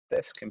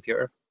this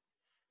computer.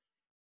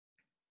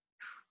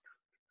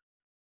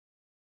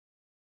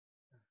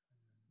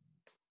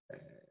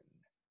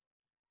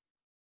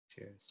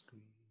 Share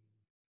screen.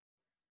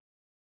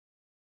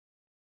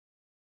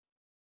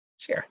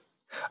 Share.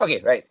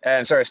 Okay, right.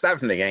 Sorry, start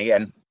from the beginning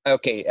again.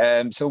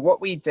 Okay, so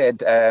what we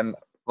did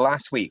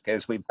last week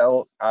is we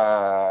built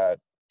a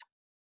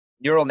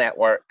neural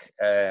network,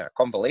 a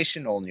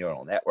convolutional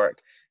neural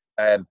network,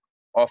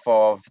 off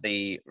of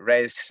the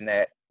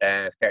ResNet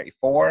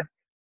 34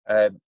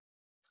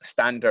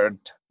 standard,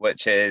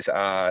 which is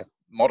a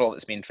model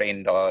that's been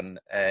trained on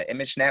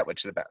ImageNet,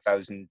 which is about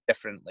 1,000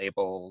 different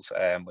labels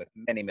with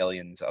many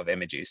millions of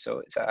images. So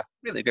it's a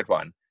really good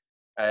one.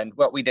 And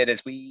what we did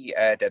is we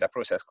did a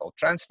process called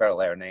transfer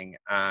learning,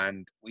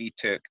 and we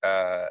took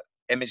an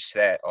image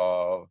set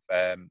of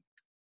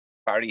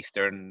Far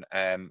Eastern,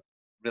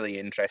 really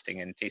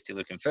interesting and tasty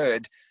looking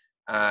food,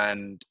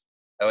 and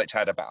which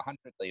had about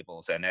 100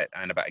 labels in it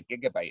and about a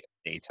gigabyte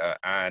of data,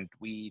 and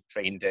we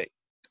trained it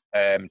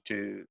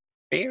to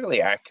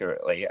fairly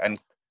accurately. And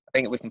I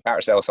think we can pat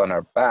ourselves on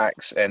our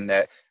backs in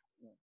that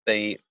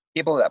the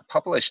people that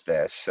published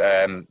this,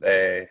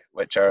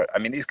 which are, I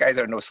mean, these guys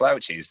are no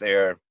slouches.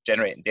 They're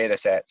generating data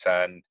sets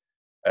and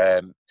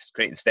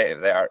creating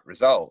state-of-the-art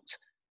results,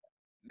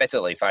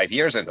 admittedly 5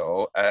 years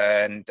ago.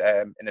 And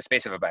in the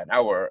space of about an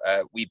hour,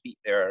 we beat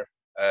their,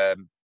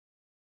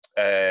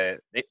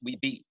 we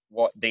beat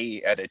what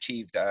they had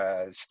achieved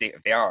as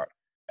state-of-the-art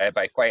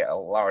by quite a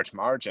large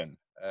margin.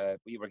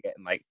 We were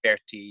getting like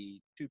 32%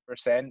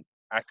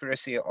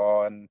 accuracy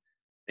on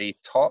the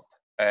top,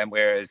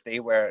 whereas they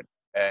were,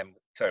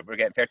 sorry, we're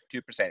getting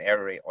 32%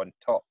 error rate on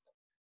top,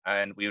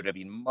 and we would have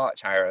been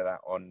much higher than that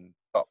on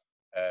top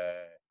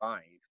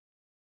 5.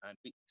 And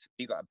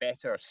we got a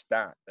better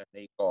stat than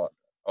they got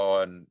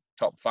on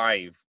top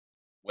 5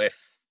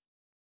 with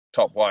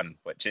top 1,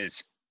 which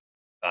is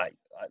like,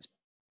 that's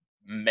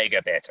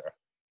mega better.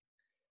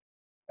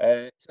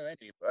 So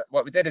anyway,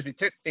 what we did is we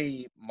took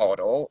the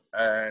model,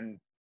 and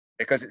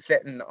because it's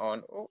sitting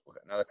on, oh, we've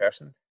got another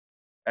person.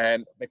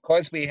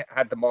 Because we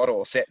had the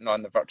model sitting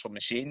on the virtual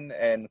machine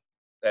in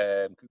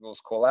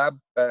Google's Colab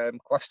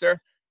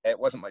cluster, it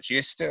wasn't much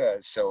use to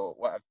us. So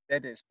what I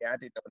did is we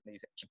added on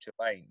these extra 2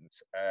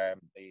 lines,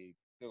 the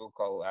Google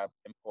Colab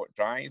import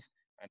drive,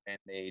 and then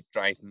the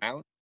drive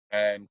mount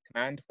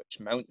command, which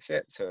mounts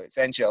it. So it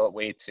sends you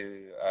away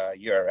to a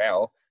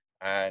URL,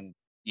 and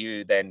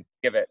you then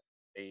give it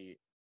the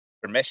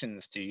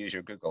permissions to use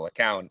your Google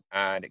account,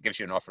 and it gives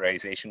you an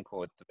authorization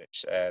code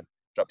which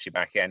drops you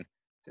back in.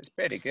 So it's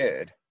pretty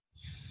good.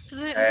 Do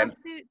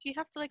you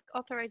have to like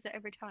authorize it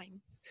every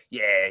time?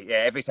 Yeah,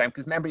 every time.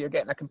 Because remember, you're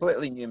getting a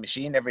completely new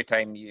machine every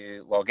time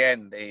you log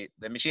in.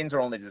 The machines are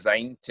only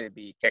designed to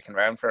be kicking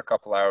around for a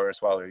couple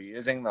hours while you're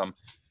using them.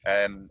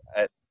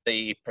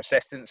 The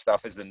persistent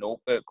stuff is the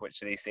notebook, which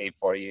they save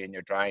for you in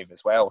your drive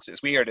as well. So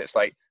it's weird. It's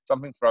like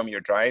something from your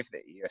drive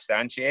that you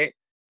instantiate,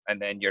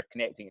 and then you're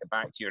connecting it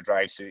back to your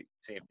drive so you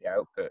save the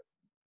output.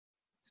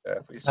 So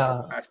if we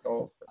scroll past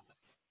all.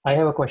 I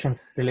have a question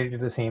related to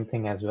the same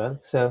thing as well.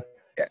 So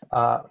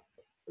yeah.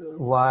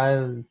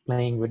 While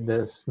playing with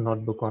this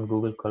notebook on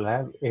Google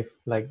Colab, if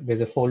like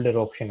there's a folder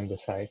option in the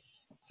side,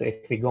 so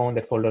if we go on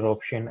that folder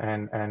option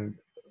and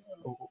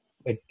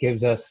it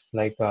gives us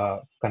like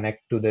a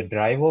connect to the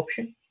drive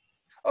option.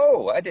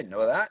 Oh, I didn't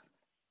know that.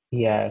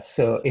 Yeah,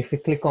 so if we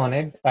click on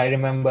it, I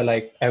remember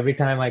like every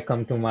time I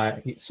come to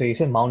my, so you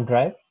say mount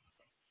drive,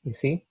 you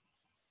see?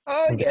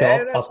 Oh on the yeah,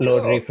 top, that's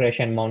upload, cool. refresh,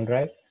 and mount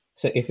drive.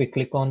 So if we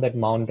click on that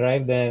mount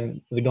drive,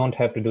 then we don't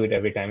have to do it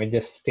every time. It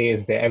just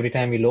stays there. Every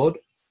time you load,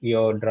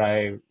 your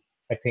drive,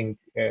 I think,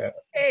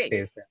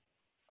 stays there.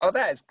 Oh,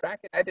 that is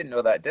cracking. I didn't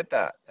know that did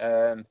that.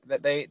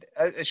 But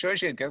it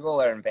shows you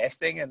Google are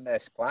investing in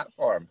this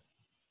platform.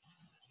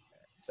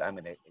 So I'm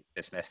going to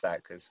dismiss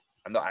that because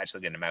I'm not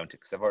actually going to mount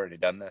it because I've already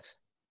done this.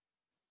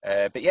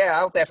 But yeah,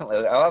 I'll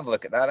have a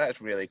look at that.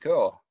 That's really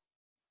cool.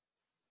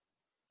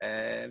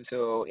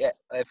 So yeah,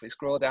 if we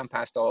scroll down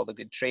past all the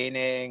good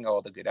training,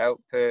 all the good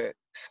outputs,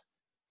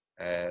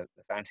 the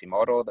fancy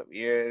model that we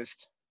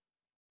used,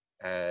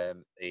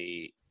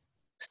 the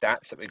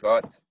stats that we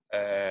got,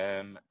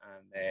 and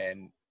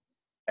then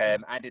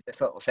added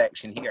this little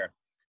section here.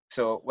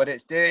 So what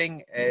it's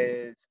doing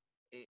is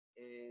it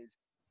is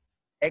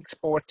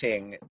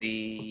exporting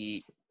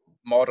the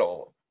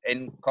model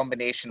in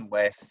combination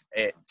with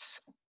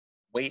its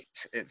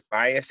weights, its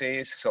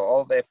biases, so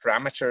all the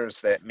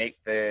parameters that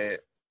make the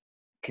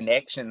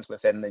connections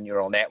within the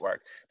neural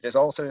network. But it's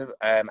also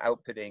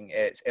outputting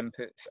its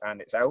inputs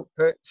and its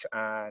outputs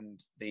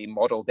and the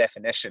model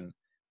definition.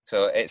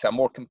 So it's a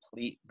more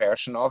complete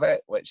version of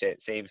it, which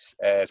it saves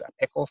as a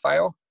pickle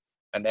file.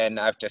 And then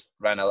I've just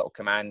run a little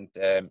command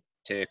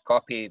to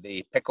copy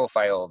the pickle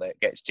file that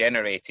gets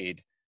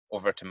generated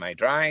over to my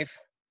drive.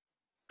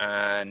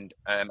 And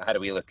had a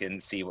wee look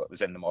and see what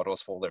was in the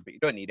models folder, but you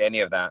don't need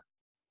any of that.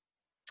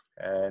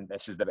 And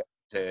this is the bit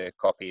to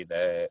copy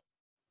the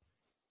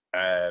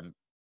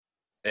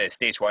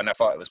stage 1. I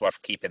thought it was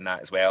worth keeping that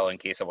as well in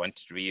case I wanted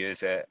to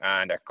reuse it,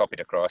 and I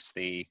copied across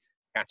the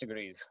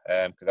categories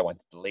because I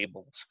wanted the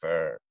labels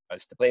for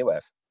us to play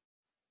with.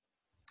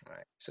 All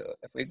right, so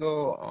if we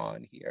go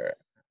on here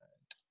and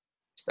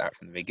start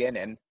from the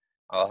beginning,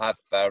 I'll have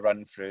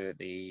run through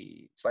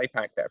the slide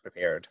pack that I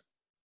prepared.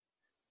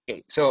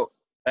 Okay, so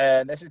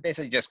this is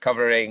basically just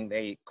covering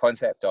the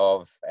concept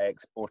of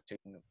exporting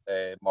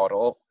the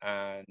model,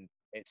 and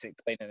it's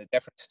explaining the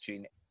difference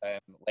between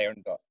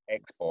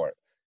learn.export,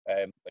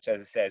 which,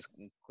 as it says,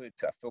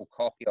 includes a full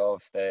copy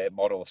of the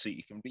model so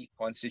you can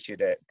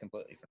reconstitute it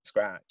completely from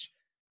scratch.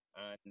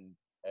 And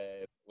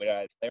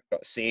whereas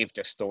learn.save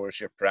just stores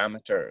your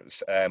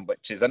parameters,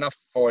 which is enough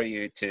for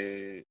you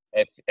to,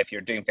 if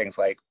you're doing things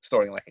like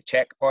storing like a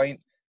checkpoint,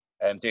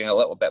 doing a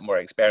little bit more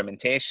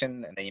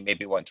experimentation, and then you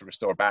maybe want to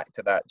restore back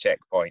to that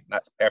checkpoint.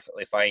 That's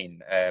perfectly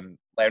fine.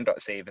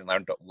 Learn.save and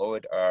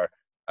learn.load are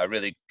a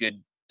really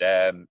good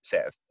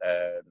set of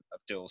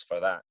tools for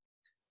that.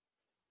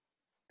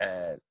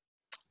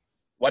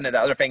 One of the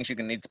other things you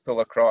can need to pull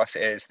across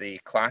is the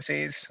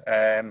classes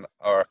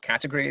or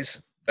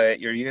categories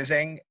that you're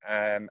using,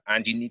 and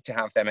you need to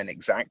have them in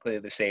exactly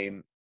the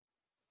same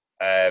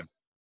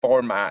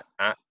format,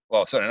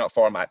 well, sorry, not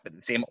format, but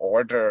the same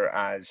order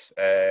as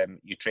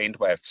you trained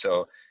with.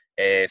 So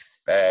if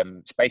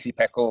spicy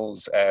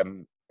pickles,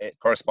 it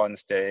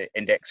corresponds to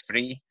index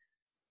 3,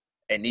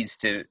 it needs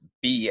to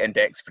be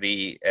index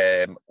 3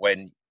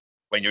 when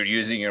you're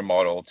using your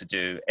model to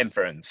do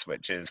inference,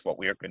 which is what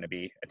we're going to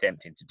be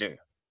attempting to do.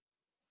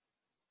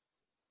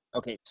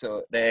 Okay,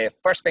 so the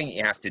first thing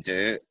you have to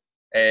do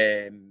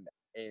is,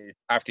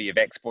 after you've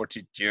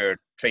exported your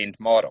trained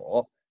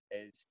model,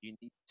 is you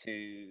need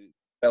to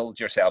build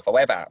yourself a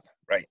web app,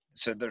 right?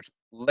 So there's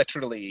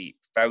literally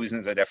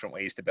thousands of different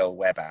ways to build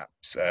web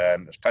apps.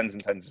 There's tons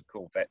and tons of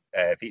cool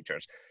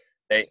features.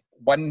 The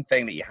one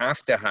thing that you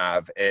have to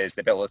have is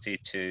the ability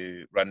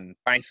to run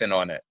Python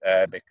on it,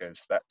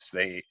 because that's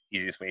the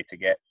easiest way to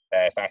get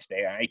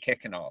fast.ai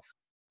kicking off.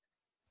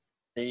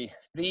 The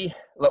three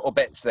little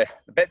bits, the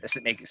bits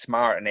that make it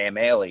smart and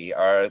ML-y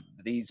are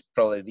these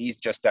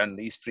just down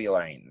these 3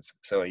 lines.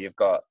 So you've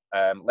got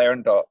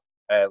learn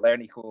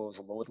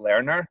equals load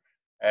learner.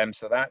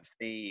 So that's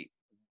the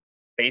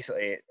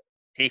basically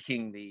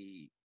taking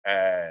the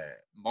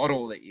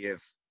model that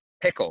you've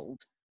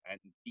pickled and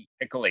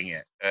de-pickling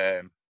it,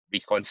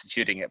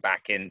 reconstituting it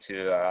back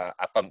into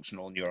a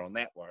functional neural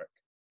network.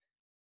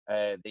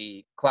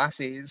 The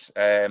classes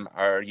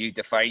are you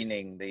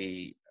defining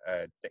the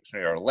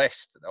dictionary or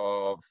list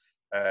of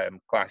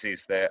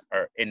classes that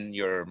are in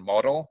your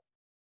model.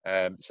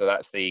 So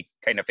that's the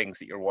kind of things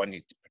that you're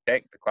wanting to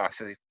protect, the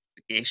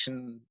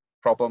classification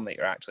problem that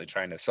you're actually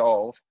trying to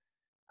solve.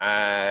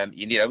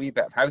 You need a wee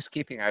bit of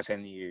housekeeping, as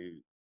in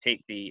you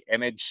take the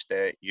image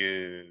that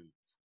you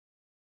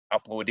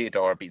uploaded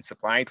or been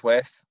supplied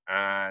with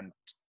and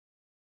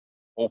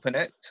open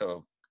it.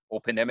 So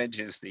open image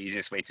is the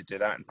easiest way to do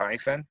that in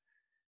Python.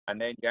 And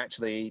then you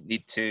actually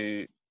need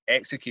to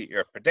execute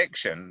your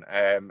prediction.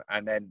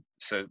 And then,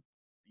 so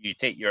you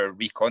take your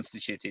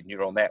reconstituted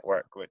neural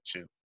network, which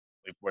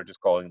we're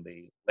just calling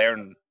the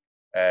learn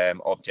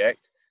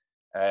object,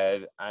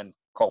 and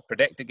call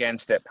predict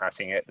against it,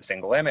 passing it the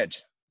single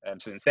image.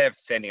 So instead of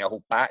sending a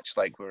whole batch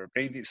like we were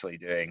previously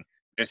doing,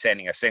 we're just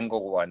sending a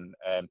single one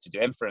to do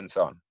inference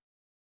on.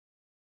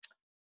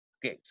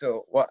 Okay,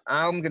 so what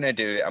I'm going to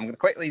do, I'm going to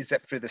quickly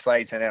zip through the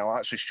slides and then I'll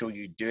actually show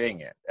you doing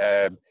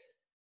it.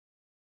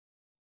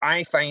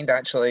 I find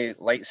actually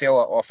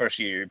lightsail offers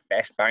you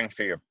best bang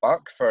for your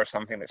buck for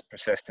something that's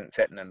persistent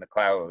sitting in the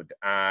cloud,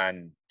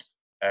 and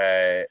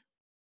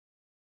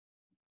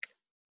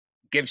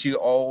gives you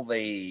all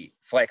the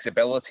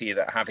flexibility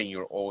that having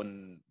your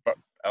own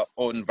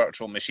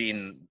virtual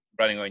machine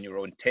running on your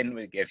own tin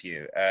would give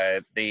you.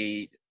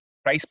 The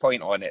price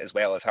point on it as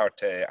well is hard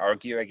to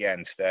argue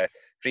against.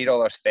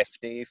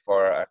 $3.50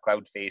 for a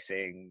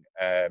cloud-facing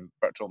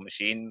virtual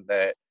machine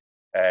that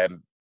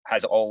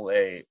has all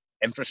the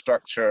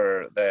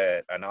infrastructure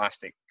that an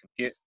elastic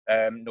compute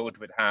node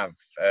would have.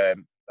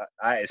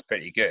 That is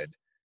pretty good.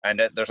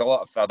 And there's a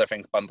lot of other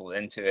things bundled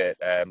into it,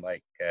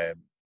 like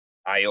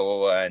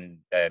I/O and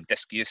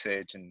disk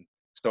usage and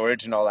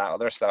storage and all that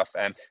other stuff.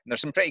 And there's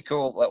some pretty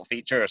cool little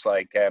features,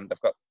 like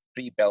they've got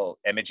pre-built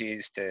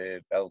images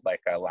to build like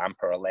a lamp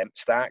or a lamp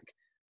stack.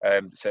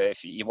 So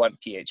if you want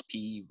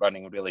PHP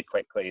running really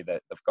quickly,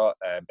 that they've got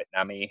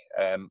Bitnami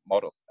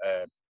model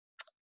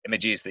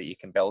images that you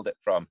can build it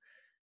from.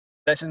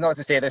 This is not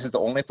to say this is the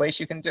only place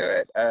you can do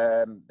it.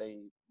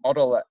 The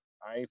model that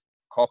I've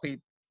copied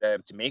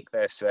to make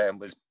this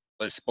was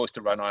supposed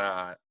to run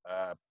on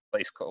a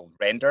place called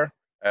Render.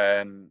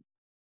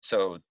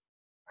 So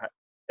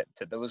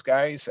to those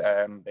guys,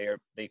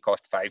 they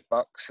cost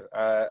 $5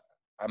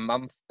 a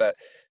month, but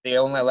they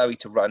only allow you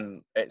to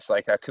run. It's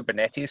like a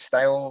Kubernetes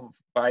style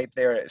vibe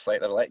there. It's like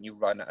they're letting you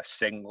run a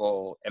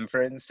single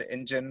inference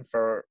engine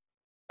for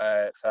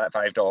that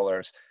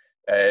 $5.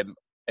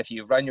 If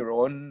you run your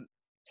own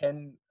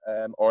tin,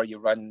 or you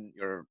run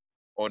your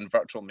own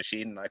virtual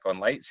machine like on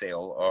Lightsail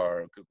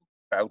or Google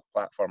Cloud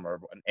Platform or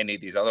on any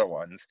of these other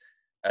ones,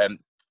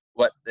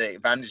 what the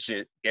advantage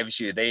it gives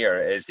you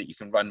there is that you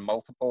can run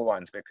multiple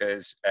ones,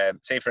 because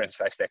say for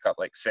instance I stick up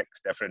like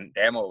 6 different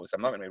demos,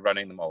 I'm not going to be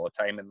running them all the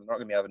time, and they're not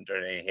going to be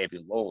under any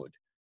heavy load.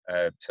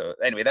 So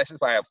anyway, this is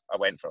why I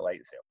went for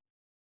lightsail.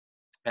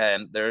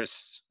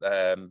 There's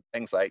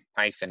things like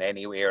Python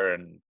Anywhere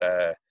and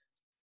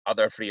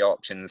other free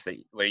options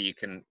where you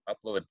can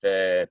upload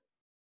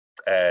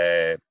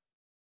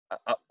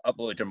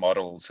upload your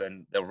models,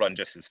 and they'll run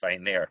just as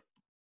fine there.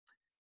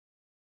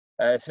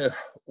 So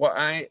what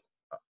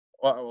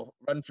I'll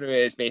run through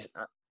is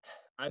basically,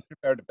 I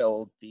prefer to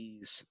build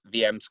these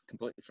VMs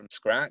completely from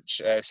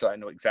scratch, so I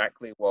know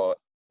exactly what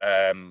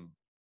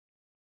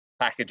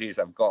packages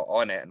I've got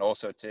on it, and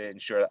also to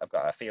ensure that I've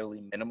got a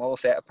fairly minimal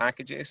set of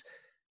packages.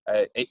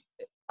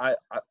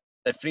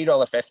 The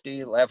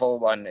 $3.50 level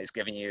one is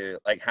giving you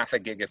like half a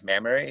gig of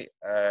memory.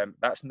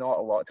 That's not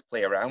a lot to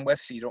play around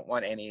with, so you don't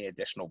want any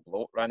additional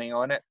bloat running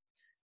on it.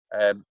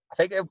 I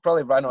think it'll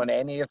probably run on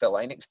any of the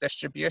Linux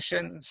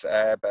distributions,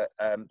 but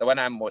the one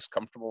I'm most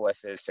comfortable with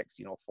is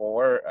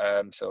 1604.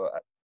 So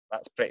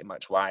that's pretty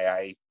much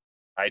why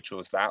I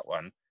chose that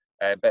one.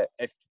 But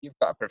if you've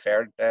got a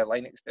preferred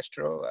Linux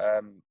distro,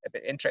 it'd be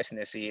interesting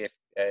to see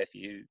if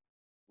you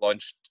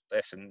launched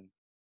this and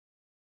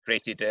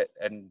created it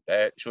and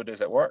showed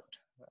us it worked.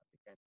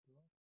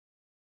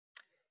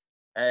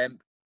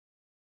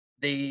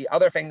 The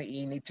other thing that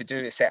you need to do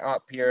is set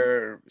up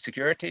your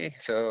security.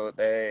 So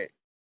the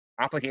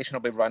application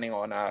will be running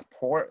on a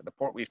port. The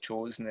port we've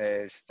chosen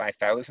is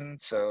 5000.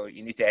 So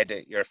you need to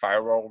edit your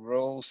firewall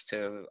rules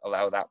to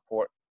allow that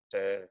port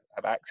to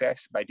have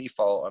access. By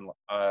default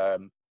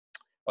on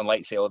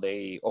Lightsail,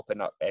 they open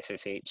up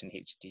SSH and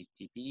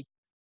HTTP.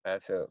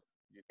 So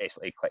you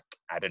basically click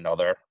add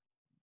another.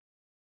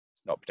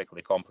 It's not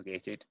particularly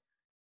complicated.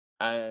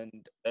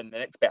 And then the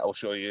next bit I'll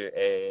show you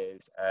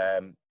is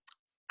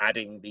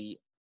adding the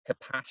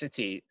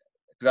capacity,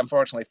 because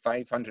unfortunately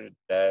 500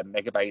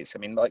 megabytes, I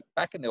mean, like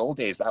back in the old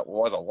days, that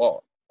was a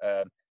lot,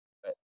 but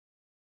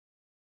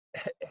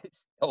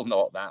it's still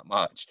not that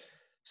much.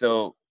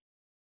 So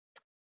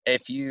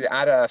if you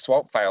add a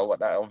swap file, what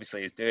that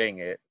obviously is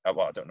doing,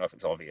 well, I don't know if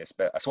it's obvious,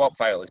 but a swap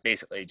file is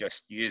basically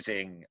just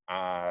using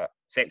a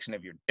section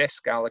of your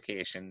disk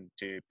allocation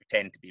to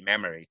pretend to be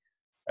memory.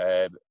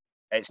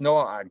 It's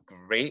not a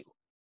great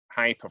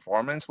high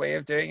performance way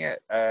of doing it,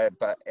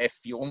 but if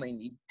you only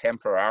need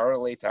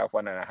temporarily to have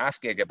 1.5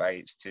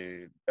 gigabytes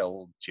to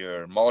build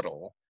your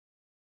model,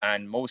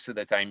 and most of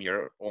the time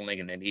you're only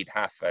going to need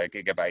half a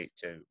gigabyte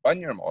to run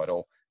your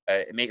model,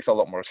 it makes a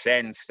lot more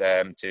sense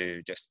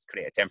to just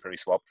create a temporary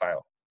swap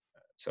file.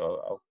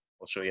 So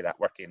I'll show you that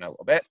working in a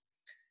little bit.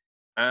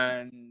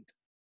 And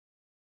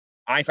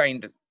I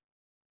find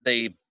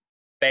the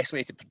best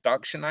way to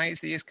productionize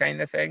these kind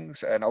of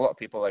things, and a lot of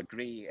people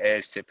agree,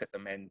 is to put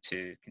them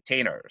into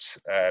containers.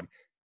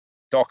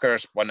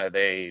 Docker's one of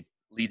the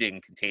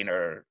leading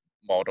container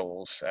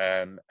models,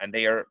 and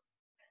they've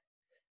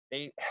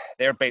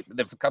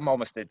become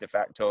almost the de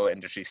facto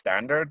industry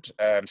standard.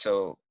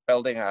 So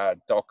building a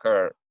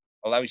Docker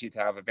allows you to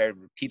have a very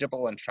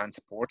repeatable and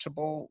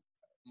transportable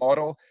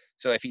model.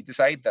 So if you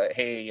decide that,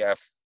 hey,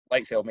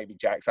 Lightsail maybe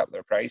jacks up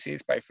their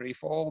prices by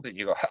threefold, and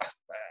you go,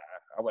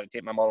 I want to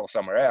take my model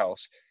somewhere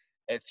else.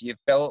 If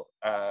you've built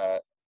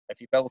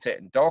it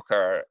in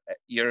Docker,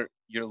 you're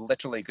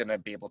literally going to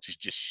be able to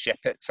just ship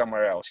it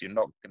somewhere else. You're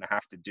not going to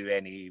have to do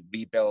any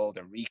rebuild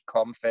or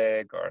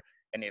reconfig or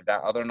any of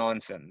that other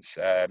nonsense.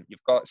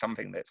 You've got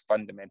something that's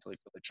fundamentally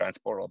fully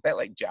transportable, a bit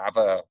like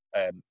Java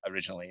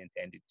originally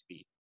intended to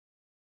be.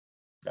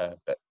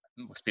 But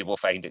most people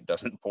find it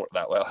doesn't port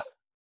that well.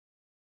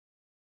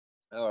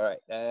 All right,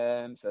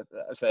 so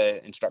that's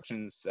the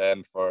instructions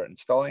for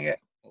installing it.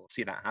 We'll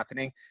see that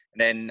happening. And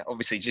then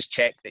obviously just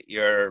check that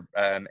your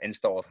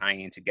install is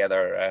hanging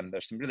together.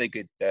 There's a really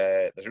good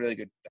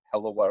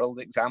Hello World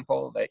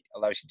example that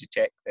allows you to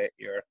check that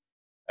your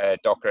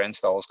Docker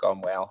install has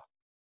gone well.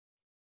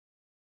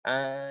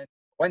 And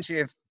once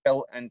you've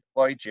built and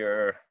deployed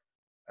your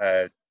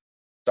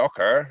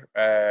Docker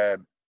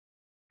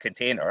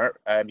container,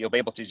 you'll be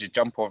able to just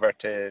jump over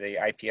to the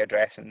IP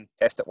address and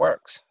test it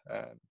works.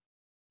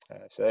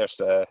 So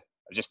there's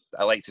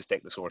I like to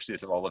stick the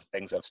sources of all the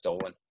things I've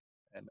stolen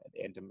at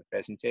the end of my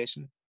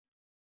presentation.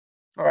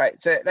 All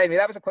right, so anyway,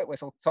 that was a quick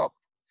whistle top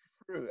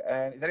through.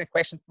 Is there any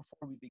questions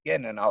before we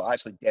begin? And I'll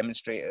actually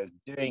demonstrate us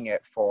doing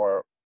it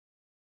for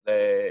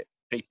the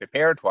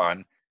pre-prepared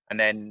one. And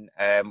then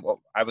what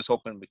I was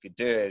hoping we could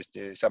do is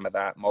do some of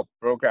that mob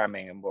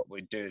programming. And what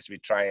we'd do is we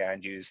try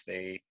and use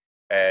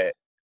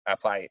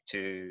apply it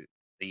to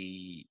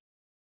the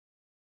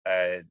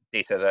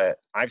data that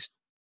I've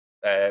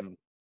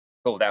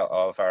pulled out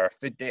of our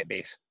food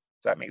database.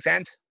 Does that make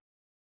sense?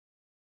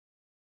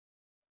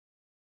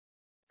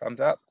 Thumbs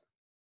up.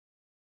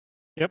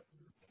 Yep.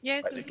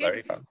 Yeah, sounds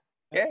good.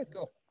 Yeah,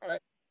 cool. All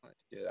right,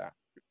 let's do that.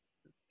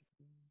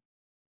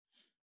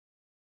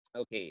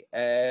 Okay.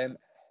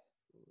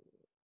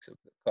 So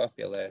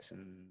copy this,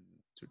 and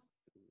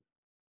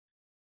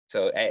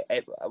so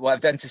what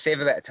I've done to save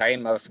a bit of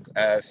time,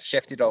 I've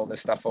shifted all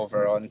this stuff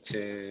over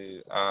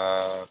onto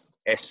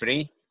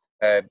S3.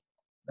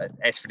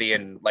 S3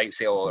 and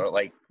lightsail are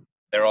like,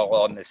 they're all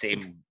on the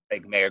same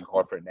big mega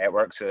corporate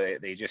network, so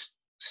they just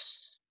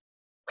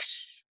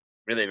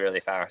really, really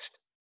fast.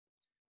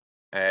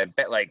 A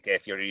bit like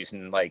if you're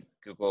using like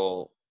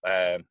Google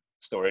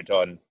storage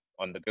on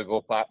the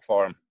Google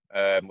platform,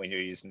 when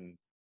you're using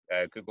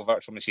Google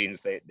virtual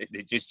machines, they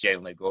just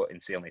generally go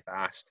insanely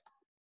fast.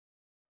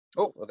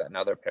 Oh, we've got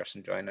another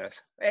person joining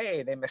us.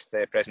 Hey, they missed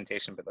the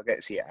presentation, but they'll get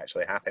to see it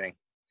actually happening.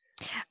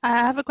 I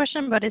have a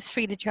question about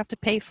S3. Did you have to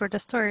pay for the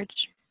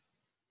storage?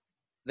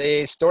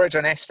 The storage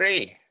on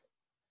S3,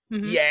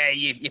 Mm-hmm. yeah,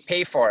 you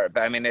pay for it,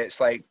 but I mean, it's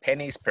like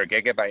pennies per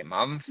gigabyte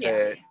month.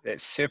 Yeah.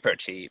 It's super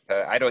cheap.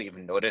 I don't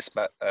even notice,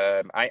 but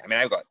I mean,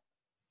 I've got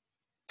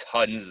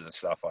tons of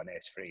stuff on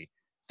S3.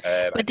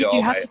 But do did you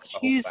all have my to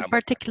whole choose a family.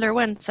 particular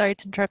one? Sorry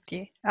to interrupt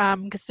you.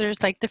 Because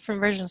there's like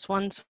different versions.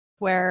 Ones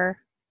where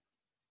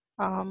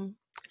I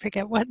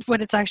forget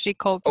what it's actually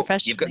called Oh,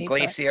 you've got professionally. But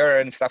Glacier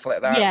and stuff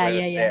like that.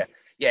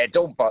 yeah.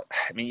 Don't. But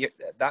I mean,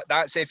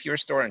 that's if you're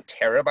storing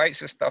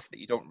terabytes of stuff that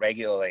you don't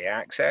regularly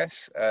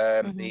access.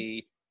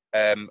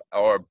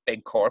 Or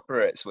big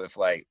corporates with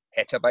like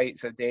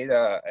petabytes of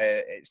data,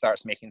 it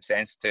starts making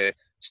sense to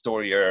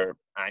store your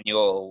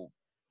annual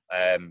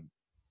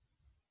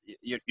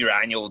your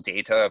annual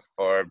data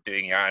for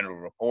doing your annual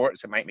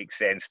reports. It might make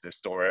sense to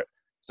store it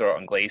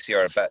on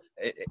Glacier, but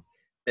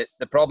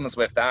the problems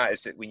with that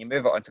is that when you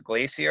move it onto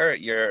Glacier,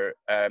 you're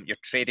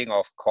trading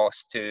off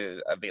cost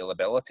to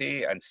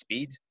availability and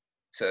speed.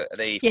 So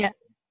the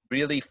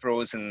really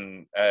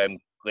frozen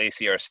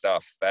Glacier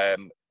stuff,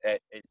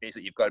 it's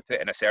basically you've got to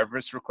put in a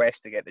service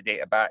request to get the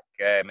data back,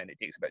 and it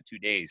takes about 2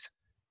 days.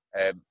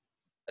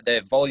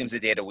 The volumes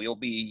of data we'll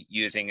be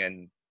using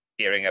and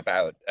hearing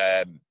about,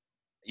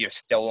 you're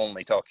still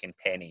only talking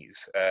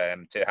pennies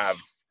to have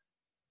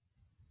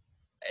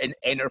an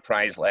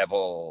enterprise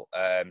level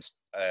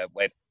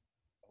web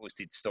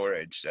hosted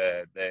storage.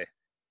 The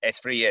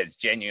S3 is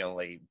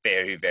genuinely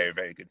very, very,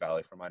 very good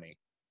value for money.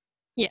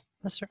 Yeah,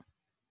 that's true.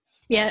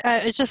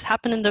 Yeah, it just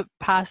happened in the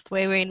past,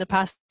 way in the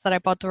past, that I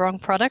bought the wrong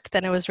product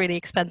and it was really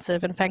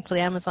expensive, and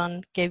thankfully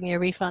Amazon gave me a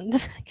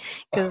refund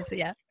because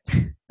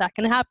that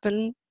can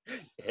happen.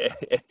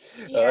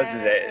 Well, this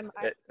is it.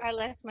 I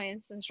left my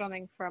instance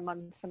running for a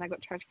month and I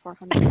got charged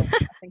 400. I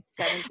think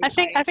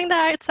 70. I think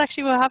that's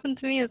actually what happened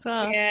to me as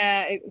well.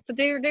 Yeah, but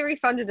they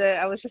refunded it.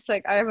 I was just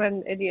like, I'm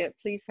an idiot.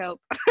 Please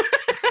help.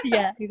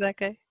 Yeah,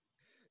 exactly.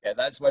 Yeah,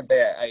 that's one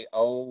bit I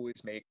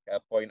always make a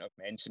point of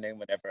mentioning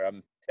whenever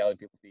I'm telling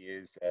people to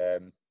use a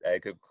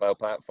Google Cloud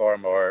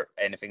Platform or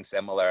anything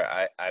similar.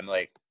 I'm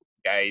like,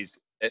 guys,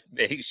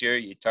 make sure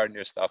you turn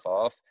your stuff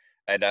off.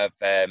 And I've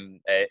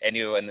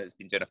anyone that's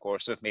been doing a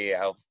course with me,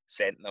 I've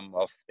sent them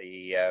off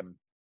the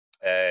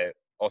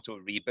auto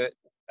reboot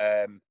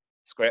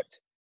script.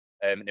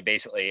 And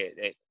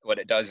basically, what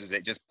it does is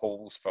it just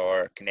polls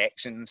for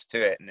connections to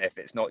it, and if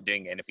it's not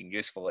doing anything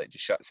useful, it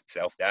just shuts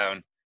itself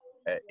down.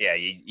 Yeah,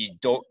 you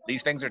don't.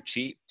 These things are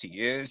cheap to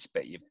use,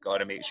 but you've got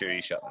to make sure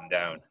you shut them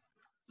down.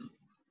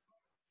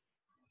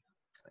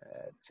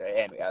 So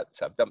anyway,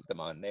 so I've dumped them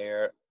on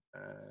there.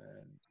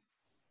 And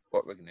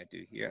what we're going to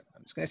do here,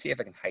 I'm just going to see if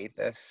I can hide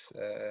this.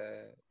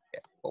 Yeah.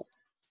 Oh,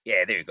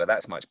 yeah. There you go.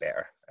 That's much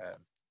better.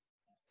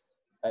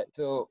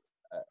 So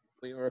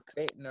we were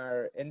creating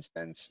our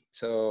instance.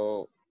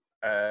 So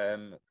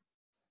I'll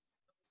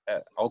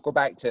go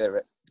back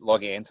to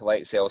logging into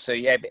lightsail. So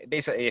yeah,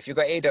 basically, if you've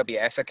got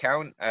AWS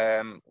account,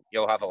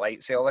 you'll have a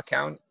lightsail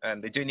account,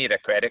 and they do need a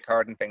credit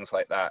card and things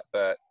like that.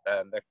 But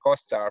their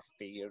costs are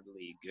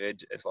fairly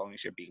good as long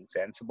as you're being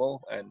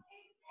sensible. And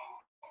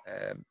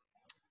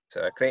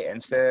so I create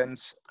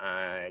instance.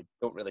 I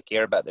don't really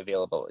care about the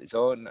availability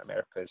zone.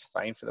 America is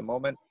fine for the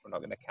moment. We're not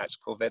going to catch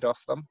COVID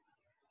off them.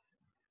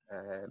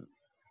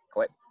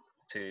 Click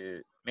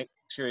to make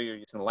sure you're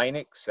using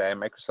Linux.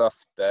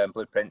 Microsoft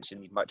Blueprints, you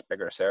need much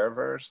bigger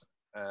servers.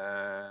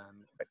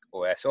 Click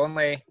OS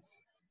only.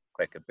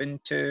 Click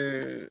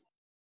Ubuntu.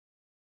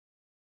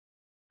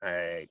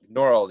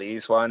 Ignore all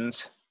these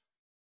ones.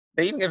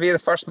 They even give you the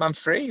first month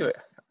free.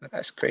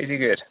 That's crazy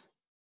good.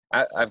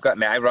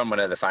 I run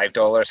one of the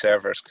 $5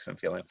 servers because I'm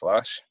feeling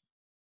flush.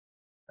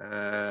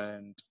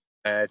 And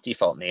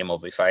default name will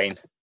be fine.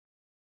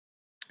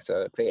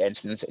 So create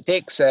instance. It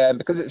takes,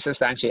 because it's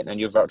instantiating a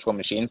new virtual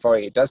machine for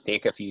you, it does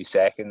take a few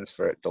seconds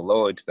for it to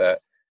load.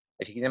 But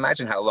if you can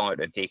imagine how long it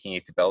would have taken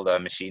you to build a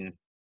machine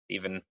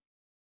even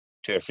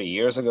 2 or 3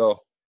 years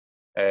ago,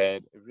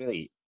 it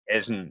really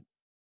isn't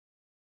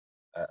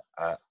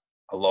a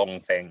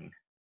long thing.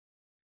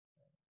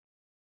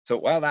 So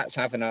while that's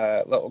having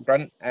a little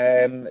grunt,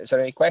 is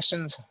there any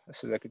questions?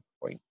 This is a good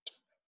point.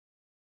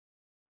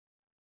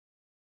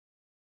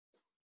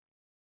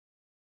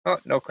 Oh,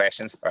 no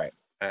questions. All right.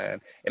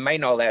 It might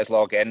not let us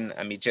log in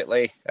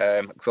immediately.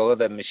 Because although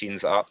the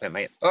machine's up, it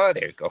might. Oh,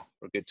 there you go.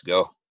 We're good to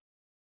go.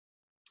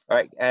 All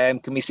right.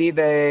 Can we see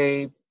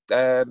the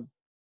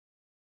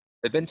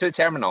Ubuntu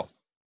terminal?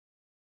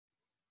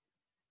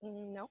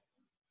 No.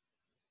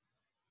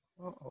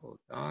 Oh, hold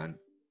on.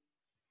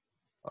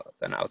 Oh,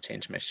 then I'll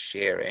change my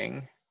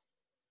sharing.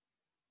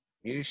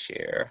 New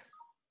share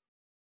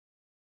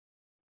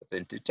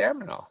Ubuntu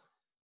terminal.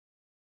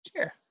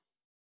 Share.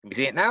 Can we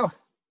see it now?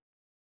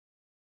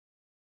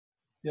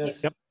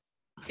 Yes. Yep.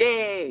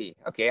 Yay!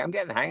 Okay, I'm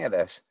getting the hang of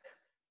this.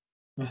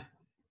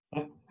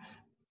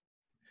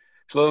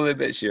 Slowly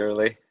but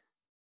surely.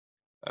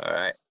 All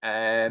right.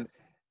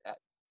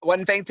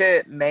 One thing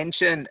to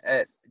mention,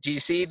 do you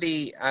see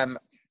the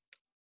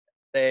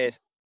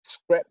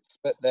scripts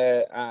that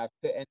the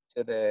put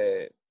into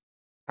the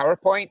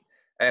PowerPoint?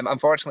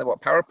 Unfortunately,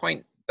 what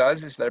PowerPoint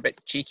does is they're a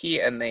bit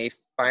cheeky and they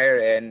fire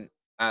in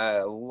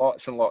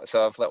lots and lots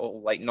of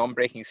little like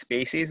non-breaking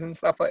spaces and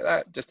stuff like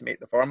that just to make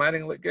the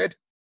formatting look good.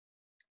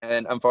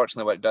 And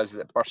unfortunately, what it does is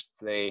it bursts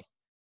the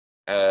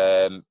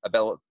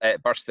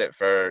it bursts it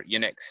for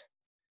Unix.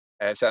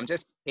 So I'm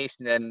just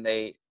pasting in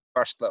the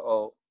first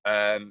little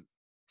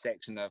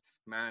section of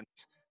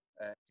commands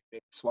to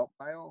create a swap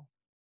file.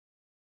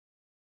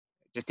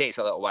 It just takes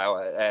a little while.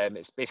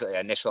 It's basically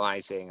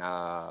initializing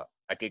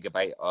a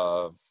gigabyte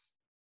of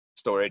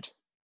storage.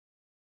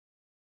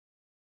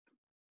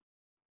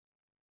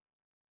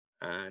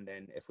 And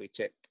then if we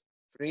check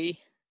 3,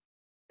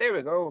 there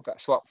we go, we've got a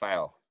swap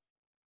file.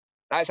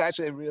 That's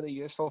actually really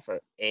useful for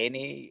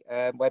any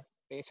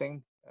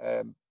web-facing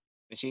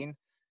machine.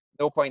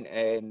 No point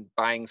in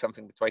buying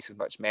something with twice as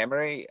much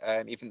memory,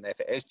 even if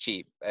it is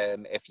cheap,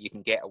 if you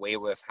can get away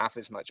with half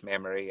as much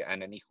memory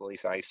and an equally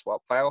sized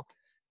swap file.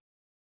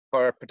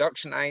 For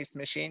productionized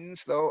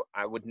machines, though,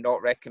 I would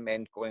not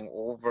recommend going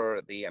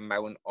over the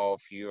amount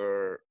of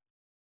your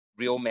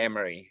real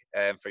memory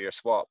for your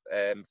swap.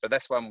 For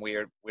this one,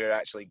 we're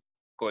actually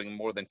going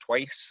more than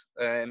twice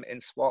in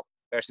swap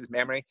versus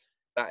memory.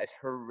 That is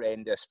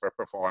horrendous for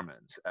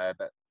performance,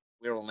 but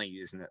we're only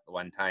using it the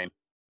one time.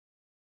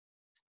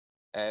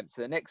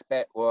 So the next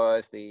bit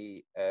was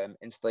the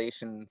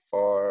installation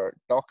for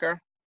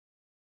Docker.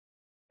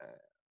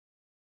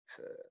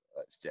 So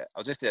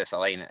I'll just do this a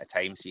line at a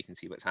time so you can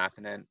see what's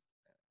happening.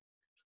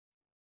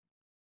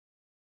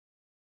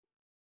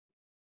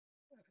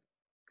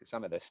 Because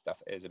some of this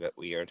stuff is a bit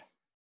weird.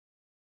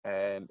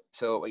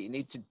 So what you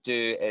need to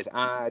do is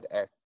add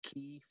a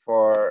key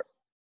for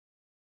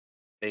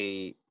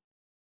the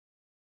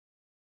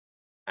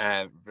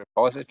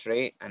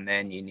repository, and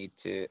then you need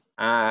to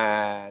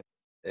add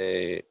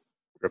the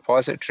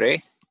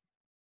repository.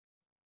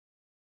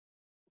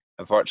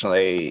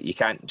 Unfortunately, you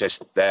can't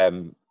just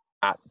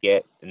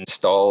apt-get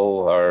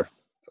install or,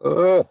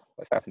 oh,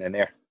 what's happening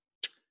there?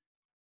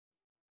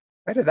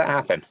 Why did that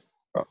happen?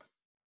 Oh.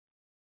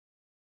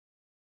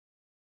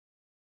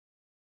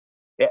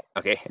 Yeah,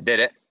 okay, it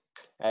did it.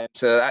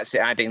 So that's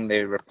adding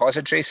the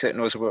repository so it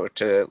knows where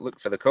to look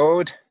for the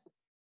code.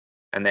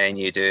 And then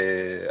you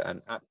do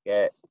an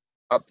apt-get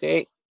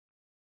update.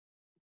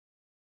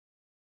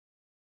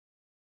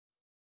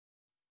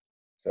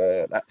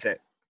 So that's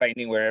it,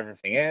 finding where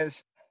everything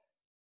is.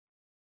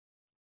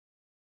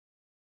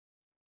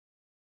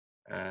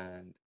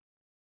 And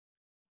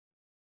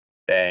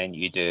then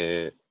you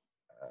do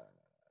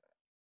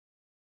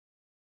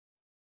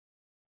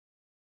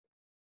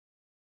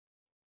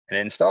an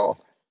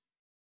install.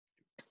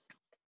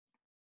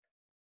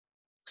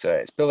 So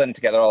it's pulling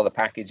together all the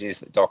packages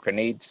that Docker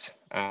needs,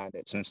 and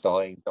it's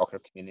installing Docker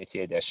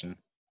Community Edition.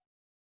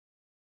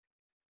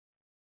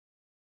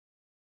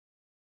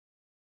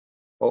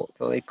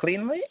 Hopefully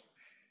cleanly.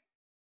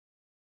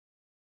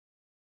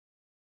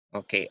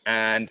 Okay,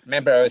 and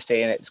remember I was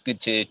saying it's good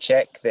to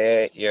check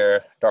that your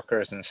Docker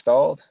is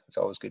installed. It's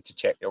always good to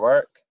check your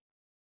work.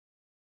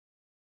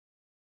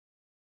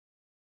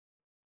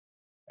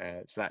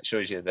 So that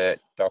shows you that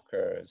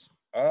Docker is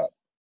up.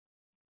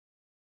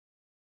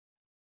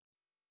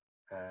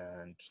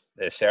 And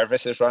the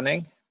service is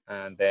running,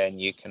 and then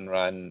you can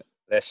run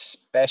this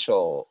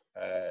special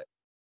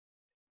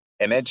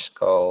image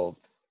called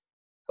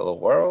Hello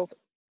World,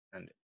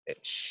 and it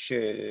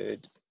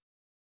should,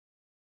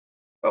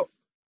 oh,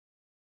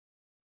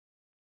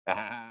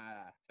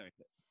 sorry,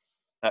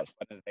 that's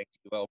one of the things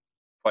you will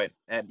point.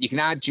 You can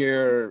add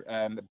your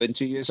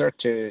Ubuntu user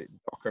to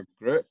Docker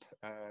group,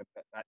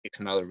 but that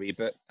takes another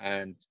reboot,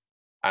 and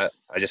I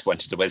just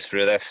wanted to whiz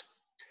through this.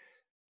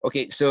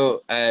 Okay,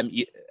 so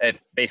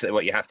basically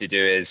what you have to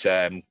do is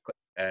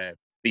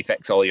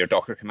prefix all your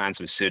Docker commands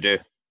with sudo.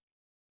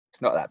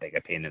 It's not that big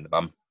a pain in the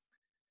bum.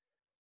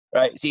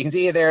 Right, so you can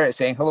see there it's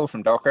saying hello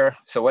from Docker.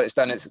 So what it's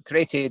done is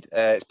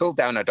it's pulled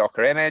down a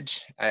Docker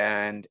image,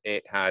 and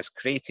it has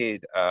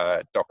created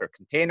a Docker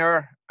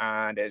container,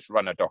 and it's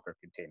run a Docker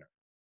container.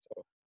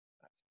 So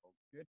that's all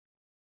good.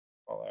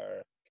 All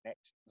our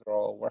connections are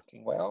all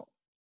working well.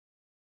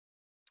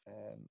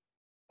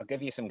 I'll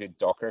give you some good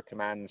Docker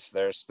commands.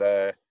 There's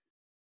the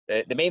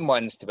main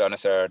ones, to be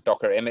honest, are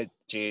Docker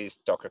images,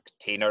 Docker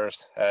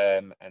containers,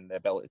 and the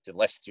ability to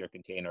list your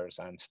containers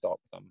and stop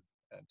them.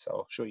 So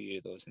I'll show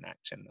you those in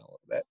action in a little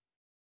bit.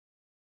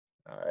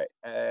 All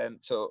right,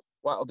 so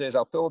what I'll do is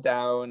I'll pull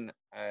down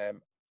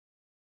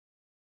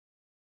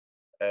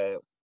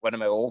one of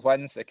my old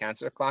ones, the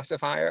cancer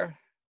classifier,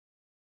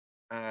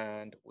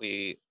 and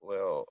we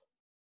will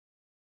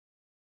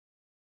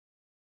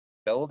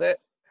build it.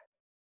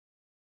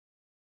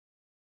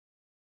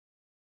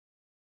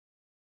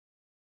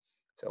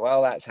 So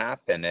while that's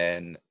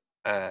happening,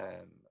 yeah,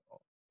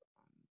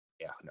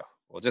 no,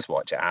 we'll just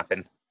watch it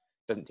happen.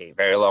 Doesn't take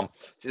very long.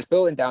 So it's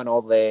pulling down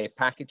all the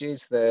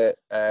packages that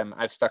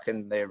I've stuck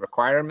in the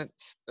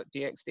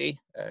requirements.txt.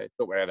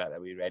 Don't worry about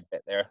that wee red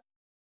bit there.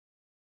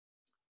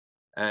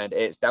 And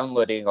it's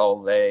downloading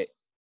all the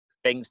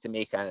things to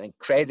make an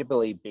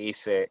incredibly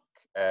basic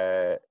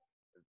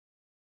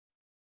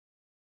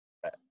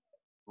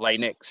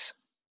Linux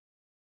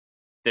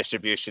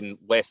distribution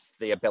with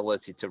the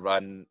ability to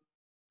run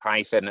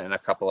Python and a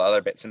couple of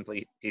other bits and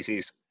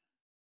pieces.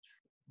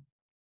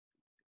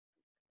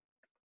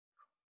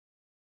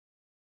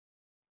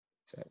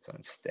 So it's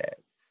on step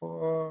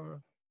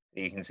 4.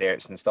 You can see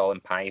it's installing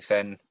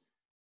Python.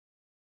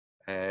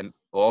 We'll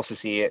also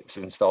see it's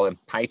installing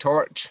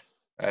PyTorch.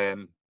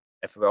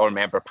 If we all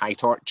remember,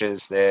 PyTorch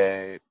is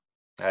the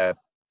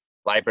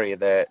library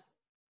that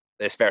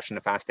this version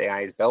of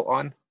fast.ai is built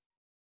on.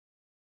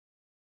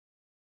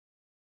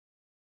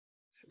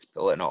 It's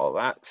pulling all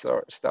that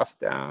sort of stuff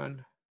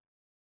down.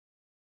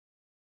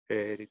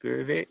 Pretty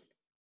groovy.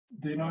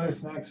 Do you know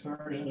if next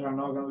versions are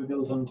not going to be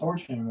built on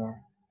Torch anymore?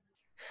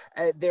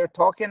 They're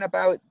talking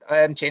about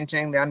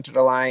changing the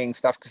underlying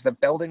stuff because they're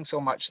building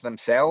so much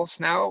themselves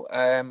now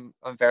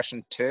on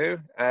version 2.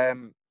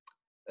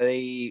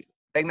 The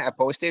thing that I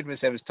posted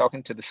was I was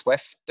talking to the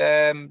Swift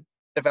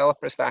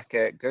developer stack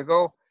at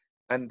Google,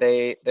 and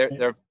it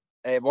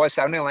was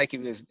sounding like he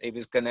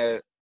was going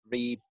to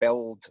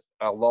rebuild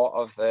a lot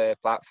of the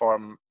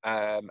platform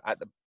at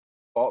the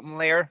bottom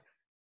layer,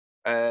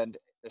 and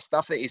the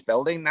stuff that he's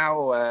building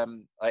now,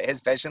 like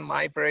his vision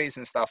libraries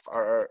and stuff,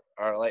 are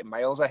like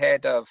miles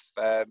ahead of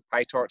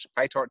PyTorch.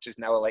 PyTorch is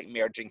now like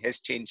merging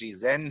his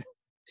changes in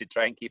to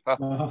try and keep up.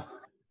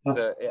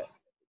 So yeah,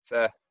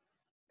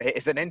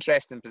 it's an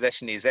interesting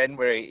position he's in,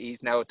 where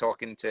he's now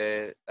talking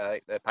to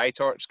the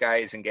PyTorch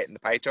guys and getting the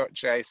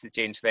PyTorch guys to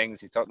change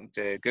things. He's talking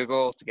to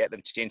Google to get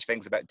them to change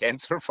things about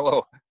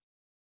TensorFlow.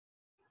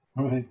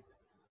 Right.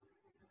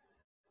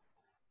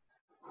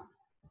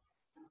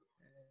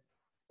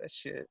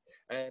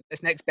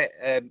 This next bit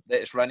that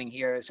is running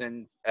here is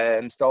in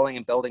installing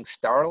and building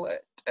Starlet,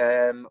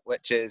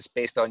 which is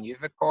based on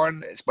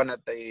Unicorn. It's one of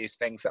these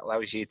things that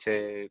allows you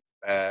to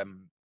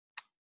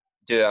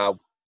do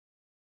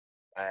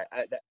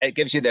it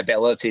gives you the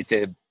ability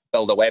to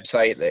build a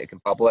website that it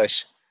can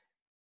publish.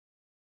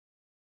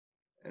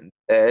 And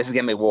this is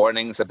giving me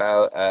warnings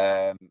about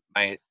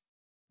my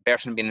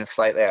version being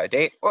slightly out of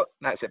date. Oh,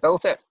 that's it,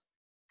 built it.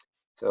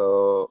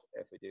 So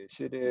if we do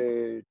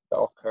sudo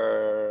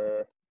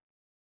docker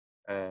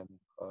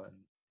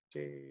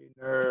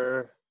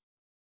container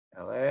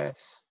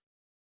ls,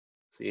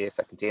 see if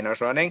a container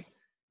is running.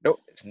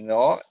 Nope, it's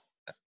not.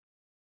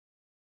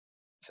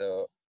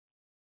 So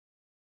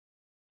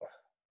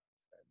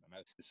my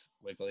mouse is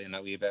wiggling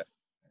a wee bit.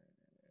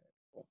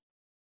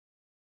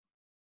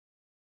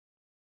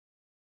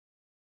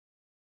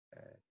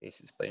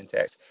 Basis plain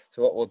text.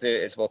 So what we'll do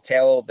is we'll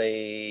tell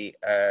the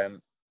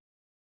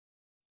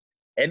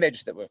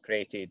image that we've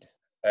created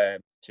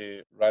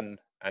to run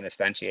and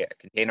instantiate a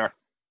container.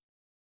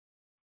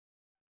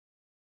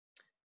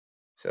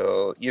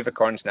 So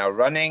Unicorn's now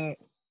running.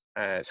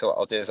 So what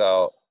I'll do is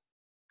I'll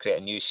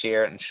create a new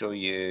share and show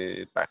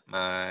you back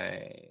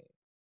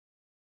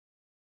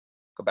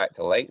go back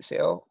to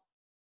lightsail.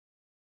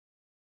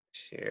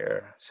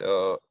 Share.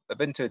 So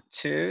Ubuntu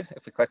 2,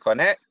 if we click on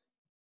it,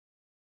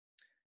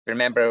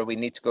 remember we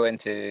need to go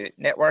into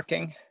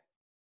networking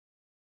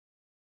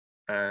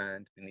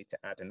and we need to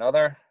add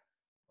another.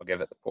 We'll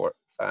give it the port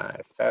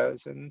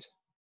 5000.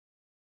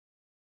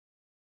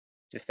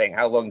 Just think,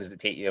 how long does it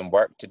take you in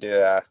work to do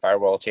a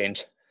firewall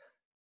change?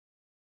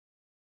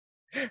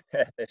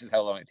 This is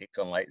how long it takes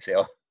on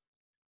lightsail.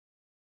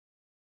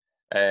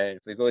 And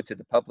if we go to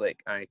the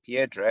public IP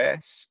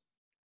address,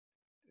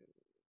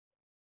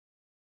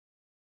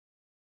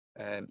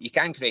 you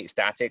can create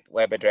static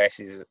web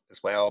addresses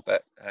as well,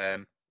 but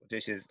we'll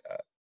just use a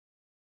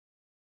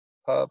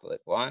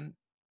public one.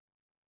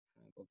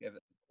 We'll give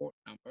it the port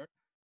number.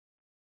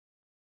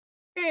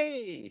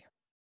 Hey!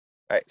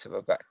 Right, so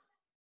we've got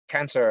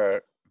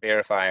cancer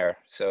verifier.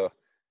 So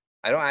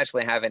I don't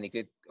actually have any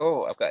good,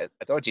 oh, I've got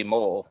a dodgy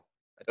mole.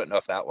 I don't know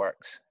if that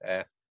works.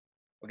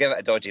 We'll give it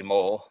a dodgy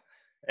mole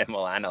and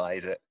we'll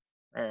analyze it.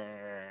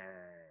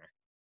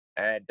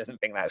 It doesn't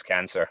think that's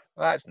cancer.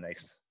 Well, that's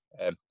nice.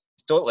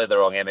 It's totally the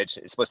wrong image.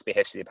 It's supposed to be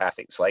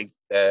histopathologic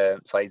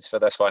slides for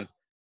this one.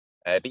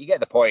 But you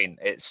get the point.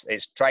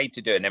 It's tried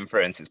to do an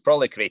inference. It's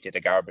probably created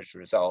a garbage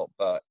result,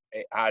 but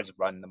it has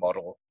run the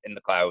model in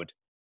the cloud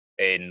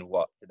in,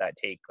 what did that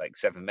take, like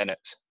 7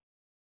 minutes?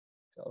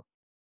 So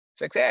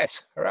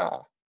success,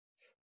 hurrah.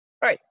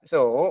 Right,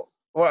 so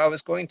what I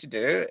was going to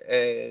do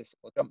is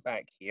we'll jump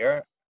back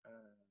here.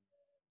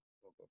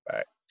 We'll go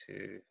back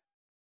to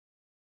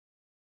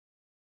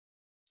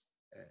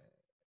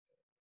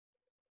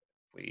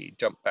we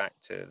jump back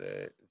to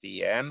the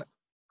VM.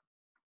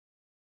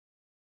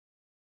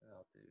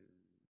 I'll do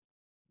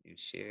new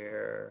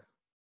share,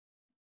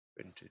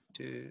 Ubuntu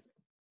 2,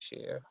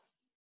 share.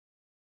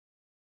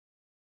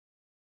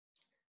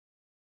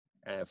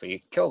 If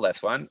we kill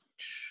this one,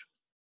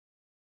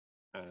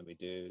 and we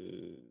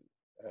do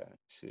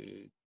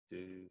to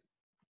do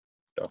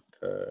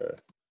Docker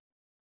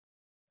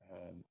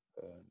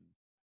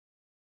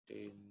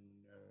container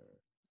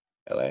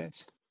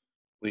ls,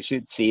 we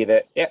should see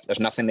that, yeah, there's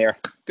nothing there.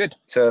 Good,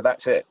 so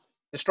that's it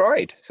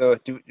destroyed. So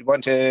do you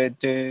want to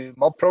do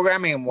mob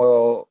programming, and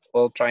we'll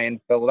try and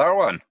build our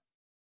one?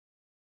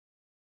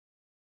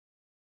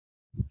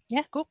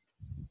 Yeah, cool.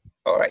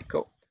 All right,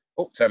 cool.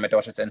 Oh, sorry, my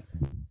daughter's in.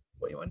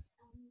 What do you want?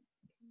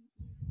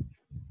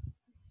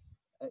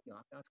 You'll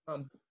have to ask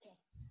Mum.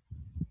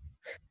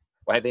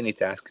 Why they need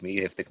to ask me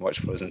if they can watch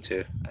Frozen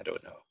 2, I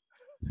don't know.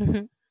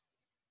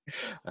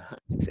 I have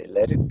to say,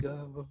 let it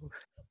go.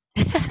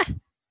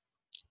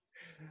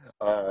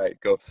 All right,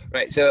 cool.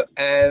 Right, so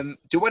do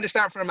you want to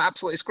start from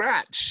absolutely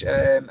scratch,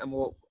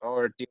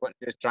 or do you want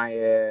to just try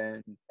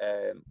and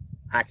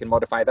hack and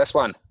modify this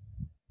one?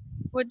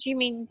 What do you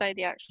mean by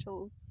the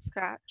actual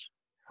scratch?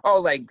 Oh,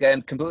 like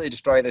completely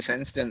destroy this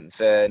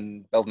instance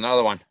and build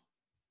another one.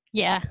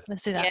 Yeah,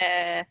 let's do that.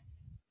 Yeah.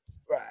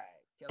 Right.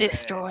 Kill it.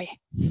 Destroy.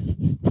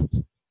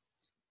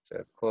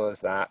 So close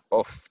that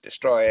off,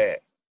 destroy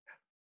it.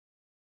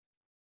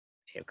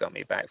 You've got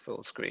me back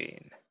full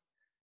screen.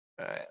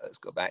 All right, let's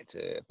go back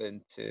to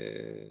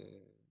Ubuntu.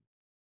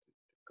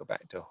 Go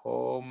back to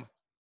home.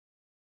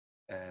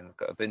 And we've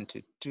got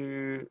Ubuntu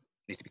 2.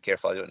 Need to be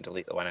careful I don't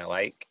delete the one I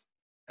like.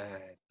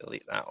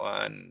 Delete that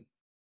one.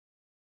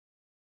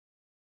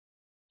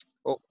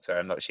 Oh, sorry,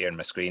 I'm not sharing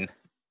my screen.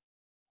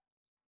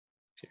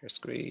 Share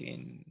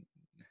screen.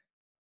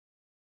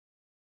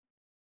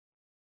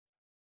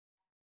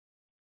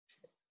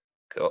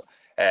 Cool.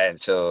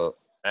 So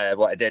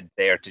what I did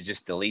there to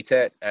just delete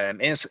it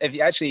is if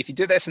you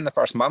do this in the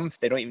first month,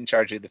 they don't even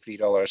charge you the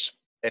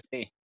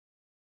 $3.50.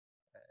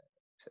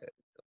 So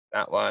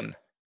that one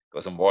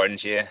goes and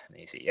warns you, and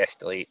you say yes,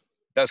 delete.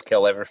 It does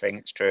kill everything.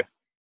 It's true.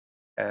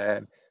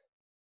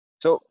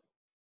 So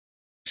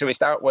should we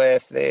start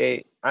with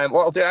the?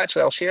 What I'll do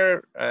actually, I'll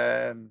share.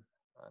 I'm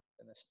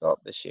going to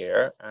stop the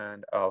share,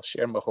 and I'll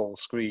share my whole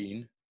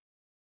screen.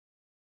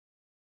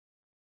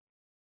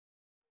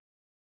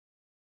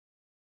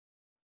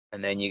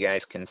 And then you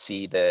guys can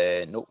see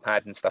the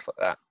notepad and stuff like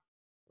that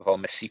with all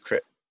my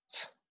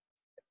secrets.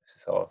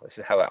 This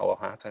is how it all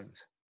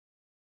happens.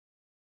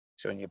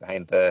 Showing you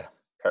behind the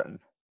curtain.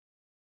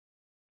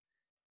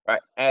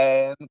 Right.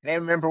 Can I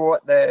remember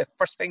what the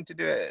first thing to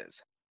do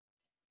is?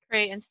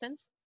 Create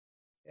instance?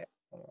 Yeah.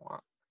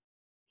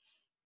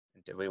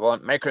 Do we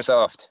want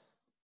Microsoft?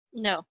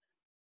 No.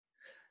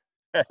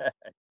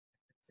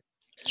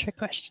 Trick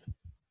question.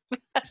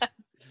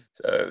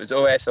 So it was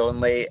OS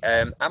only.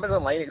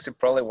 Amazon Linux would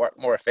probably work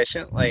more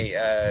efficiently.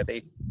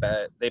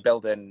 They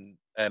build in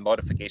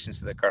modifications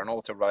to the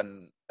kernel to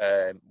run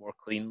more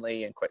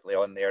cleanly and quickly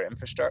on their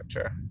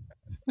infrastructure.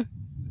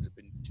 It's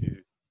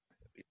Ubuntu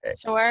that we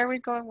picked. So why are we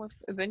going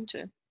with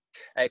Ubuntu?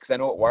 Because I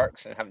know it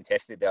works and I haven't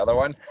tested the other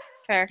one.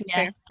 Fair.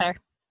 Yeah, fair.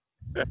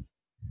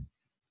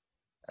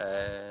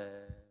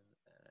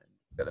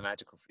 Got the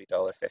magical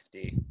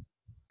 $3.50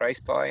 price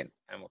point,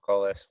 and we'll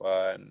call this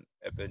one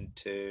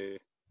Ubuntu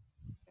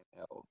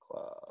ML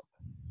Club.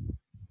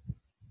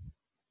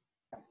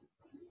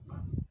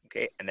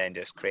 Okay, and then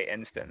just create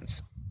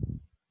instance.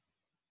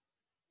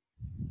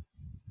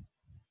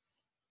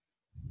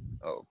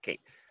 Okay,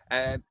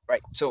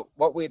 right. So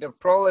what we'd have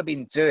probably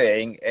been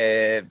doing,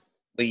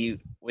 we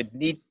would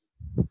need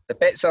the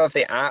bits of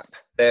the app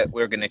that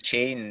we're going to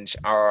change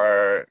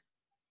are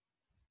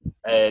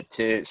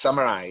to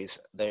summarize.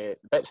 The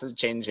bits that are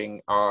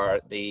changing are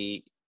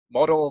the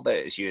model that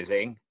it's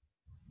using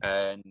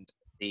and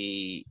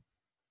the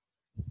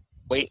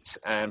weights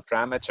and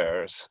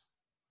parameters,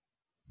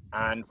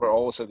 and we're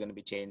also going to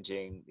be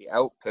changing the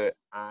output,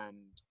 and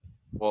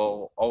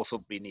we'll also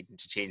be needing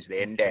to change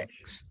the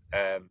index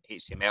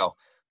HTML,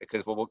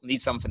 because we'll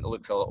need something that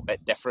looks a little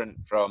bit different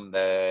from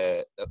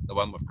the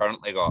one we've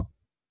currently got.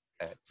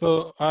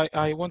 So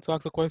I want to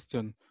ask a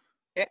question.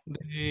 Yeah.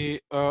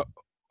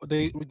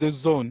 The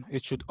zone,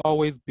 it should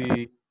always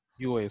be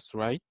US,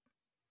 right?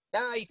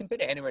 Yeah, you can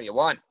put it anywhere you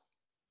want.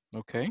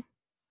 Okay.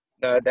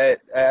 No,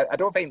 I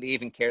don't think they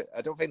even care.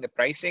 I don't think the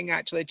pricing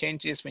actually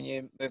changes when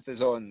you move the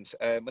zones.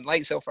 When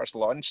lightsail first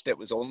launched, it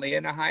was only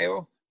in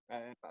Ohio.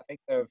 I think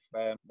they're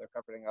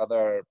covering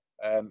other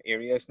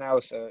areas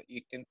now, so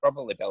you can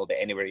probably build it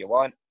anywhere you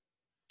want.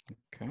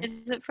 Okay.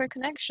 Is it for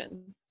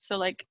connection? So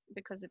like,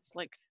 because it's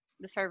like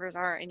the servers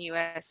are in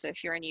US, so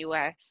if you're in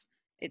US,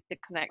 the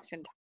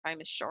connection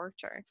time is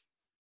shorter.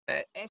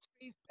 S3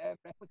 is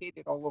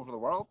replicated all over the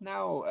world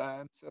now,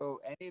 so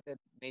any of the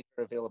major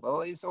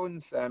availability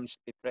zones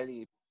should be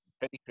pretty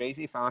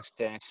crazy fast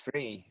to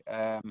S3.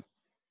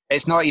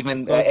 It's not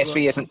even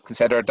S3 isn't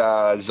considered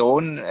a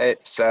zone.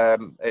 It's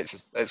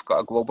got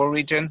a global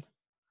region.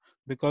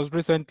 Because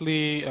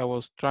recently I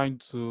was trying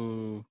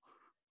to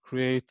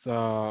create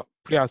a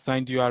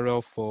pre-assigned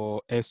URL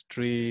for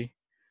S3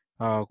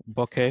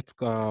 bucket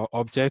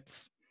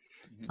objects,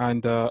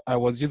 and I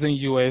was using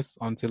US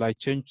until I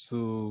changed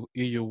to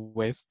EU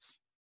West.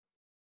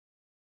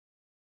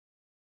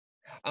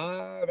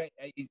 Right.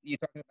 You're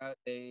talking about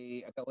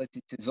the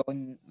ability to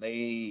zone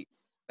the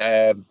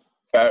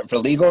for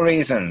legal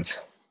reasons.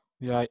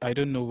 Yeah, I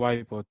don't know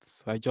why, but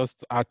I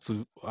just had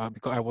to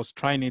because I was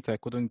trying it, I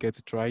couldn't get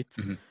it right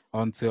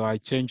until I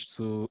changed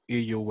to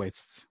EU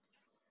West.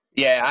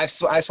 Yeah, I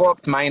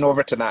swapped mine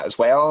over to that as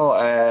well,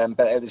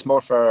 but it was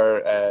more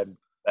for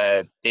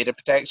data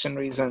protection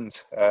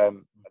reasons.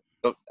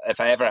 If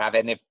I ever have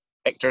any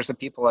pictures of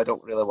people, I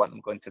don't really want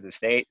them going to the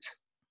States.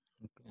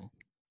 Okay.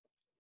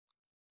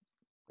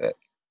 But,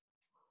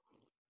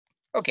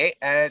 okay,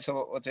 so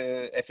what we'll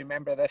do, if you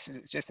remember, this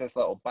is just this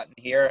little button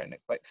here, and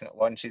it clicks and it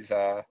launches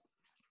a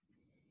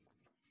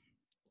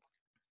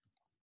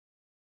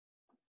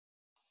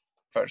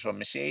virtual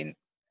machine.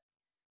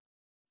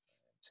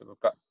 So we've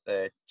got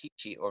the cheat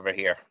sheet over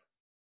here.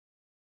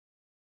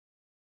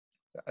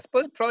 I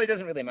suppose it probably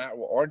doesn't really matter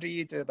what order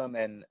you do them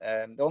in.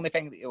 The only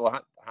thing that will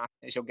happen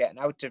is you'll get an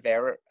out of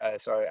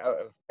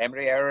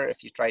memory error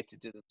if you try to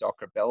do the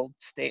Docker build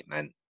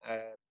statement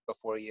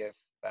before you've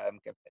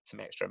given it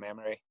some extra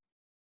memory.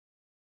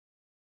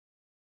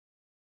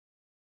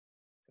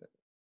 So,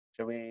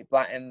 shall we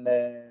blat in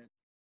the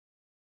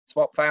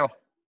swap file?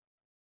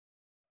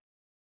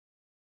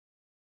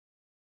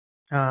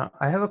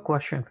 I have a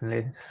question,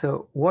 Finlay.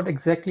 So what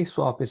exactly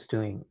swap is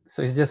doing?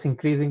 So it's just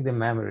increasing the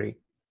memory.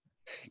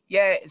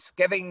 Yeah, it's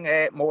giving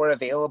it more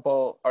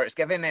available, or it's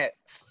giving it,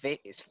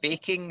 it's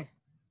faking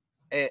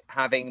it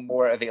having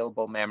more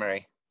available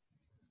memory.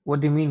 What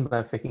do you mean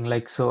by faking?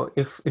 Like, so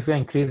if we're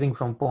increasing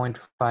from 0.5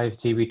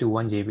 GB to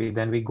 1 GB,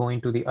 then we go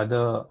into the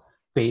other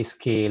pay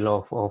scale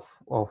of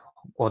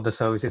all the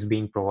services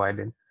being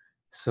provided.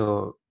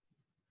 So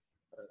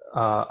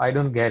I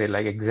don't get it,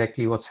 like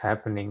exactly what's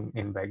happening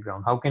in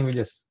background. How can we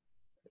just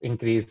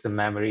increase the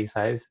memory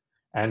size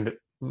and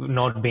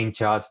not being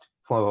charged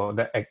for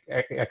the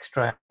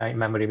extra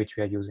memory which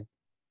we are using?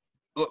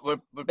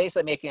 We're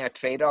basically making a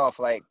trade-off.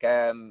 Like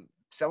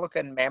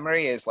silicon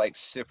memory is like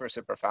super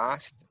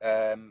fast.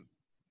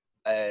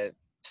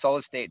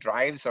 Solid state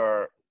drives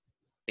are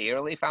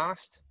fairly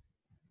fast.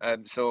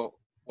 So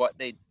what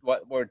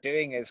we're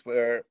doing is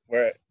we're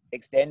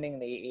extending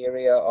the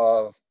area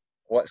of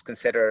what's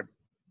considered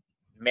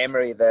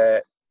memory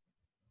that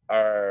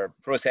our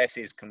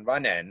processes can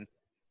run in.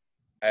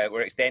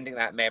 We're extending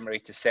that memory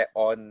to sit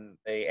on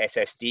the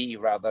SSD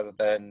rather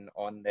than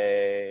on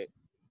the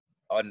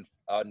on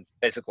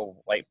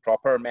physical, like,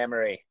 proper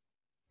memory.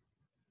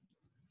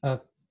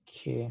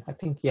 Okay, I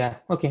think, yeah,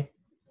 okay.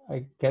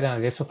 I get an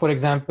idea. So for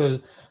example,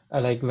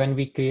 like when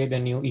we create a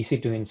new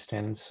EC2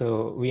 instance,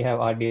 so we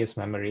have RDS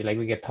memory, like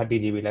we get 30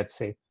 GB, let's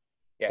say,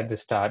 Yeah. at the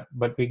start,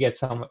 but we get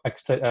some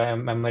extra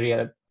memory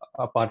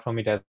apart from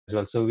it as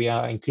well. So we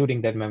are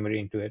including that memory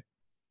into it.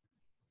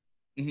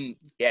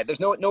 Yeah, there's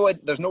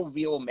no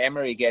real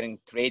memory getting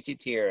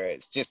created here.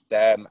 It's just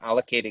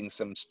allocating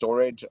some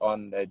storage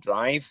on the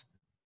drive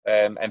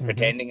and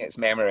pretending it's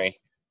memory.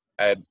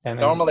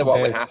 Normally,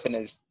 what would happen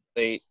is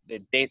the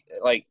date,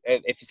 like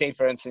if you say,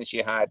 for instance,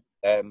 you had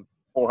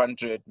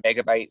 400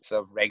 megabytes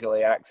of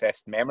regularly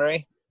accessed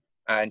memory,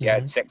 and you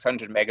had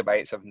 600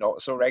 megabytes of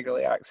not so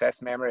regularly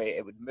accessed memory,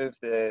 it would move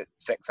the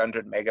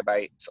 600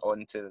 megabytes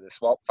onto the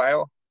swap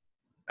file,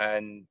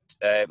 and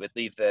would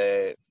leave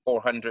the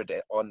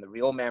 400 on the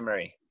real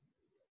memory.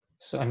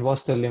 So, and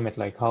what's the limit?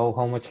 Like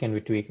how much can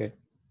we tweak it?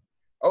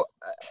 Oh,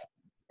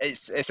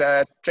 it's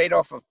a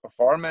trade-off of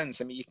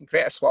performance. I mean, you can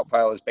create a swap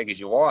file as big as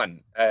you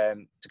want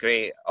to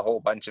create a whole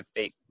bunch of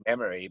fake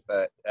memory,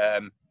 but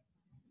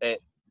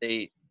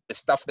the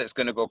stuff that's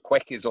going to go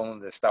quick is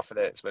only the stuff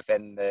that's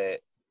within the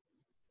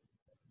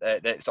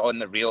that's on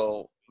the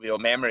real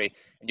memory.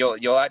 And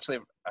you'll actually,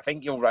 I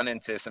think you'll run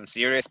into some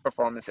serious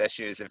performance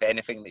issues if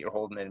anything that you're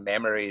holding in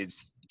memory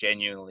is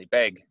genuinely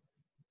big,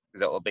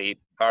 because it'll be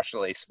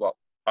partially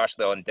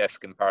on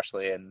disk and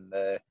partially in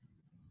the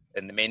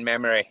main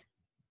memory.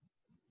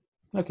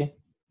 Okay.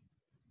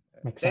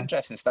 It's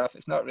interesting stuff.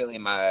 It's not really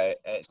my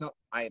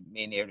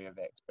main area of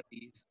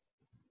expertise.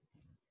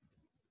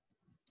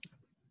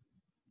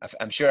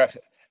 I'm sure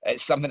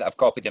it's something that I've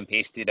copied and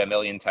pasted a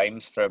million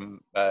times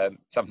from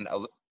something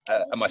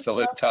I must have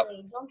looked up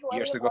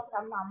years ago.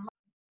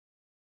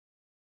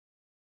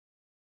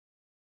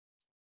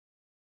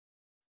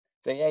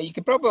 So yeah, you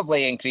could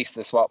probably increase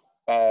the swap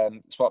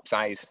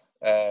size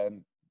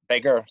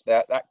bigger.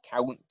 That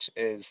count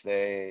is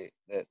the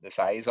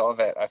size of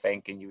it, I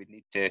think, and you would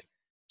need to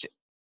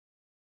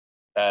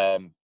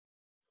and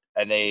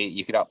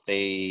you could up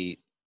the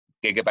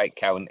gigabyte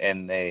count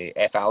in the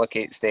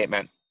fallocate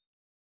statement.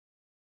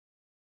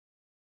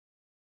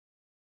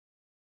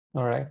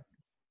 All right.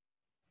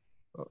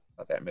 Oh,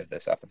 I better move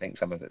this up. I think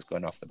some of it's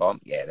going off the bottom.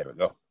 Yeah, there we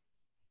go.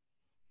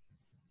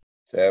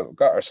 So we've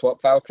got our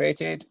swap file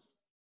created.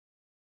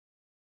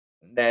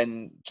 And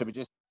then should we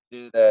just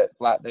do the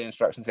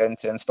instructions in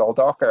to install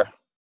Docker?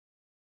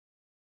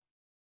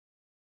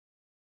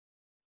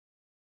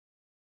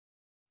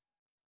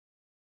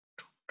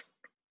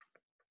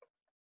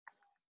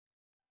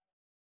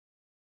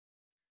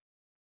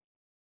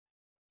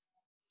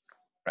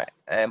 Right.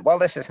 And while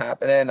this is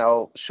happening,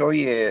 I'll show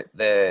you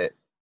the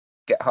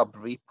GitHub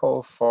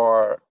repo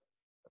for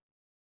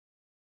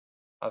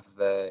of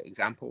the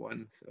example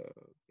one. So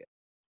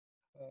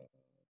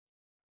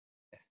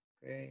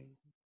great.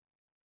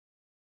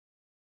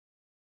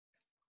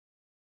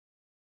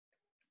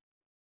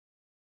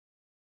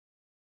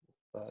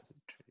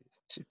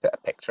 Should put a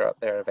picture up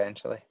there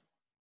eventually.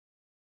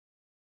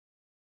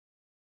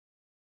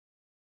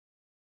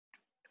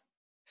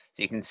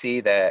 So you can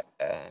see that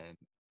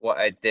what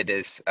I did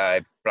is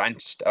I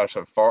branched or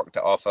sort of forked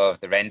it off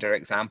of the render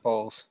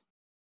examples.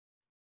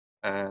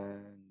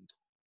 And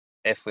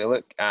if we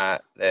look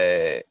at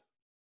the,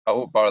 I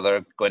won't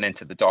bother going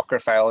into the Docker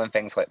file and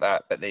things like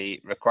that, but the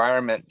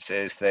requirements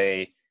is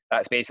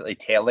that's basically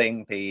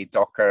telling the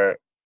Docker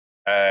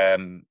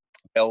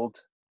build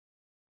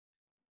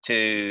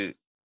to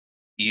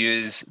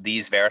use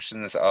these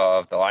versions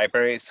of the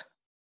libraries.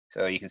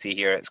 So you can see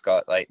here it's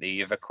got like the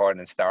Unicorn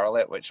and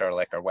Starlet, which are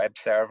like our web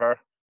server,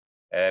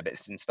 but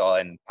it's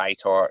installing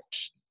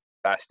PyTorch,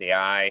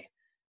 fast.ai.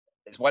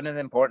 It's one of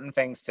the important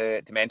things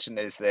to mention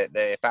is that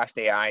the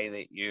fast.ai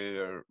that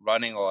you're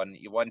running on,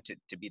 you want it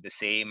to be the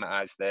same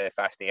as the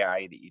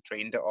fast.ai that you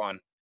trained it on,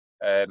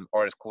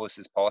 or as close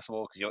as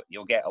possible, because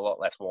you'll get a lot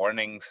less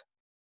warnings.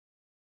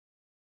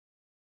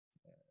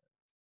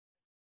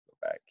 Go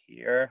back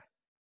here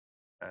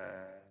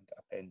and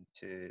up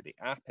into the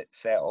app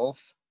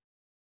itself.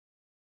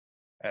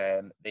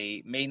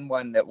 The main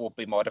one that we'll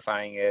be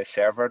modifying is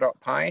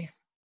server.py.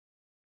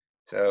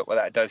 So what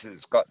that does is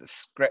it's got the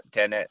script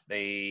in it.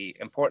 The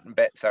important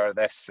bits are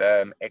this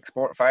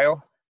export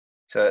file.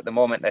 So at the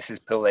moment, this is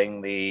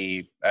pulling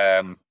the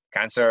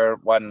cancer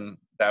one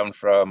down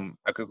from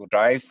a Google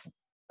Drive.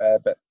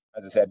 But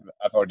as I said,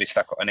 I've already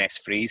stuck it on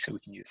S3, so we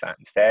can use that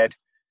instead.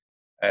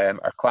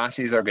 Our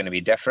classes are going to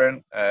be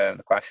different.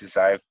 The classes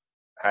I've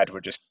had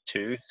were just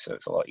 2, so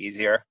it's a lot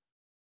easier.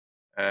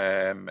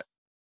 And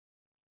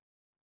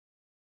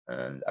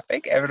I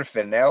think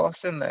everything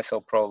else in this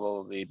will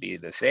probably be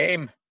the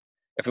same.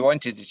 If we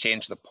wanted to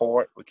change the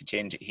port, we could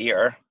change it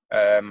here,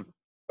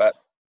 but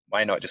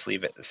why not just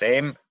leave it the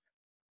same?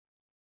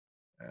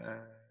 If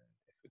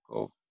we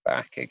go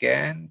back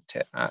again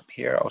to app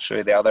here, I'll show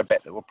you the other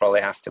bit that we'll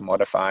probably have to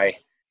modify.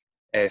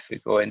 If we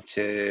go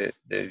into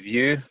the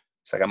view,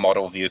 it's like a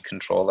model view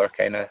controller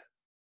kind of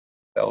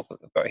build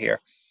that we've got here.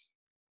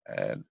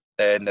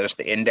 Then there's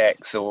the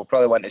index, so we'll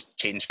probably want to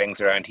change things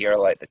around here,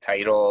 like the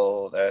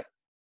title, the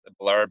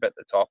blurb at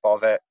the top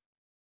of it.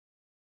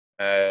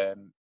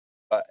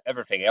 But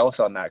everything else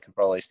on that can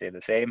probably stay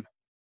the same.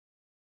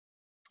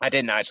 I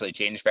didn't actually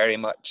change very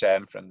much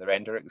from the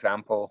render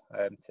example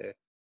to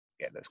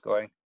get this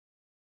going.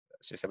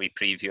 It's just a wee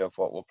preview of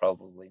what we'll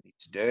probably need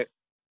to do.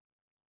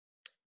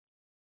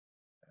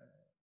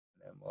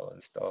 Then we'll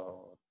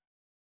install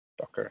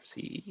Docker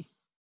CE.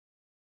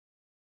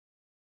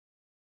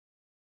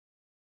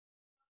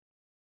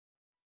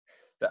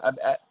 So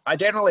I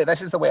generally,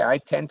 this is the way I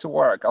tend to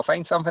work. I'll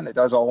find something that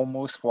does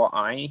almost what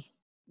I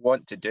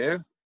want to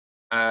do,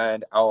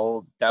 and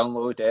I'll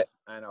download it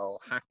and I'll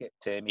hack it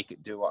to make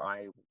it do what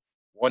I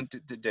want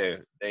it to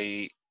do.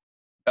 The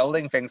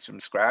building things from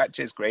scratch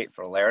is great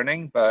for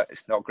learning, but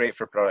it's not great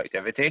for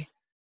productivity.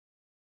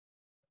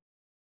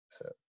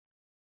 So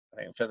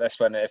I think for this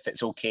one, if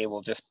it's okay,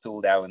 we'll just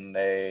pull down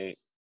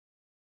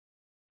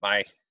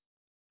my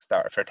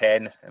starter for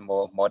 10 and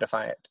we'll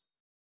modify it.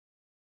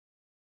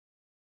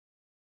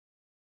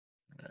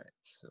 All right,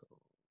 so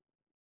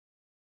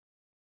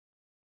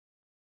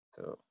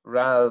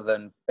rather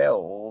than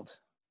build,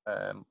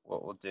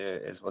 what we'll do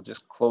is we'll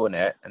just clone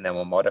it and then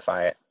we'll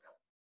modify it.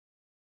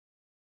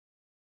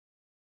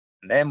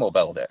 And then we'll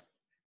build it.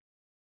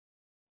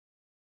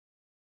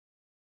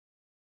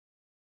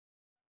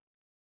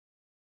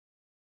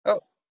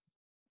 Oh,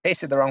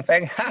 pasted the wrong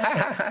thing.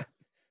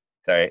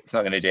 Sorry, it's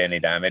not going to do any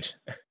damage.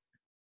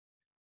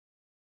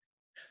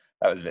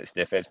 That was a bit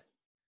stupid.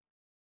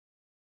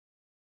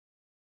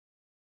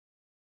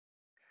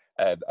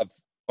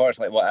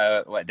 Unfortunately, what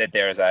I did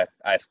there is I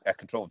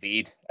control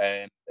V'd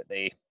that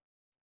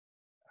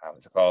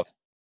what's it called?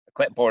 The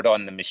clipboard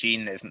on the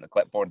machine isn't the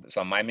clipboard that's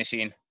on my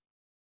machine.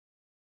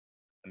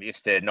 I'm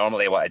used to,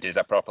 normally what I do is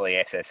I properly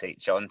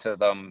SSH onto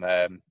them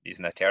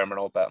using a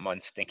terminal, but I'm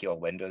on stinky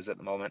old Windows at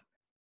the moment.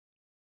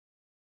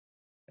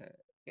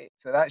 Okay,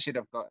 so that should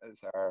have got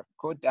us our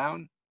code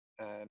down.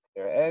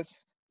 There it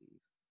is.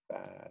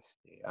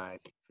 Fast.ai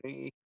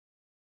free.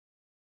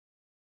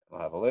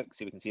 We'll have a look,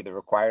 so we can see the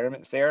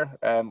requirements there.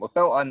 We're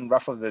built on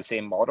roughly the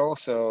same model,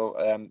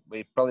 so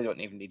we probably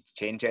don't even need to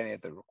change any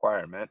of the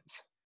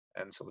requirements.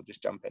 So we'll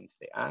just jump into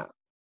the app.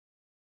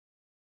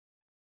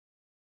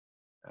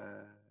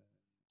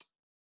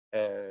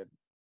 Has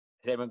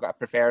anyone got a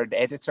preferred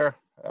editor?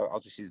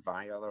 I'll just use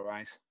Vi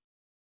otherwise.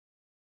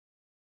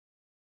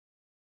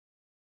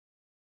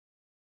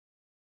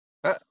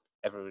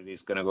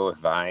 Everybody's going to go with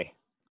Vi.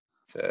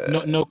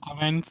 So, No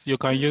comments. You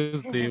can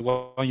use the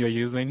one you're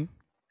using.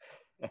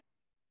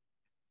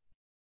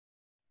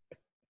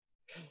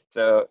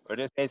 So we're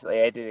just basically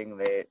editing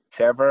the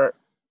server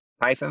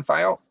Python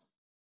file.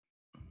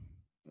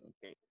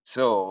 Okay.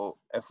 So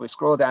if we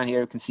scroll down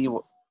here, you can see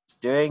it's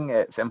doing.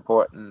 It's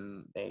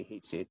importing the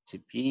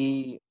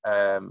HTTP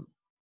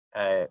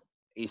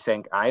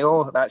async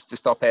IO. That's to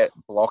stop it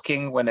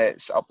blocking when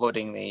it's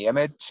uploading the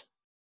image.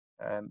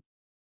 And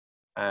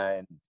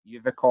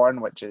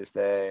Unicorn, which is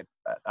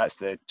that's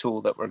the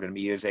tool that we're going to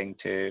be using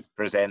to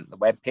present the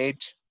web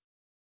page.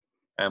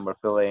 And we're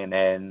pulling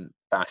in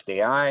fast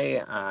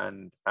AI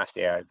and fast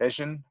AI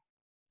Vision.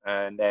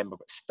 And then we've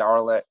got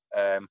Starlet,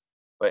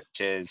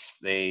 which is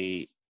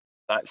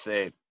that's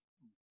the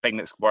thing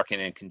that's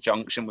working in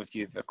conjunction with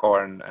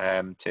Unicorn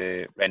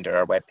to render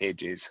our web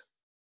pages.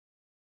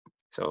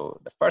 So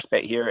the first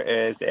bit here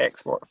is the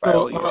export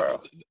file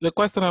URL. The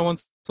question I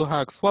want to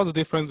ask: what's the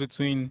difference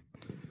between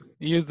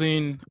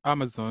using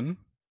Amazon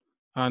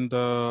and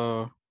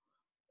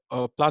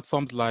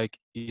platforms like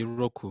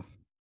Heroku?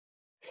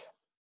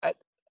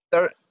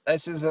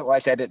 This is what I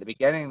said at the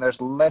beginning.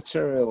 There's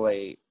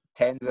literally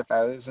tens of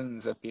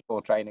thousands of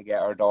people trying to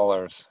get our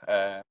dollars.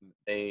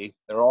 They're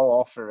all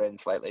offering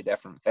slightly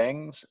different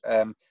things.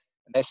 And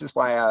this is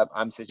why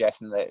I'm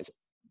suggesting that it's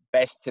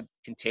best to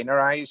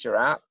containerize your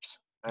apps,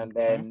 and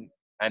then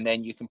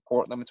you can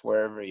port them to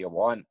wherever you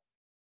want.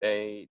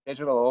 The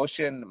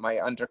DigitalOcean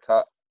might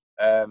undercut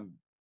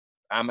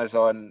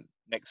Amazon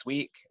next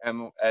week,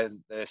 and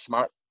the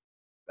smart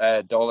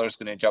dollar is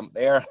going to jump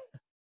there.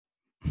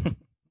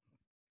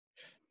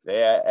 So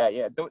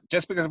yeah.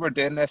 Just because we're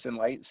doing this in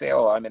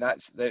lightsail, I mean,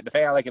 that's the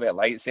thing I like about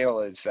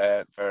lightsail is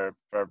for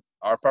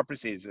our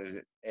purposes is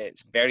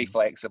it's very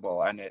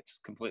flexible and it's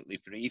completely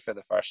free for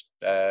the first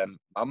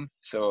month.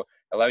 So it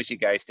allows you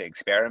guys to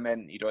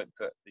experiment. You don't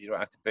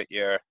have to put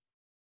your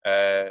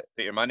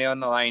money on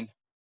the line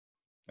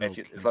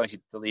as long as you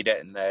delete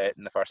it in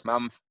the first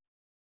month.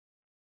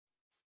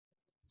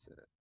 So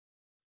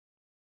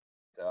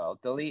I'll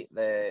delete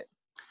the.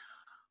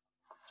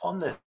 On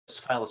this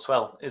file as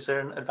well, is there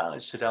an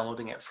advantage to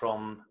downloading it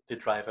from the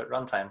drive at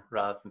runtime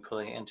rather than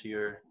pulling it into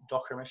your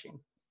Docker machine,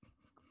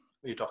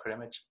 or your Docker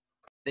image?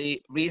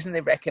 The reason they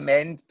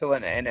recommend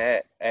pulling it in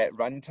at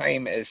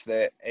runtime is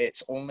that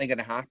it's only going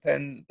to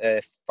happen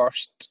the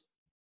first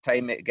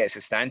time it gets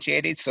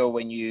instantiated. So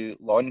when you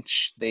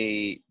launch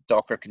the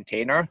Docker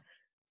container,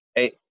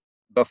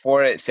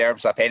 before it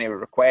serves up any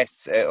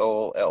requests,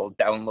 it'll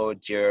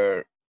download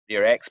your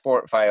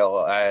export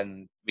file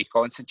and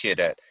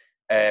reconstitute it.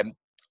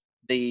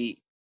 There's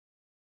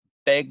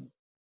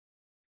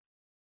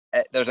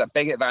a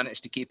big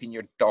advantage to keeping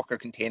your Docker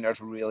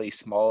containers really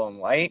small and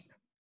light,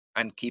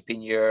 and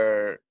keeping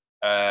your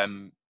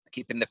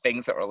keeping the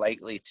things that are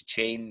likely to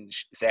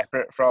change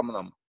separate from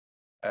them.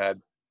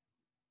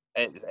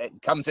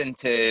 It comes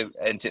into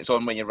its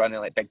own when you're running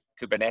like big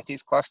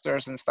Kubernetes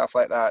clusters and stuff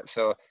like that.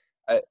 So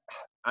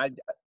and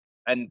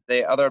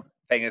the other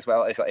thing as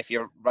well is that if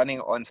you're running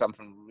on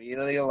something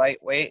really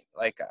lightweight,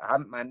 like I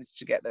haven't managed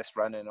to get this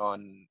running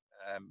on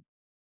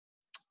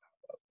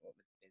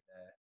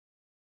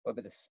what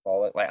would the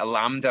smallest, like a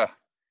Lambda.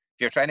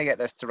 If you're trying to get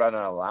this to run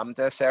on a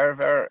Lambda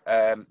server,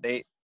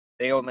 they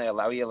only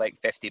allow you like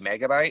 50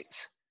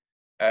 megabytes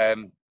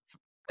in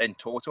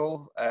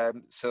total.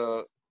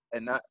 So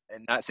in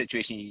that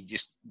situation, you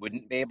just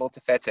wouldn't be able to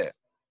fit it.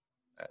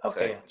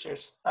 Okay,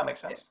 cheers. That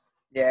makes sense.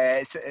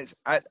 Yeah,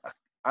 I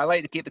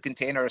like to keep the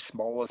container as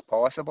small as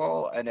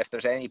possible, and if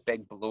there's any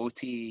big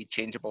bloaty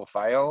changeable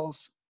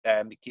files,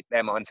 keep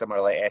them on somewhere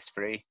like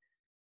S3.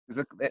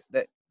 Because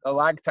the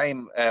lag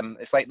time,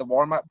 it's like the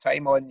warm-up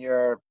time on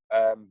your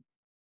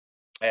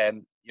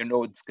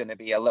node's going to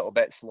be a little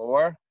bit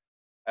slower,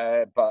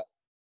 but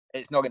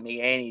it's not going to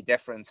make any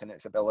difference in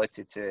its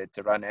ability to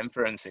run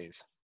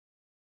inferences.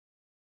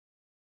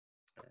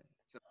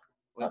 So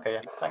okay,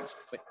 yeah, thanks.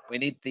 We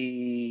need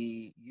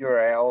the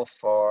URL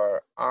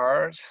for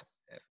ours.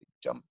 If we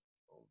jump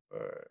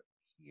over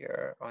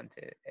here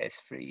onto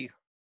S3,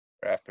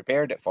 where I've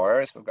prepared it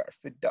for us, we've got our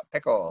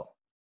food.pickle.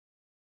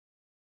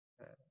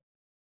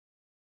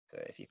 So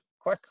if you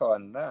click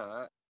on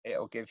that,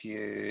 it'll give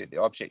you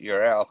the object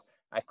URL.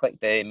 I click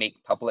the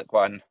make public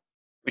one,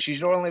 which you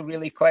should only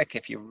really click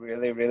if you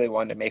really, really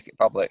want to make it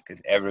public,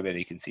 because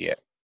everybody can see it.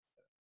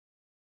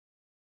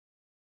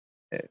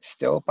 It's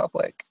still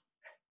public.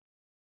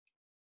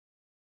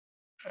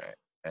 All right.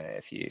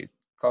 If you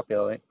copy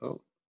the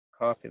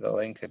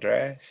link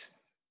address.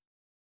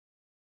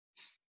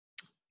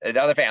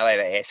 The other thing I like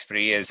about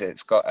S3 is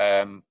it's got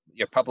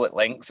your public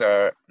links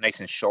are nice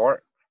and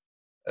short.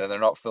 They're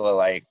not full of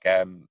like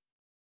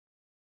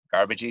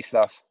garbagey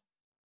stuff.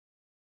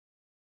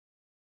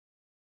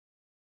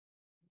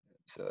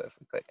 So if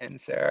we click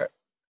insert,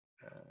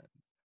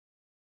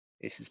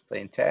 this is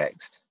plain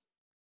text.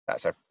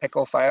 That's our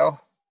pickle file.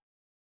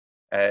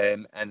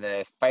 And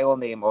the file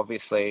name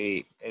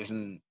obviously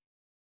isn't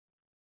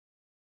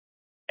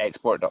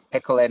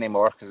export.pickle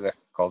anymore because I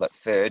called it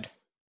food.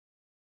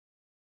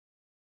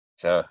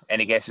 So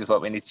any guesses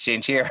what we need to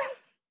change here?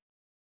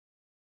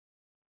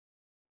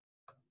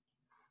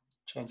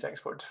 Change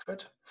export to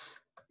food.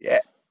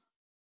 Yeah.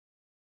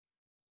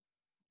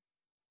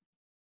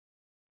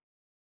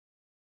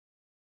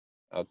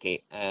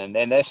 Okay, and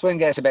then this one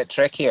gets a bit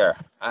trickier.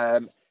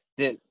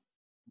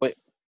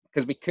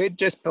 because we could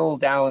just pull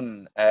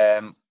down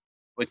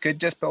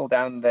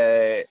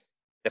the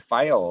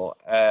file.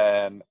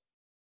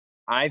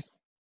 I've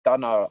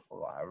done a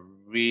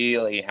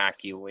really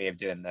hacky way of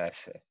doing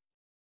this.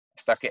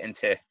 Stuck it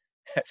into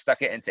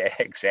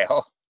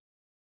Excel,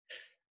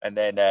 and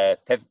then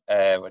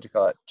what do you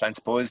call it?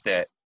 Transposed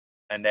it,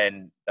 and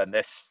then done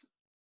this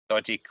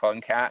dodgy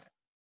concat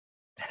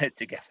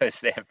to give us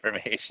the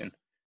information.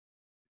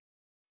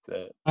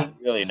 It's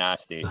really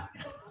nasty.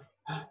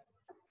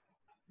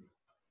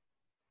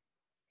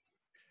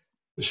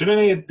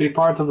 Shouldn't it be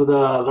part of the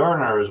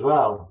learner as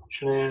well?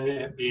 Shouldn't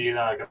it be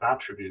like an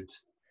attribute?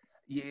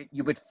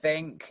 You would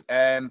think,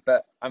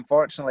 but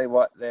unfortunately,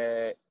 what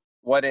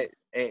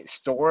it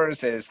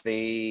stores is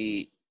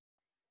it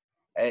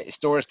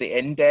stores the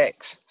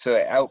index, so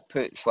it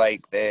outputs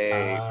like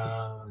they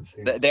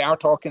are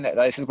talking.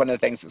 This is one of the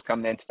things that's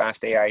coming into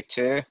fast AI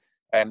too.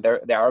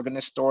 They are going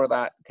to store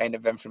that kind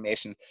of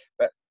information.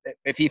 But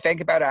if you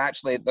think about it,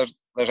 actually, there's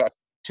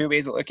two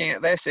ways of looking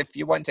at this. If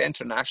you want to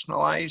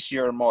internationalize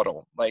your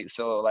model, like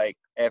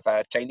if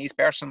a Chinese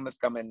person was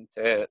coming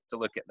to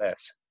look at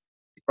this,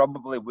 you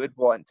probably would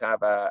want to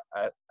have a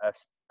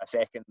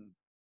second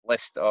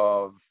list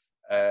of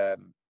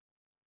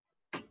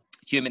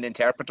human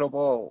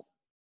interpretable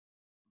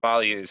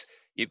values.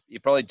 You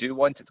probably do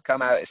want it to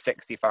come out at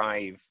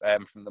 65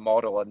 from the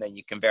model, and then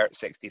you convert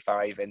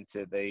 65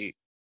 into the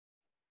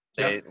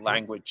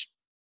language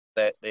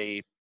that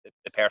the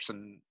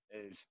person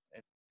is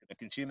going to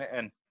consume it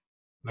in.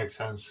 Makes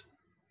sense.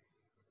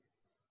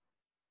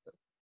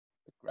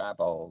 Grab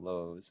all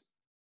those.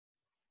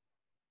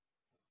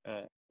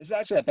 This is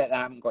actually a bit that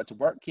I haven't got to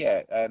work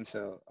yet,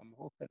 so I'm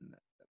hoping that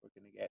we're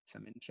going to get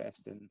some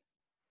interesting.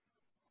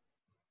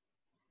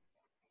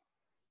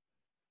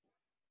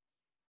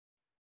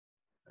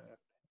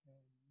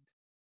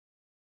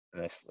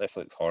 This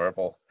looks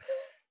horrible.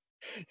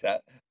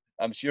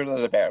 I'm sure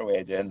there's a better way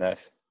of doing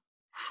this.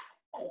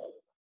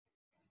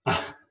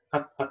 It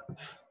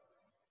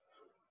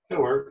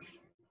works.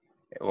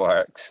 It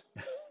works.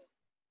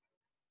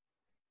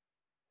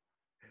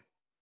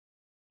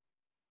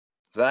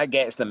 So that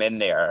gets them in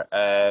there.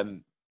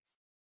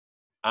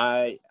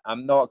 I'm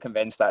not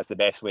convinced that's the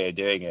best way of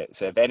doing it.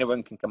 So if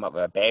anyone can come up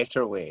with a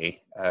better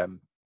way,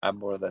 I'm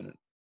more than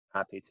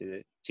happy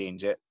to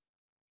change it.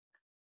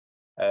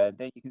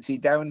 Then you can see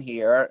down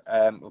here,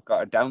 we've got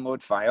our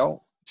download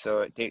file.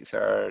 So it takes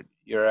our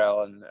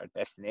URL and our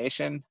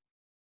destination,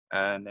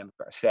 and then we've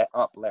got a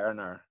setup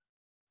learner.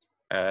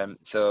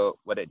 So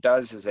what it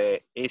does is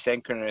it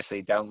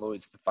asynchronously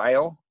downloads the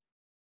file.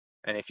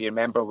 And if you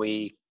remember,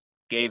 we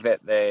gave it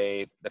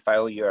the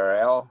file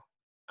URL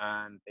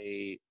and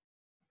the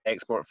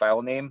export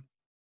file name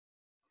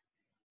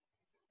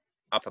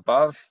up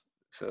above.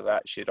 So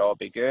that should all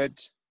be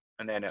good.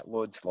 And then it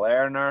loads the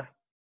learner.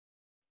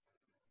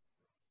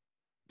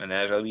 And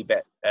there's a wee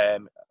bit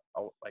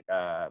like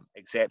a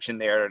exception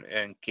there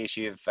in case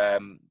you've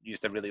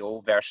used a really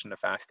old version of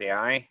fast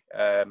AI,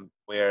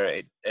 where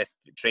if it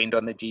trained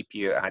on the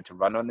GPU, it had to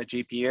run on the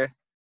GPU.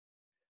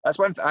 That's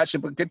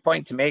actually a good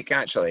point to make,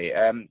 actually.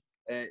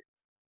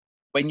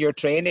 When you're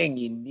training,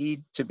 you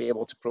need to be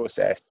able to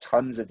process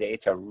tons of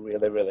data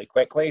really, really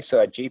quickly.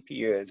 So a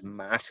GPU is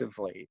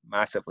massively,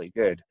 massively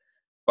good.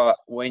 But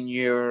when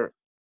you're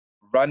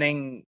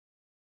running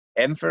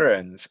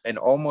inference, in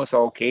almost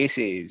all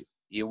cases,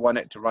 you want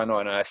it to run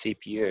on a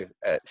CPU.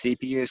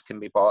 CPUs can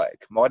be bought at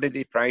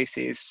commodity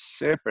prices,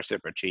 super,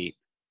 super cheap.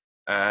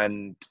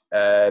 And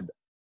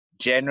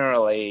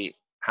generally,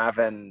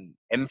 having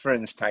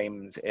inference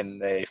times in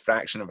the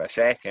fraction of a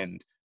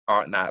second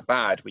aren't that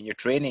bad. When you're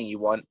training, you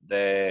want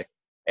the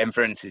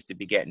inferences to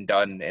be getting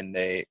done in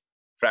the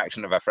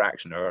fraction of a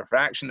fraction or a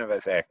fraction of a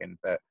second.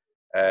 But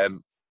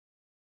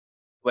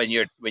when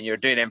you're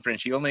doing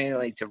inference, you only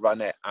need to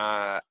run it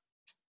at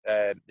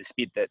the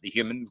speed that the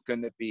human's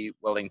going to be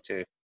willing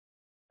to.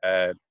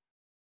 The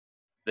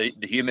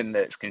human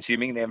that's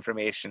consuming the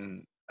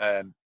information,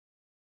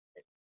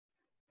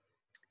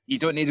 you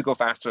don't need to go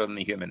faster than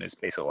the human, is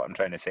basically what I'm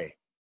trying to say.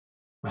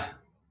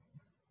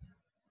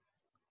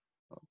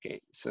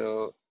 Okay,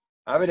 so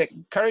I would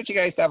encourage you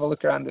guys to have a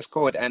look around this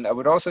code, and I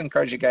would also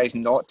encourage you guys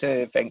not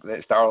to think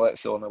that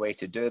Starlet's the only way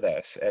to do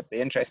this. It'd be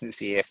interesting to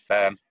see if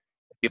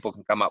people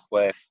can come up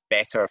with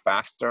better,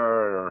 faster,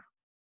 or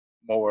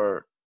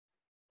more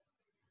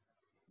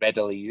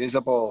readily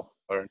usable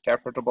or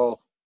interpretable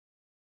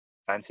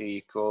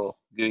fancy, cool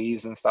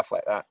GUIs and stuff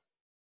like that.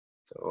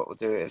 So what we'll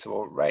do is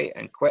we'll write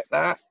and quit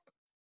that.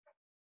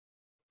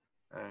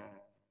 And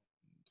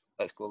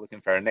let's go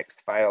looking for our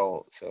next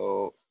file.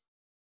 So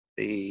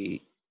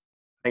I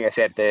think I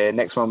said the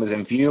next one was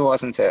in view,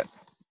 wasn't it?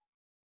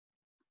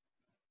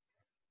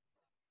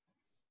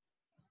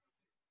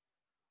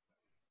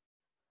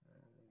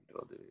 And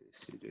we'll do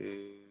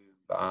sudo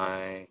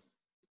by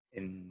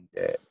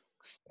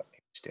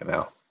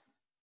index.html.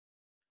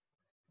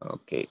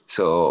 Okay,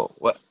 so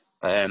what?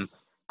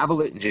 Have a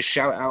look and just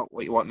shout out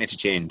what you want me to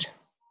change.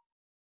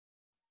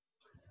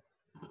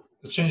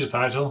 Let's change the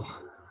title.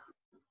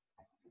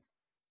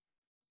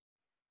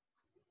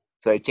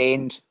 So I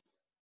changed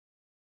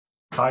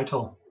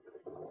Title.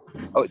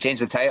 Oh,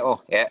 change the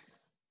title. Yeah.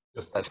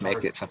 Just Let's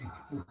make it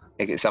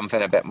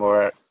something a bit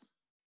more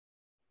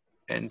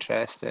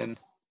interesting.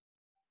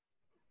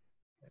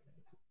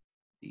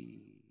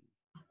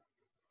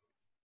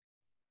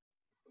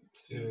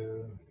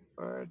 The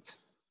words.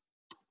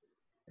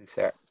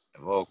 Insert.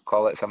 We'll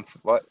call it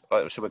something. What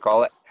should we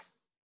call it?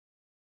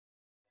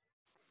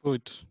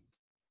 Food.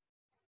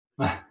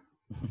 Like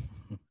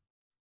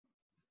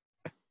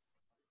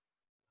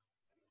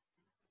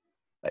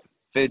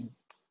food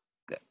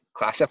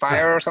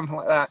classifier or something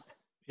like that.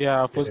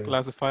 Yeah, food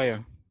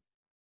classifier.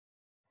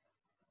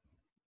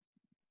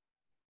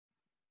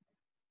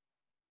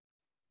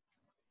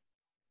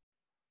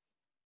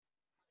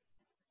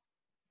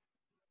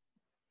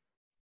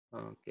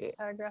 Okay.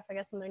 Paragraph, I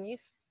guess,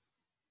 underneath.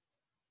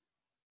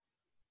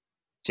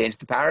 Change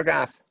the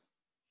paragraph.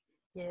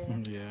 Yeah.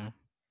 Yeah.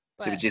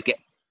 Should we But just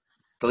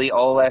delete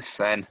all this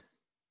then?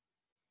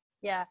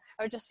 yeah,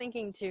 I was just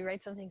thinking to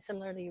write something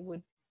similar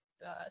would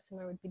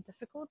be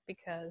difficult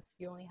because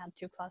you only had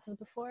 2 classes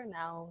before.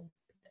 Now,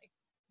 like,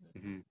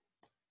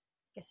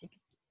 guess you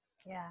could.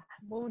 Yeah.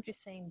 What would you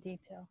say in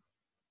detail?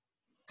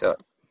 So,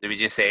 did we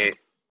just say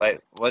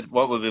like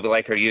what would we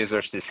like our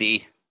users to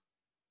see?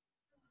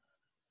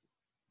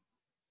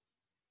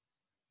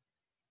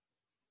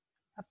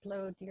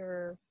 Upload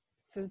your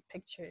food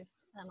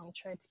pictures, and I'll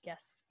try to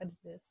guess what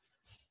it is.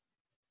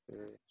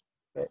 Food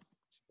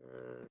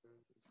pictures.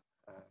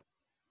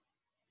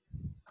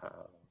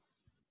 How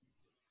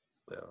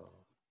will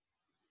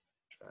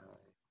try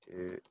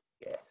to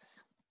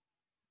guess.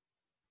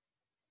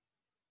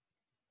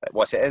 Like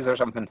what it is or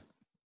something.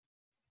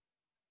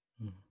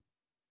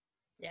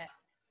 Yeah.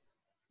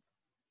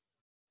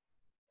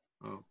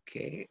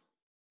 Okay.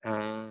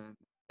 And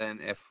then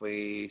if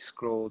we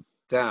scroll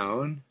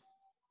down,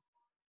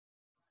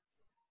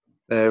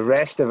 the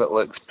rest of it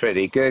looks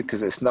pretty good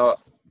because it's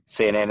not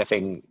saying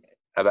anything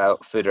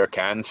about food or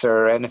cancer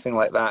or anything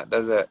like that,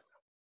 does it?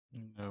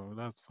 No,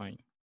 that's fine.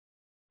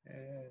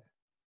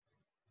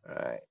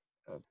 Right.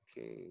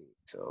 Okay.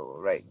 So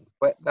right,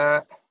 quit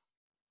that.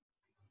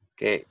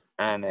 Okay,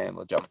 and then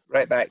we'll jump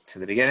right back to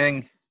the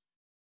beginning.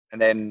 And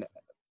then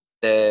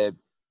the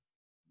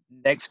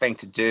next thing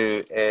to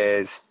do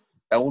is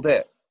build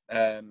it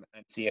and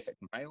see if it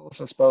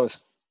compiles, I suppose.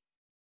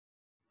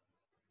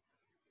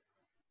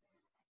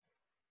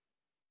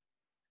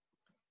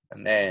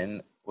 And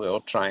then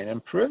we'll try and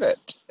improve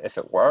it if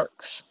it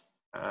works,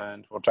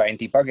 and we'll try and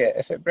debug it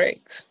if it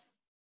breaks.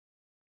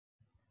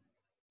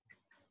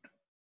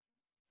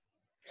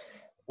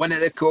 One of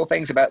the cool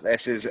things about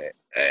this is,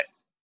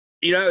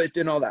 it's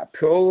doing all that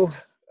pull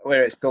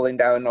where it's pulling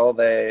down all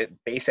the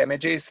base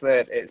images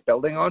that it's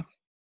building on.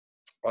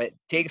 It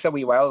takes a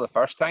wee while the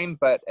first time,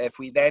 but if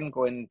we then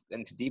go into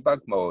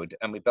debug mode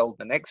and we build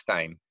the next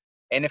time,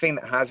 anything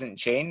that hasn't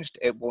changed,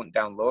 it won't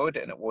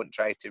download and it won't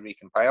try to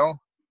recompile.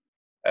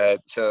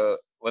 So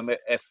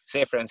if,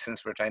 say, for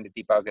instance, we're trying to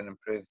debug and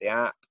improve the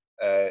app,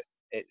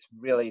 it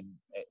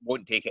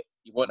won't take it.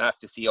 You won't have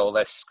to see all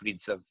this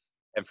screeds of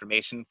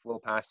information flow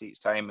past each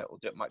time. It will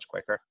do it much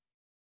quicker,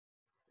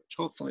 which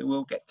hopefully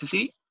we'll get to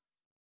see.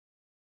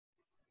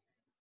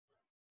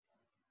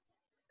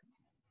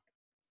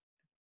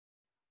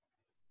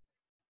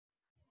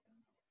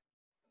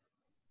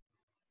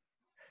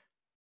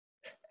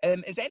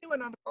 Is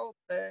anyone on the call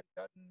done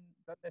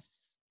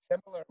this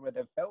similar where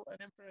they've built an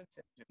inference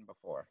engine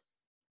before?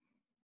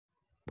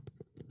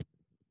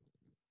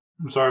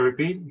 I'm sorry,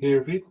 repeat. Can you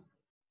repeat?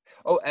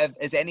 Oh,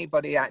 has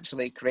anybody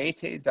actually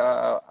created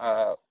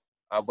a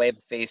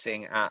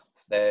web-facing app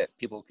that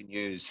people can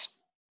use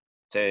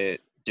to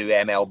do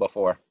ML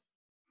before?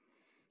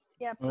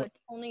 Yeah, but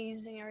only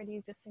using already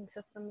existing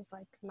systems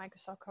like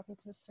Microsoft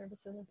Cognitive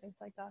Services and things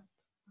like that.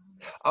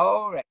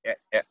 Oh, right,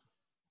 yeah.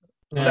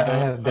 Yeah, I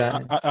have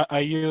done. I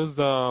use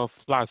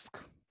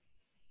Flask.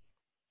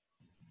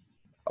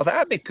 Oh,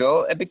 that'd be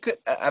cool. It'd be good.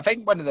 I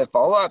think one of the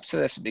follow-ups to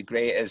this would be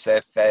great is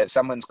if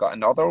someone's got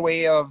another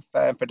way of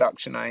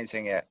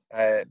productionizing it.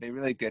 It'd be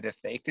really good if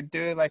they could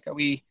do like a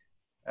wee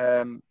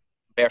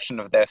version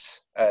of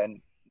this and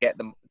get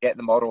the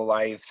model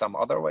live some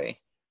other way.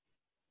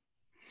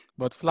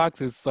 But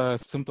Flask is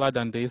simpler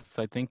than this.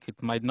 I think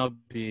it might not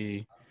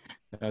be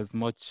as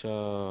much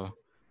of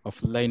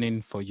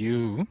learning for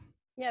you.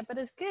 Yeah, but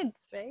it's good,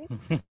 right?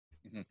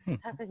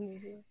 It's happened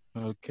easier.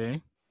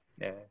 Okay.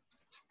 Yeah.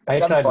 I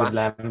Done tried with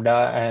Flask.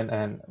 Lambda,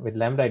 and with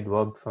Lambda it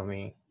worked for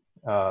me.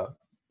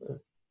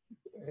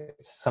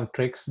 Some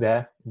tricks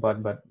there,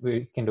 but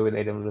we can do with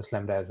AWS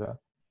Lambda as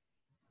well.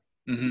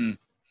 Mm-hmm.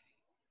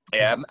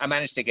 Yeah, I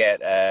managed to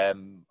get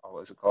what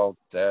was it called?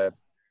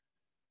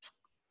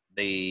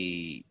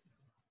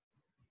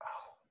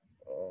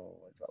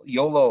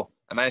 YOLO.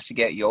 I managed to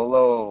get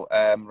YOLO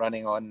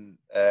running on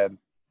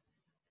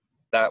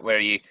that, where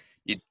you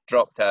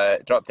dropped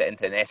it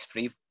into an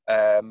S3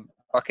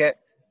 bucket,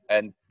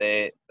 and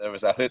there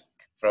was a hook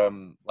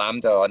from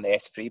Lambda on the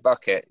S3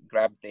 bucket,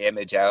 grabbed the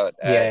image out,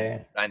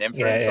 and ran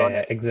inference on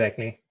it.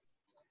 Exactly.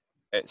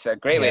 It's a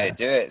great way to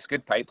do it. It's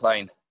good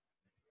pipeline.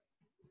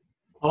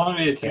 How long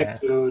did it take Yeah.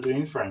 to do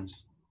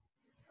inference?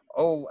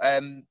 Oh,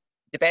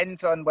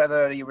 depends on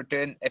whether you were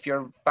doing, if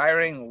you're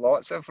firing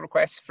lots of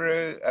requests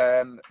through,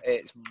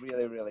 it's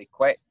really, really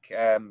quick,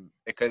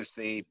 because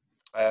the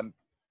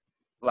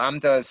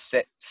Lambda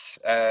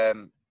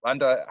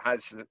Lambda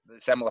has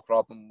the similar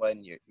problem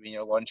when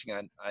you're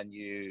launching a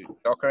new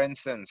Docker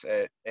instance.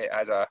 It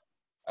has a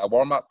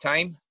warm-up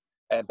time,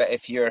 but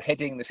if you're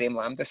hitting the same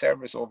Lambda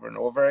service over and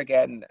over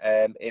again,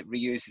 it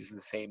reuses the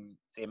same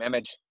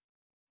image.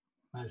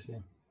 I see.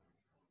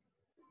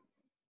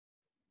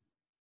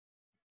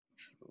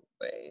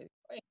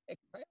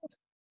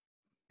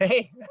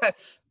 Hey, I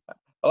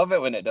love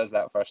it when it does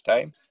that first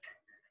time.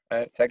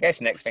 So I guess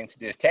the next thing to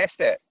do is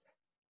test it.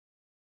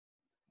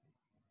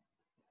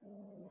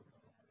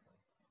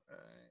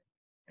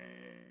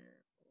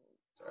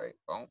 Sorry,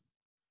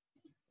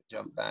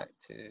 jump back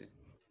to,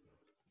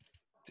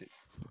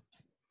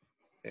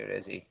 where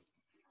is he?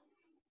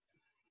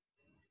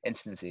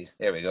 Instances,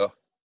 there we go.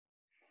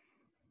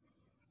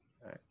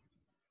 Right.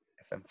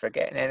 If I'm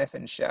forgetting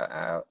anything, shout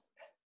out.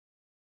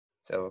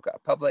 So we've got a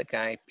public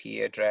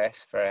IP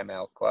address for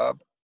ML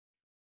Club.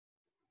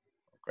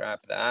 Grab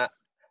that.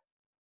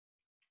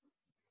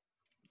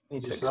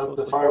 Need to You set up expose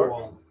the the port.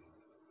 firewall.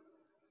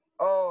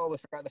 Oh, we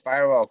forgot the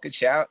firewall. Good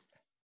shout.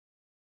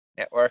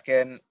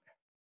 Networking.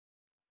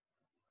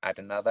 Add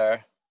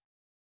another.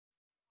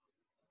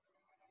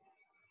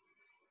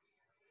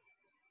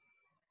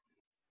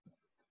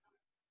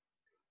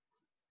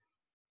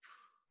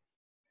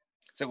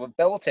 So we've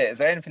built it. Is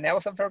there anything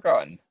else I've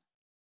forgotten?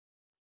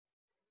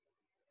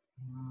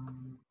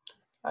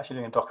 Actually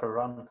doing a Docker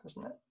run,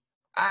 isn't it?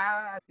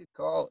 Ah, good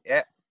call.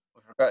 Yeah,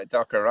 we forgot to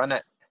Docker run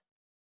it.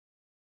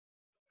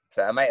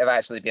 So I might have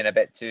actually been a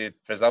bit too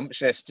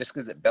presumptuous. Just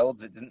because it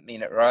builds, it doesn't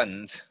mean it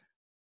runs.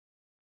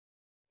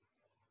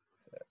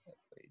 So if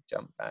we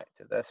jump back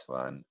to this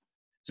one.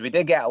 So we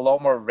did get a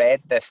lot more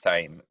red this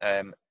time.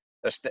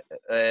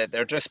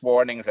 They're just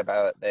warnings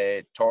about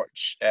the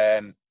torch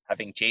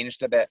having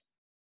changed a bit.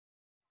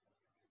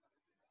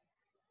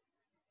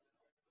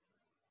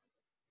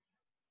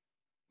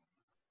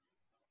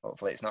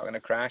 Hopefully it's not going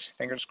to crash.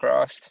 Fingers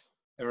crossed.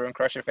 Everyone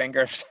cross your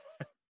fingers.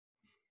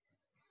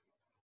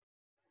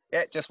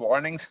 Yeah, just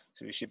warnings,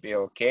 so we should be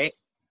okay.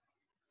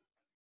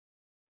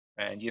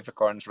 And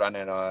Unicorn's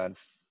running on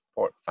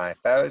port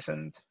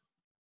 5000.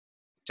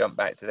 Jump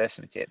back to this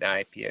and we take the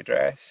IP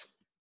address.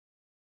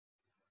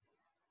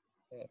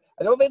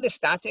 I don't think the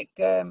static,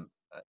 we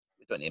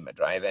don't need my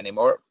drive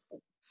anymore.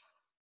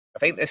 I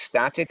think the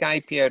static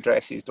IP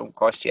addresses don't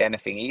cost you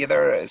anything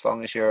either, as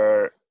long as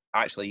you're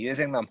actually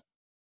using them.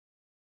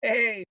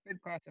 Hey,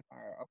 food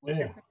classifier. Upload Yeah,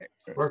 your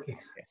it's pictures. working.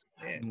 Yes,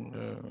 it is.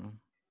 No.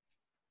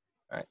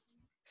 Right.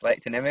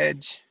 Select an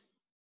image.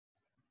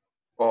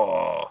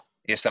 Oh,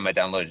 here's some I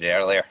downloaded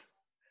earlier.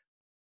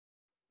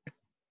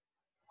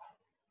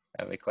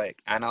 And we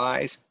click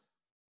Analyze.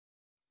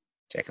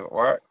 Check if it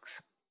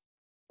works.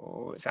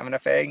 Oh, it's having a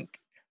think.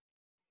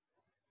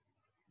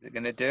 Is it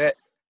going to do it?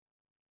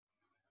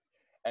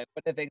 And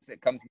one of the things that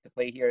comes into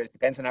play here is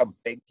depends on how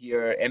big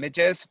your image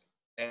is.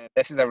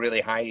 This is a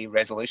really high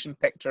resolution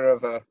picture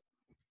of a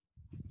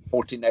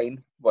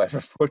 49,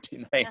 whatever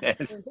 49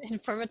 is.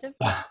 Informative.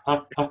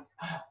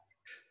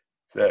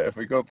 So if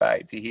we go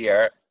back to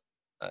here,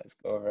 let's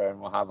go over and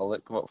we'll have a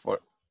look what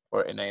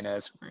 49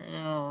 is.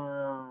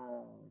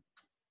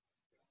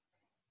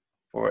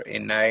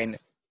 49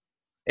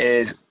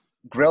 is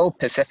Grill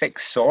Pacific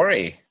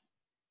Sorry.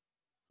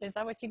 Is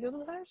that what you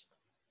Google searched?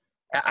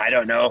 I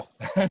don't know.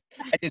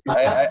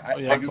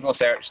 I Google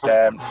searched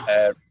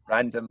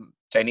random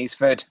Chinese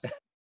food. It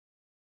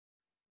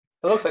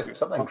looks like it's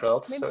something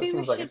grilled, so it Maybe we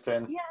seems like should. it's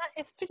doing. Yeah,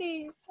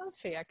 it sounds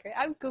pretty accurate.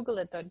 I would Google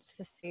it though, just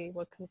to see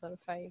what comes out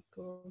if I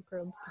Google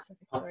grilled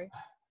Pacific. Sorry.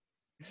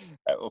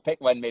 We'll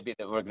pick one maybe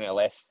that we're going to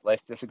less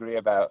disagree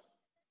about.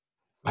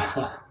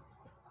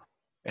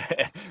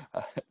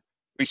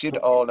 We should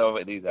all know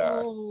what these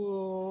are.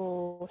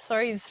 Oh,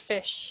 sorry is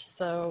fish.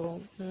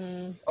 So.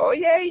 Oh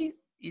yeah,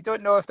 you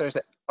don't know if there's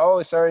a.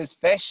 Oh, sorry, it's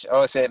fish.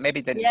 Oh, so it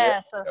maybe didn't do Yeah.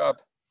 its So. job.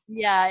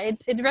 Yeah,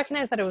 it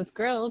recognized that it was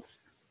grilled.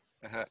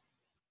 Uh-huh.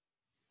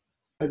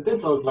 It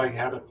did look like it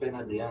had a fin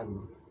at the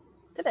end.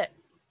 Did it?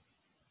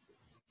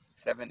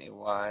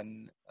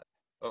 71.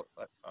 Oh,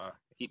 I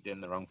keep doing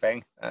the wrong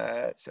thing.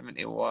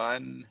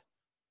 71.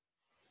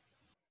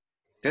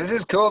 This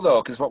is cool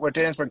though, because what we're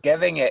doing is we're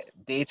giving it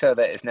data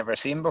that it's never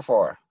seen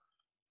before.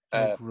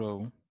 Egg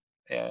roll.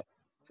 Yeah.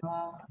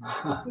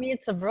 I mean,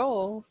 it's a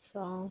roll,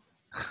 so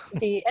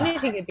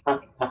anything could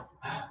be.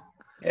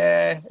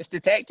 Yeah, it's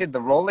detected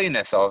the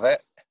rolliness of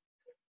it.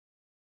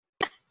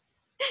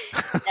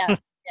 Yeah.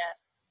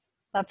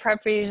 That prep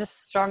is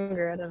just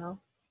stronger. I don't know.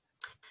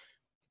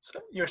 So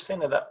you're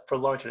saying that for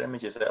larger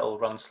images it'll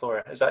run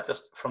slower. Is that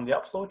just from the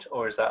upload,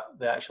 or is that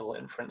the actual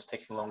inference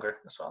taking longer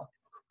as well?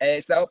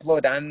 It's the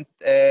upload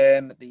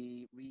and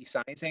the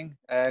resizing.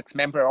 Because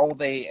remember, all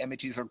the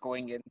images are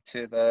going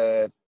into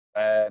the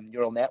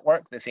neural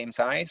network the same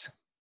size.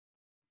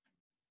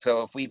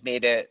 So if we've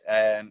made it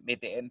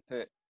made the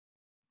input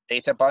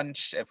data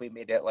bunch, if we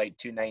made it like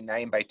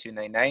 299 by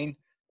 299,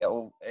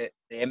 the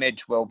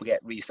image will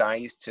get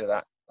resized to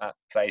that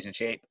size and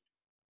shape.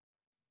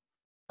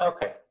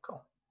 Okay,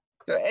 cool.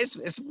 So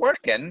it's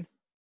working.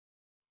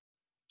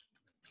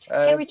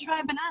 Can we try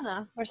a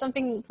banana or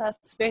something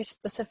that's very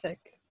specific?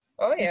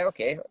 Oh yeah,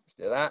 okay, let's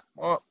do that.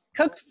 Oh.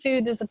 Cooked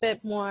food is a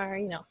bit more,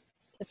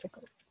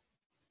 difficult.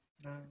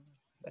 Banana.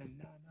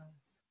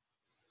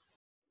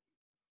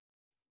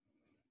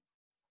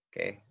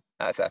 Okay,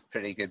 that's a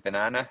pretty good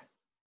banana.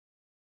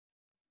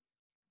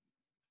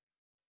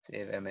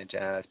 Save image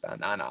as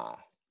banana.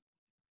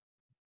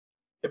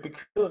 It'd be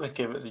cool if I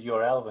gave it the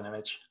URL of an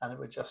image and it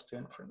would just do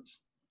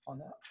inference on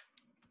that.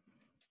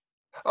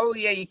 Oh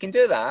yeah, you can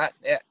do that.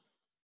 Yeah.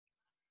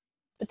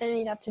 But then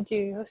you'd have to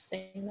do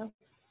hosting, no?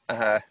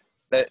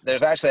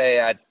 There's actually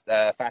a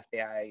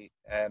fast.ai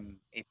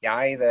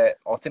API that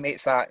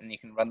automates that, and you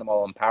can run them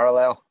all in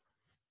parallel.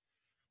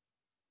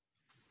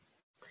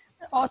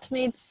 It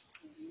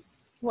automates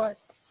what?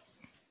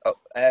 Oh,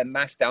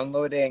 mass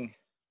downloading.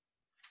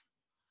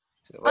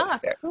 So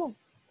cool.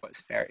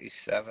 What's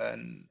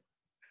 37?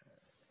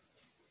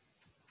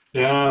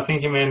 Yeah, I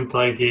think you meant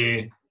like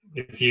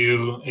if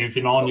you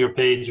on your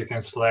page you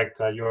can select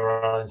a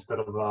URL instead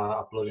of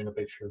uploading a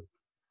picture.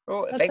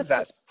 Oh, I think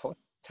that's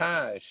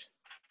potage.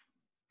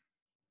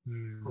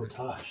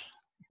 Potage.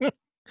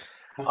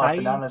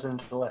 Bananas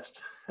into the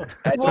list.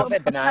 I don't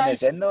think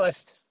bananas in the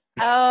list.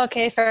 Oh,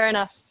 okay, fair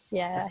enough.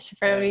 Yeah, I should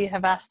probably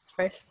have asked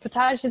first.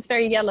 Potage is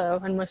very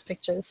yellow in most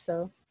pictures,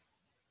 so.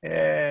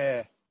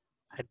 Yeah.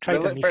 I tried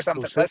We'll look for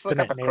something. Let's look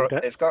up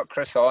it's got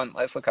croissant.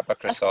 Let's look up a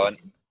croissant.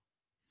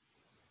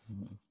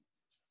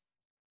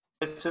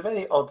 It's a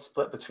very odd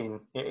split between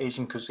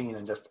Asian cuisine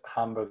and just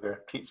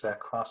hamburger, pizza,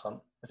 croissant.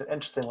 It's an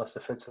interesting list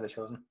of foods that they've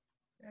chosen.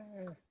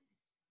 Yeah.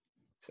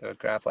 So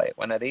grab like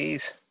one of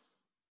these.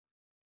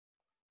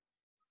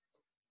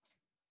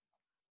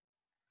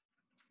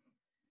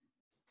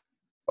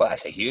 Well,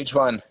 that's a huge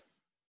one.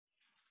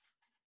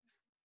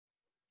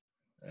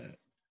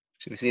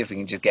 Should we see if we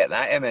can just get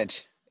that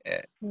image?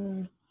 Yeah.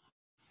 We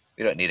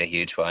don't need a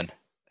huge one.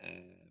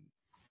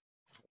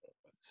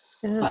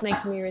 This is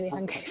making me really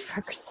hungry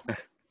for croissant.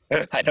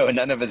 I know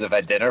none of us have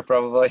had dinner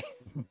probably.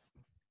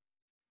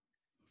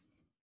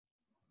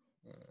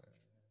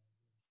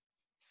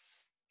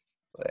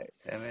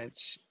 Select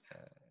image,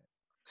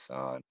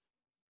 croissant,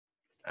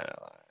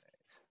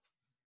 analyze.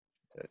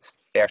 So it's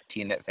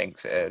 13 it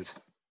thinks it is.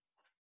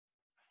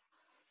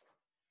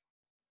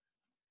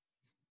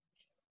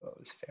 What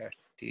was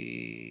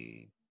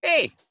 30?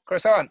 Hey,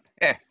 croissant.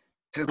 Yeah,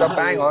 this has got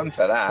bang on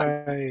for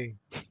that. Hey,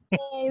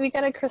 we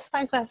got a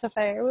croissant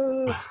classifier.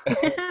 Woo.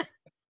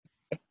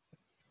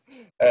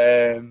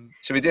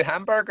 Should we do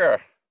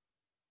hamburger?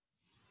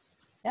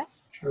 Yeah,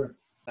 sure.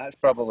 That's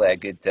probably a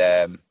good.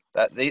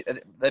 But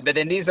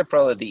then these are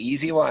probably the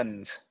easy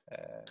ones.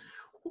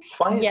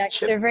 Why is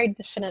chip? They're very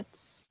definite.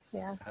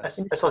 Yeah. I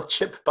saw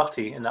chip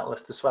butty in that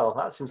list as well.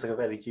 That seems like a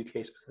very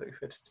UK specific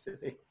food to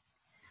be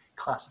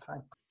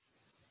classifying.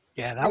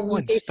 yeah, that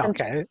one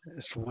stuck out.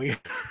 It's weird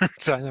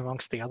down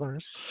amongst the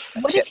others.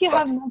 What if you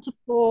have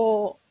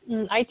multiple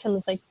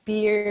items like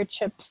beer,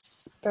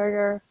 chips,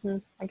 burger?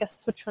 I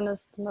guess which one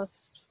is the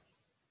most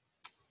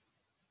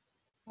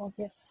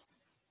obvious?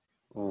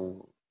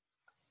 Ooh.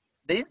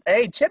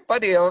 Hey, Chip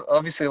Buddy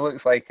obviously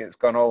looks like it's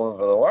gone all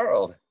over the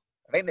world.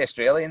 I think the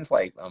Australians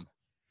like them.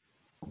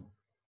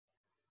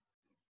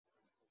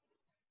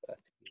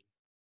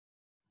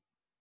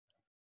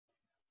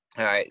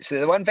 All right, so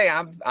the one thing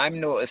I'm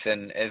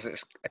noticing is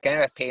it's kind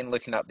of a pain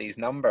looking up these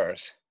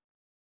numbers.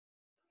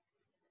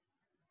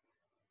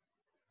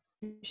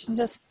 You should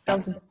just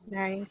build a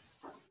dictionary.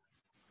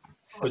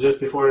 Or just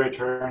before it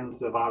returns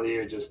the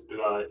value, just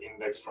do an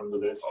index from the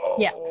list. Oh,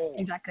 yeah,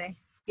 exactly.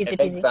 Easy I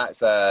think peasy.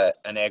 that's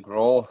an egg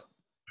roll.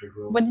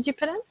 What did you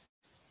put in?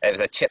 It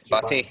was a chip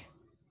butty.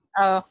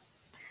 Oh,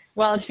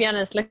 well, to be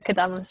honest, look at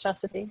that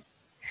monstrosity.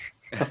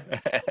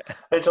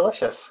 They're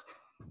delicious.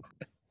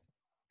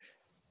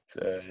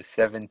 So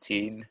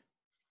 17.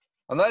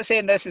 I'm not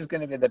saying this is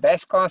going to be the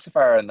best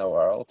classifier in the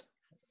world.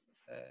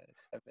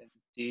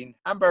 17.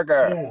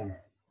 Hamburger. Yeah.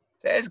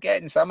 So it is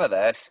getting some of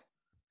this.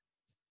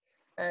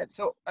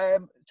 So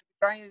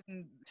try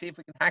and see if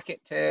we can hack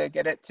it to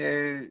get it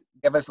to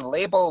give us the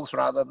labels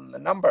rather than the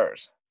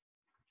numbers.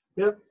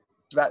 Yep.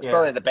 That's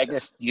probably the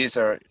biggest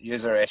user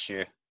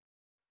issue.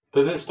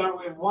 Does it start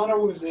with 1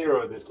 or with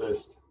 0, this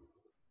list?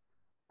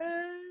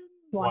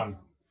 1.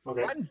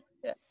 Okay. 1.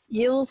 Yeah.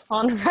 Eels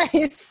on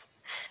rice.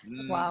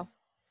 Wow.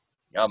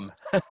 Yum.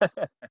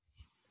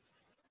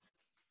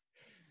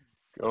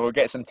 We'll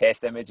get some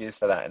test images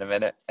for that in a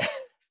minute.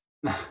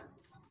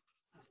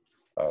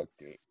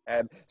 Okay.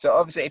 So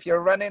obviously, if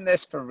you're running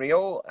this for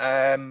real,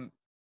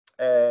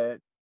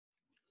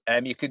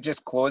 you could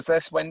just close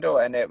this window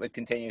and it would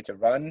continue to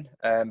run.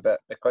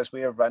 But because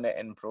we have run it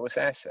in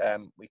process,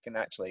 we can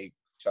actually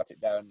shut it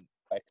down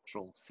by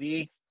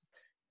Control-C.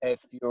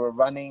 If you're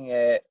running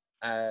it,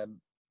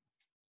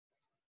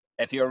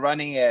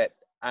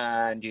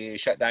 and you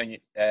shut down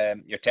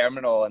your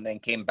terminal and then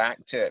came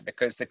back to it,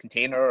 because the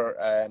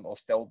container will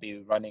still be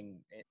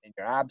running in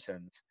your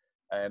absence,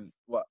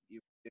 what you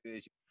do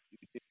is you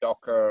do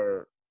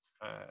Docker.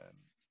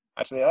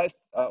 Actually,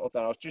 hold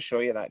on, I'll just show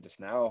you that just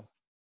now.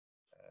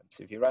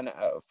 So if you run it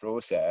out of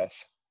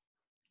process,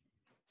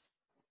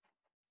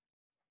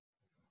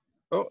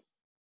 oh,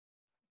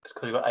 It's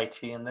because you got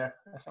IT in there,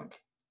 I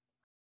think.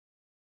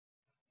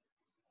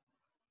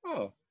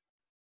 oh,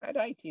 I had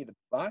IT the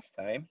last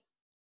time.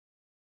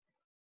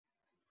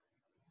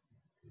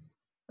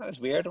 That was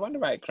weird. I wonder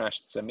why it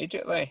crashed so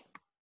immediately.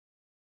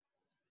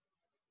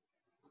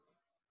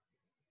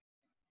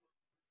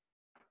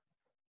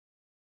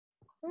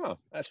 Oh,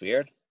 that's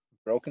weird.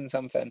 Broken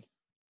something.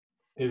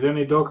 Is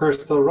any Docker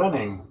still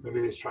running?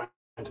 Maybe he's trying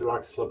to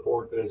access a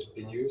port that is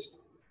being used.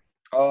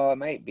 Oh, it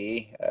might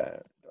be.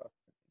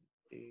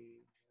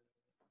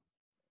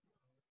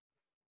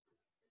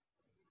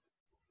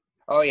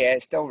 Oh yeah,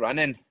 it's still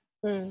running.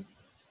 So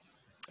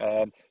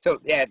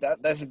yeah,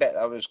 that's a bit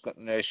I was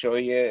going to show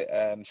you.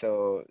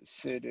 So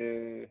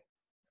sudo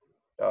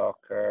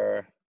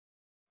docker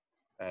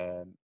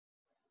RM.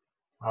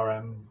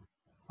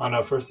 Oh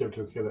no, first you have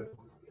to kill it,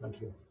 don't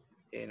you?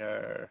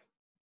 container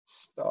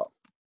stop,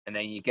 and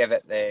then you give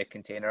it the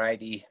container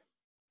ID.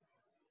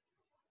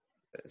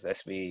 Is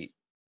this we?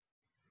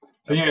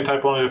 Then you can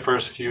type only the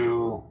first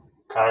few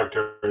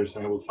characters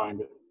and it will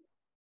find it.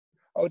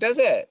 Oh, does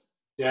it?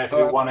 Yeah, if you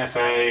do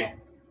 1FA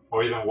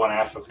or even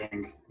 1F, I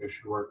think it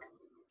should work.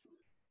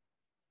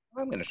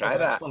 I'm going to try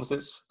that. As long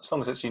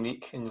as it's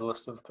unique in the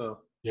list of the.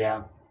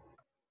 Yeah.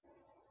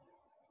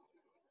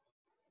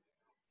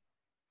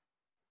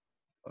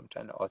 I'm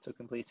trying to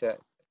autocomplete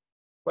it.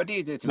 What do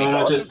you do to No, make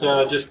no,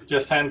 it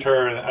just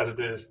enter as it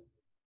is.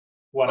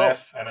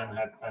 1F and then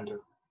hit enter.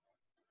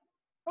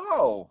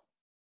 Oh,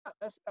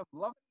 I'm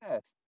loving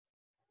this.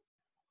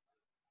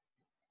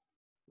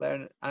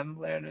 I'm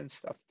learning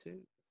stuff too.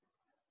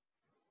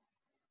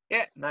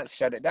 Yeah, and that's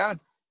shut it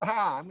down.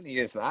 Aha, I'm going to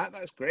use that.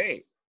 That's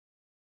great.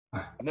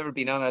 I've never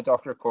been on a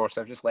Docker course.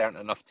 I've just learned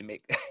enough to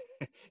make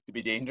to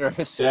be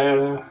dangerous.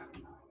 Yeah,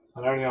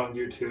 I'm learning on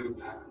YouTube.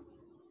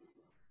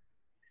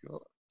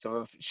 Cool. So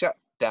we've shut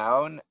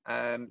down.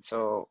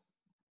 So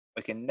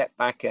we can nip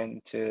back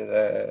into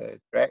the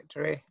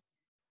directory.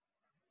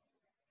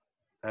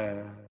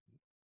 And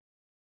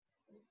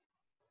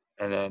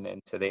then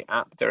into the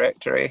app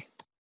directory.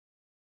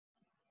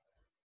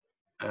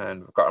 And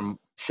we've got our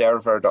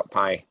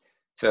server.py.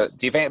 So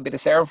do you think it'll be the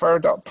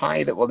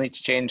server.py that we'll need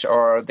to change,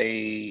 or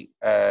the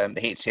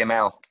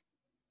HTML?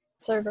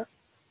 Server.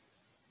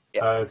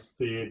 Yeah. It's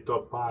the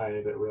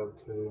 .py that we have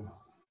to,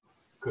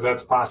 because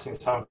that's passing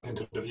something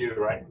to the view,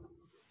 right?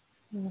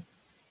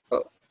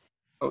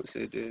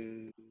 So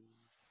do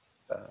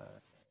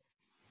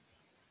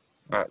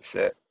that's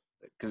it,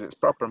 because it's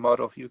proper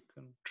model view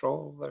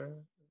controller.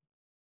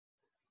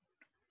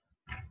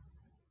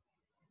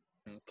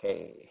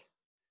 Okay.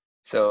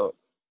 So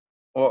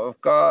what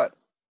we've got,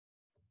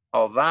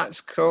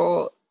 that's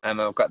cool. And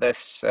we've got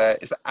this,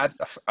 this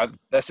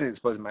is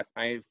exposing my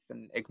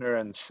Python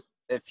ignorance.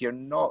 If you're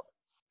not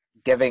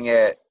giving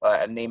it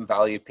a name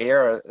value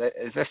pair,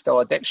 is this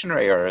still a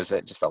dictionary or is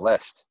it just a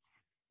list?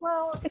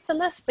 Well, it's a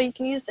list, but you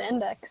can use the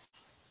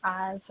index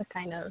as a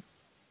kind of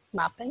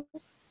mapping.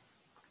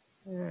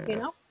 Yeah. You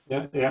know?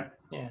 Yeah.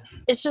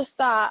 It's just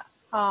that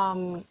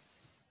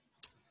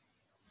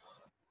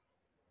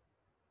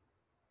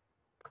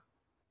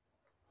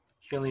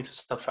You'll need to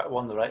subtract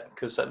 1 though, right?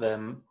 Because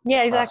the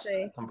yeah,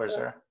 exactly. numbers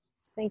so, are.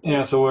 Thank you.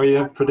 Yeah, so where you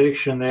have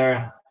prediction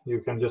there, you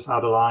can just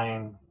add a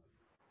line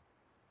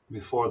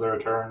before the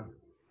return.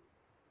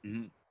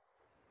 Mm-hmm.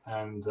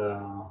 And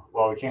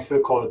well, we can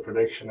still call it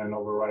prediction and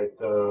overwrite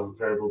the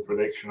variable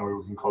prediction, or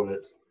we can call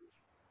it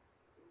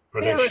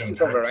prediction. Yeah, let's just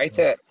overwrite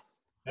it.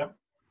 Yep.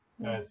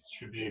 And it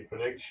should be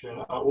prediction.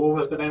 What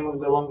was the name of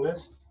the long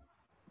list?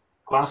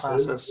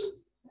 Classes.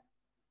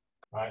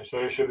 Right, so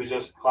it should be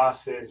just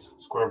classes,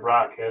 square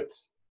bracket,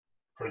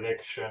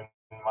 prediction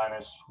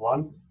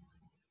 -1,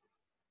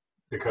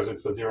 because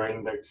it's a 0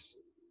 index.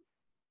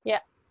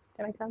 Yeah,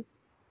 that makes sense.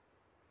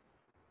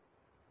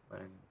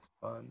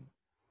 -1.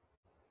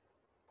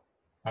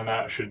 And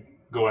that should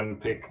go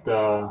and pick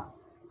the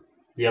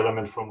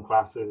element from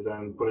classes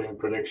and put it in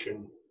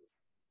prediction.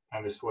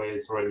 And this way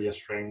it's already a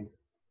string.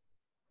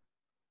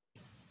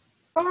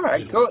 All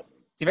right, cool. Do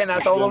you think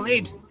that's all we'll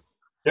need?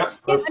 Yep,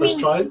 let's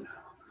try it.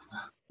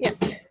 Yeah.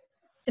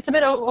 It's a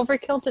bit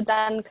overkill to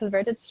then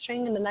convert it to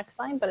string in the next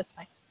line, but it's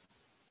fine.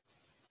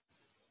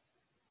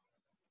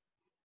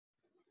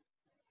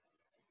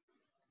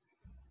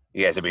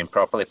 You guys have been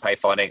properly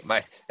Pythonic.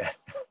 My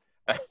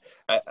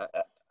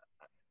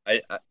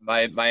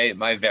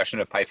version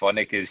of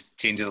Pythonic is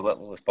change as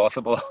little as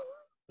possible.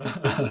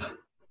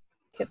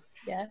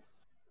 Yeah.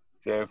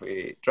 So if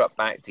we drop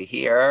back to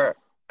here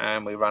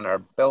and we run our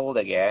build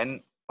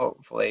again,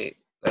 hopefully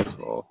this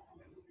will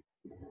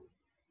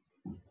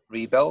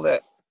rebuild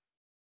it.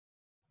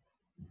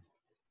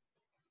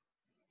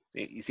 So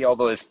you see all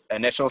those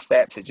initial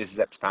steps, it just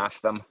zips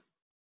past them.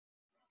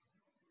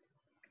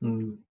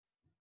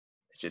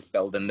 just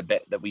building the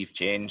bit that we've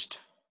changed.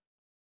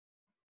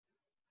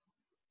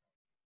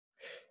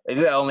 This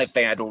is the only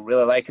thing I don't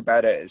really like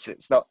about it. Is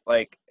it's not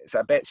like, it's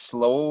a bit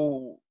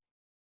slow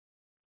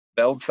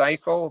build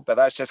cycle, but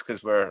that's just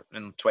because we're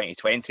in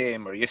 2020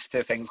 and we're used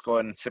to things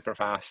going super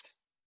fast.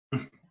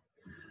 I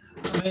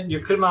mean,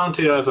 you could mount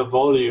it as a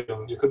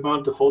volume. You could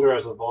mount the folder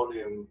as a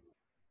volume,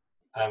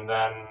 and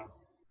then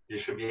you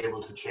should be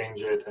able to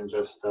change it and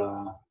just.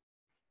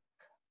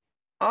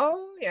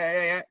 Oh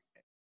yeah.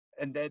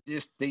 And then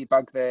just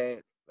debug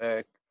the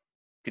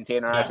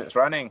container as it's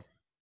running.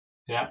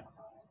 Yeah.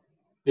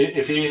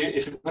 If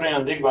you put it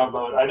on debug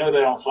mode, I know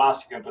that on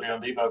Flask you can put it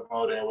on debug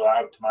mode and it will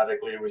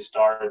automatically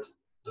restart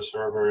the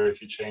server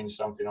if you change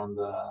something on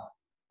the.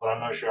 But I'm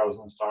not sure how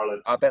to install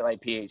it. A bit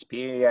like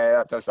PHP, yeah,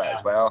 that does that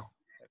as well.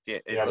 The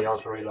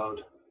auto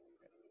reload.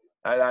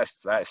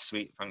 That's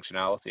sweet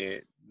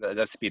functionality. That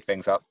does speed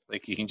things up.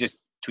 Like you can just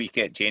tweak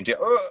it, change it,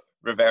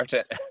 revert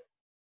it.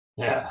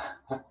 Yeah.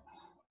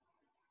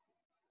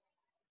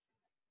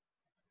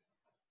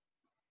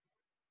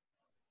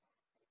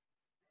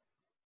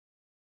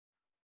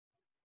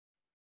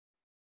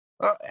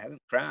 Oh, it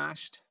hasn't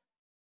crashed.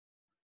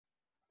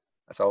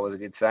 That's always a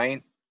good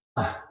sign.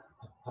 And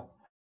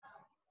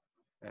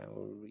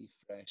we'll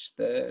refresh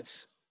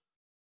this.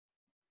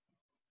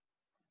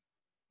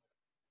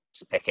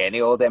 Just pick any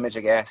old image,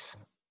 I guess.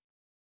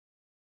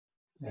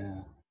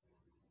 Yeah.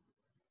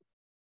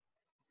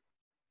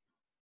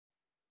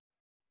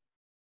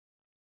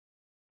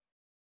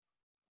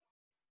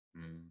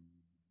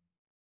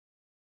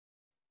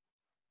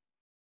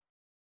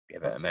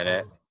 Give it a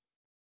minute.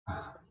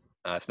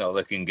 That's not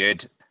looking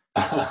good.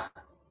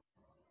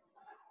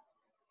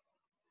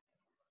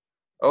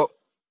 Oh,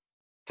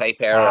 type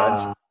error,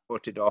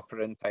 unsupported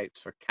operand types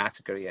for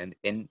category and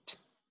int.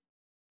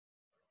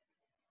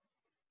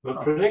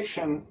 But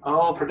prediction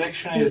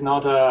is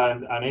not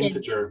an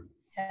integer.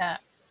 Yeah,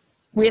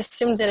 we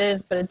assumed it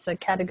is, but it's a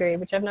category,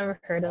 which I've never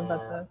heard of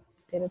as a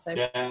data type.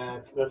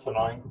 Yeah, that's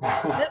annoying.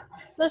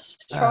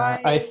 Let's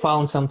try. I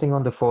found something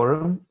on the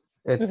forum.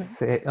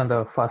 It's on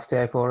the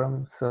fast.ai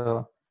forum,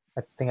 so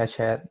I think I'll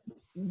share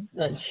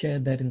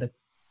that in the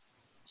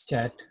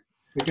chat.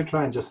 We could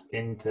try and just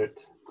int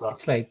it.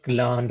 It's like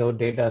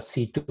learn.data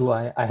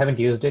C2. I haven't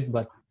used it,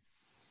 but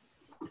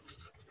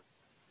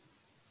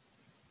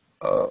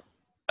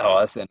Oh,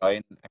 that's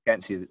annoying. I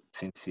can't seem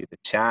to see the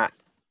chat.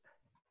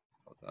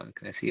 Hold on,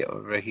 can I see it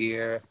over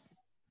here?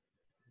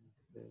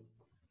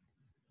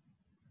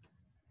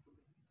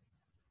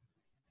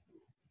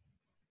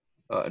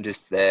 Oh, I'm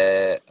just we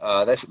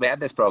had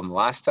this problem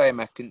last time.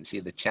 I couldn't see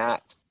the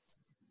chat.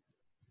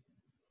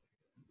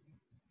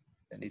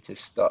 I need to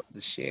stop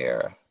the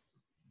share.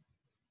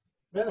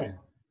 Really?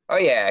 Oh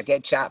yeah, I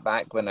get chat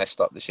back when I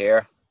stop the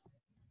share.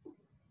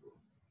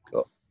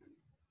 Cool.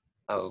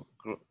 Oh,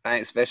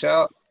 thanks,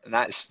 Bishop. And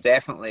that's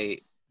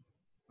definitely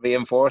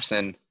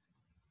reinforcing.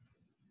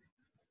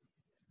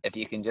 If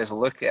you can just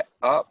look it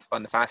up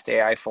on the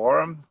fast.ai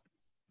forum.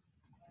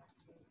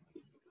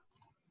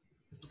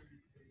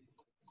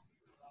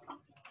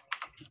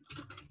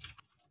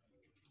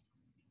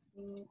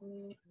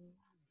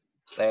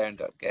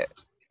 Learn.get.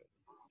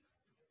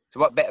 So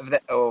what bit of the,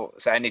 oh,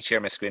 so I need to share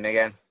my screen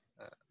again.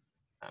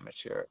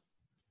 Amateur.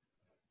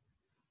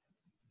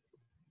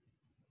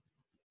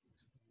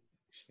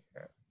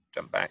 Share.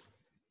 Jump back.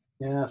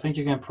 Yeah, I think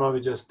you can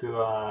probably just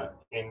do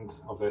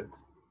int of it.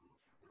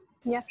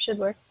 Yeah, should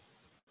work.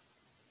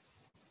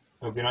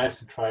 It would be nice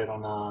to try it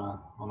on a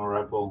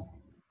REPL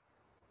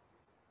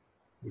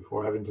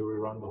before having to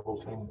rerun the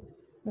whole thing.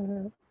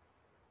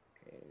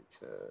 Okay,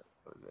 so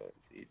what was it?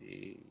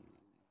 CD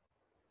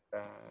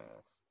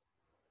fast.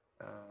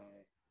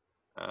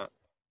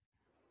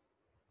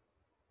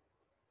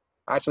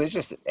 Actually,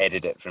 just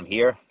edit it from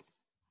here.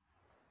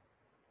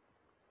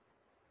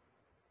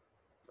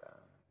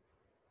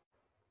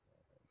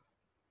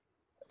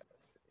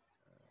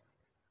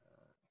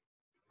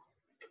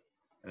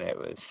 And it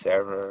was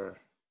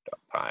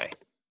server.py.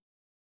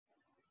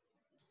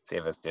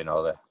 Save us doing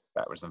all the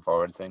backwards and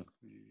forwards thing.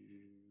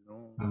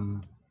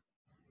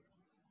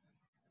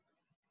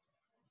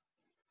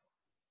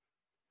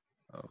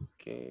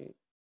 Okay.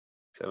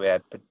 So we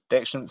had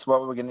predictions. What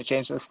were we going to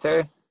change this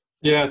to?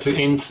 Yeah, to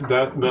int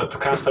to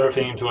cast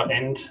everything into an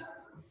int.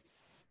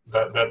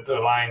 That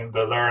align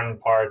the learn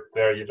part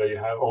there that you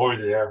have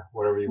already there,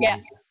 wherever you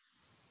want.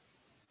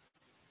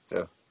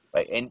 So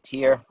like int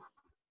here.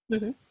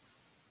 Yeah.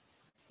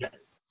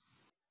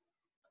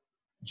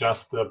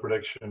 Just the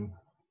prediction.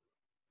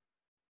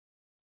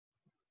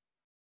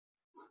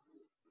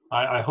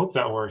 I hope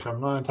that works.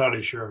 I'm not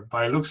entirely sure,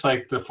 but it looks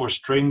like for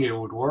string it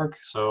would work.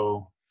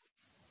 So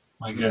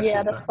my guess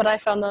is that's what I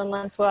found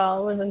online as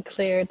well. It wasn't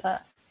clear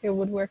that it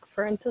would work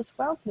for int as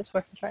well, but it's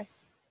worth a try.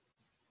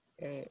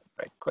 Okay,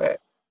 right,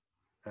 quit.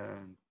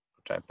 And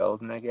try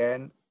building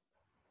again.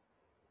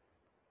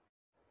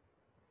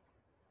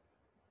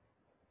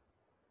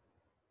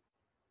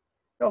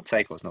 Build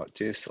cycle's not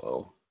too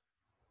slow.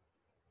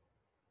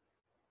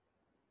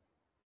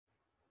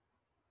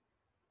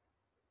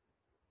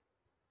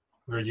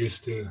 we're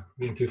used to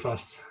being too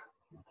fast.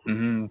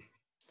 Mm-hmm.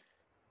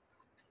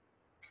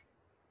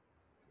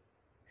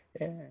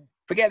 Yeah.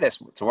 Forget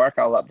this to work.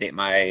 I'll update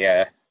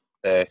my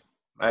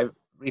my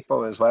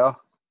repo as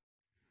well.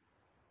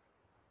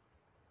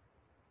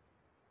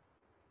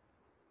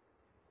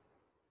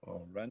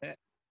 We'll run it,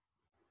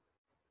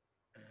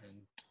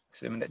 and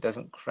assuming it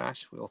doesn't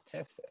crash, we'll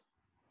test it.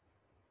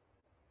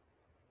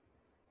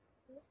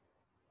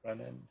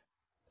 Running.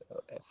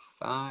 So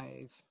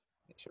F5.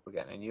 Make sure we're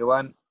getting a new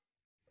one.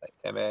 Select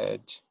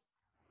image.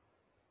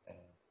 And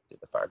do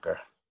the burger.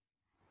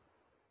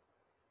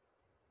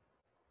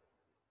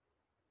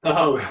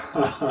 Oh.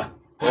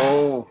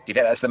 Oh, do you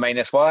think that's the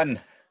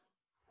 -1?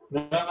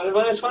 No, the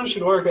 -1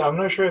 should work. I'm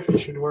not sure if it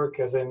should work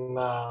as in.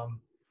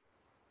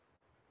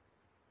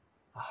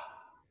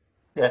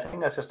 Yeah, I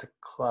think that's just a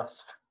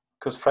class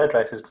because fried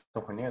rice is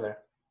nowhere near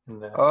there.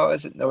 Oh,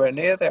 is it nowhere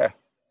near there?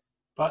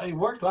 But it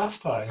worked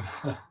last time.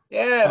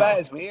 Yeah, that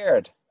is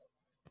weird.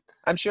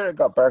 I'm sure it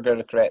got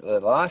burger correctly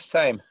the last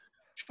time.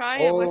 Try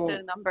it with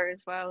the number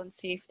as well and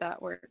see if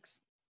that works.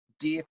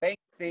 Do you think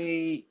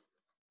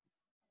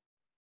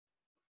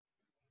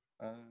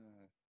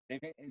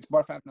it's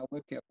worth having a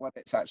look at what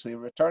it's actually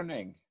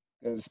returning?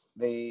 Because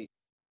the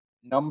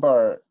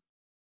number.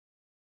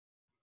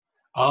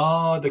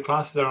 Oh, the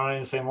classes are not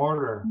in the same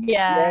order.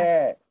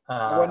 Yeah.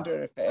 I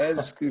wonder if it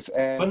is because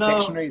no.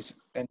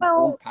 dictionaries in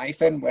old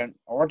Python weren't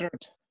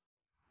ordered.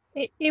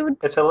 It would.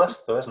 It's a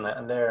list, though, isn't it?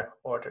 And they're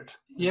ordered.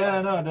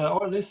 Yeah, no, the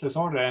list is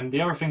ordered, and the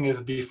other thing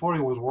is before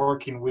it was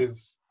working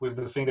with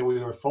the thing that we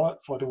were thought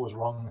it was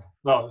wrong.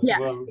 Well, Yeah,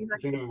 exactly. The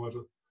thing that we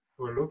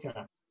were looking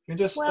at. You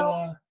just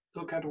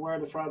look at where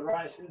the fried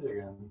rice is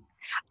again.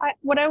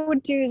 What I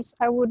would do is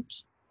I would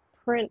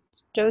print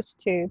those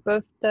two,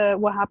 both the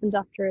what happens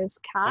after is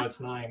cat,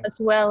 That's 9.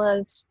 as well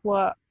as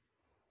what.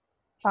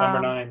 It's number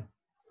 9.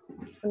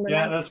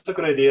 Yeah, that's a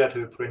good idea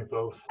to print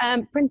both.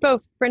 Print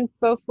both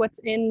what's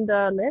in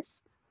the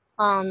list,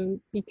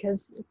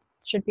 because it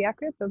should be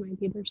accurate, but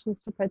maybe there's some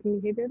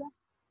surprising behavior there.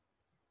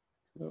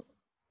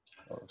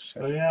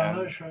 So yeah, I'm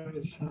not sure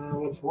it's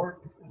what's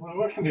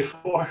working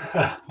before.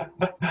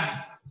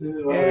 This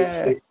is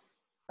Yeah,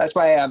 that's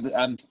why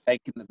I'm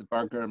thinking that the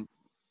burger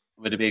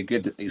would be a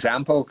good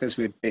example because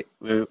we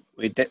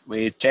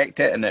checked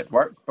it and it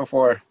worked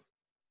before.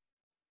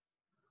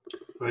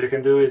 So what you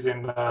can do is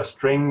in the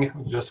string,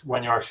 just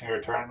when you're actually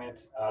returning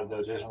it,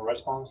 the JSON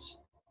response,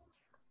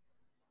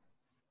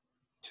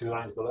 2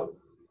 lines below.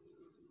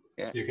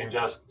 Yeah. You can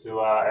just do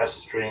a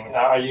string.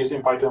 Are you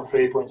using Python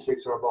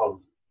 3.6 or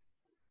above?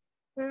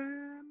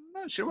 I'm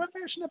not sure what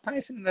version of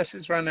Python this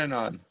is running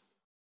on.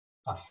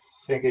 I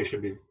think it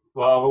should be.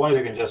 Well, otherwise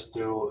you can just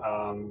do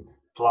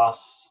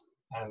plus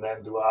and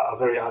then do a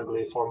very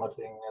ugly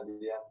formatting at the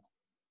end.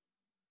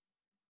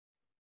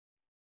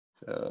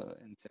 So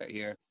insert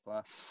here,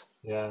 plus.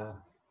 Yeah.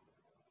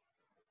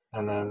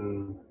 And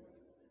then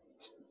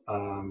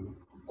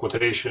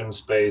quotation,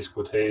 space,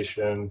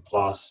 quotation,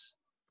 plus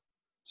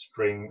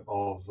string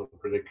of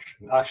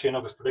prediction. Actually, no,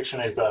 because prediction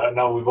is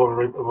now we've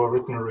overwritten a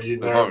We've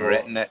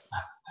overwritten it.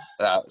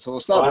 So we'll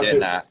stop doing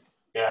that.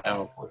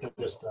 Yeah, we can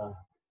just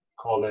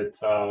call it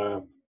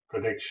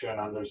prediction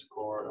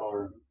underscore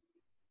or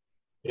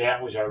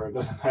yeah, whichever, it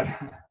doesn't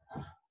matter.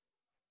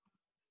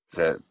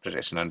 So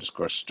prediction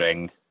underscore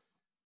string.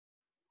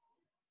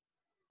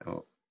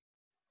 Oh.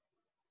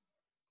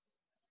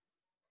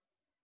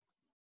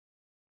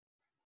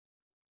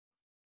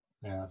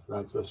 Yeah, so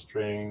that's a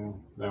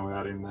string. Then we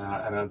add in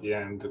that, and at the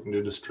end we can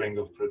do the string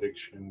of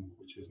prediction,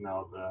 which is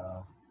now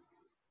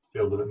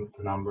still the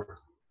number.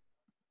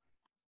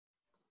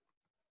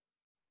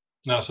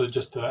 No, so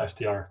just the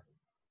str.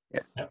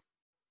 Yeah. Yeah.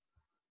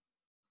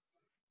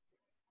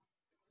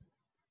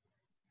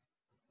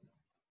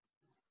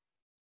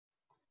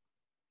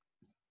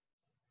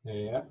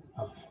 Yeah,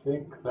 I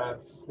think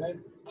that's it.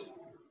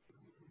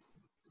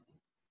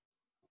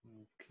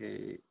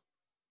 Okay.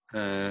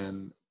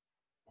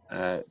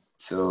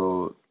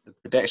 So the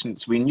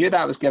predictions, we knew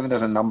that was given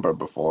as a number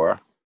before.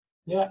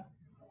 Yeah.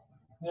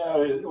 Yeah,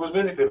 it was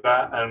basically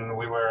that, and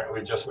we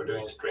just were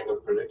doing string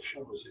of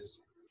prediction, which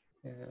is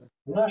I'm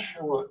not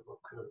sure what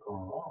could have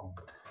gone wrong.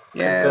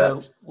 Yeah.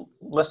 The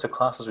list of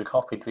classes we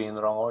copied be in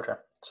the wrong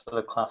order. So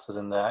the classes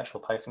in the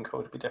actual Python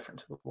code would be different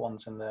to the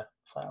ones in the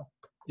file.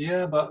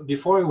 Yeah, but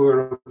before we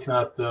were looking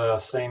at the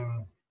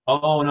same.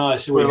 Oh no, I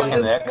see what we're you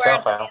mean. looking at the Excel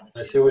file.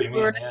 I see what you mean.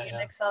 We're looking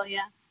at Excel,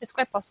 yeah. It's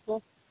quite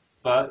possible.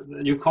 But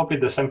you copied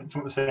the same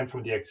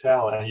from the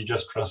Excel and you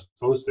just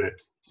transposed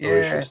it. So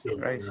it should still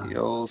be rice,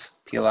 eels,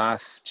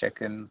 pilaf,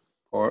 chicken,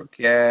 pork.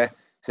 Yeah,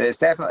 so it's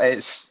definitely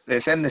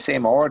it's in the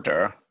same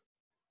order.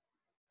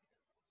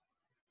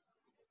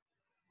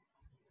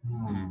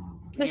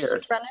 Let's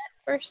just run it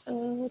first,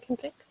 and we can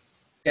think.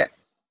 Yeah,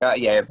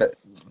 yeah, but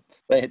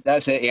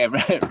that's it. Yeah,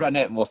 run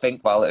it, and we'll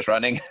think while it's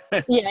running.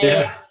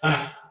 Yeah.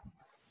 I'm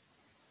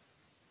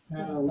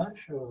not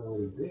sure what it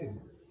would be.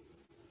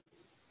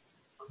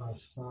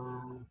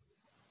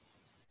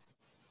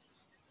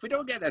 If we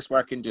don't get this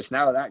working just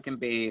now, that can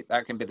be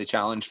the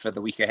challenge for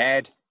the week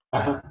ahead.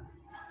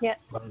 Yeah.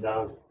 No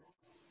doubt.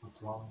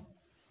 That's wrong.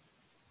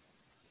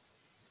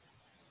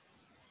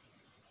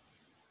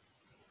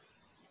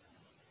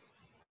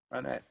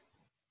 Run it.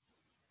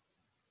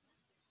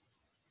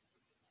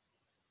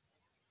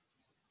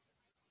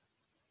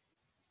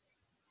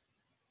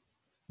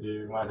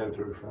 You might have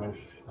to refresh.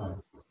 Oh.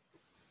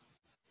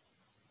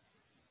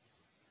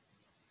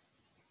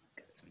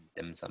 Get some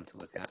dim sum to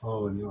look at.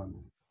 Oh, new one.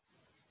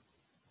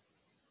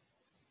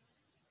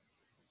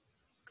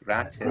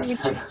 Granted.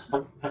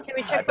 Can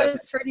we check what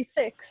is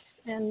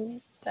 36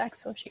 in the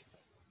Excel sheet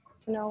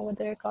to know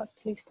whether it got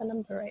at least the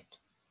number right?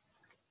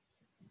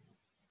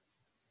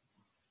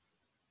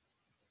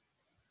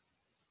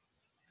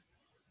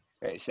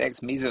 Six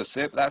miso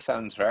soup. That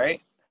sounds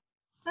right.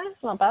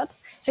 That's not bad.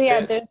 So yeah,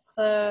 It's-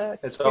 there's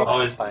It's Oh,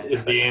 off it's by the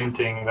 6.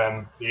 inting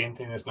then. The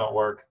inting is not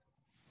work.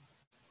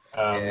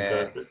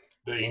 Yeah.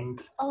 The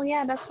int. Oh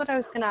yeah, that's what I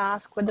was gonna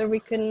ask, whether we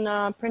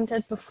can print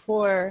it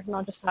before,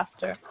 not just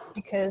after,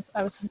 because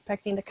I was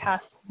suspecting the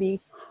cast to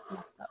be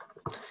messed up.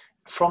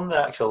 From the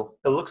actual,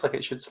 it looks like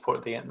it should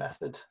support the int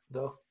method,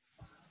 though.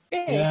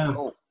 Really? Yeah.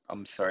 Oh,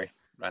 I'm sorry.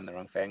 Ran the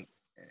wrong thing.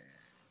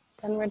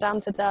 Then we're down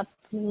to that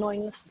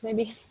annoying list,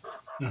 maybe.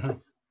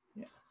 Mhm.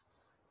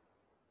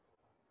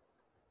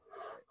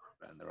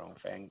 Ran the wrong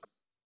thing.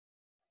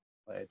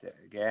 Let it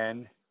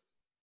again.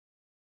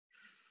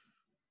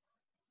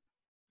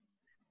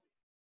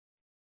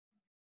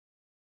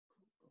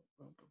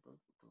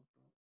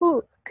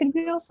 Ooh, could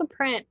we also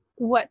print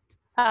what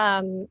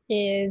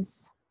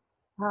is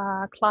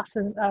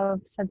classes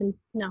of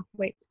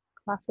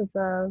classes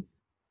of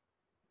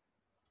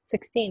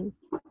 16?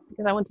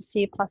 Because I want to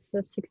see if classes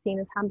of 16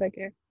 is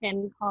hamburger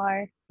in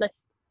our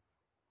list.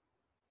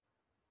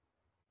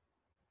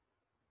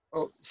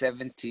 Oh,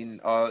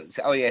 17. Oh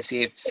yeah,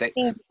 see if 6.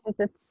 16 because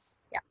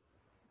it's, yeah.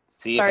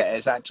 See if it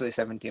is actually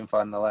 17th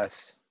on the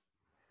list.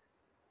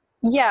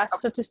 Yeah,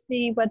 so to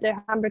see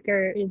whether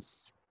hamburger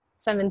is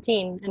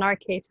 17, in our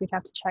case, we'd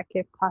have to check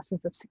if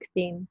classes of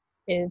 16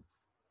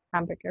 is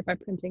hamburger by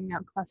printing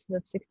out classes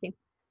of 16.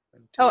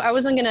 Oh, I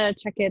wasn't going to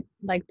check it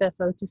like this.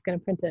 I was just going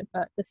to print it,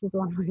 but this is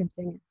one way of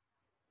doing it.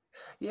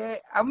 Yeah,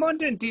 I'm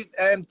wondering, do you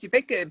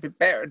think it'd be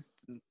better,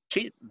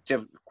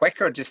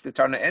 quicker just to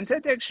turn it into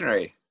a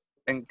dictionary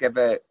and give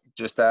it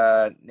just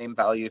a name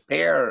value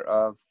pair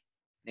of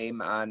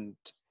name and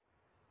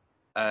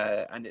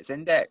its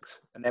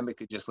index, and then we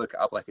could just look it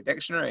up like a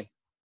dictionary?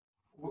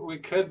 We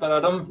could,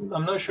 but I'm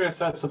not sure if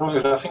that's the problem,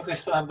 because I think we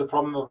still have the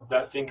problem of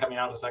that thing coming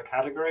out as a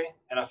category,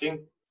 and I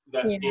think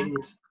that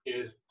int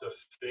is the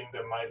thing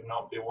that might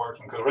not be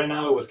working, because right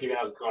now it was giving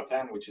us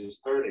content, which is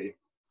 30,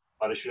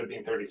 but it should have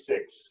been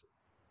 36.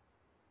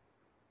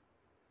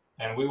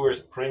 And we were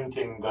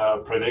printing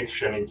the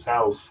prediction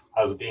itself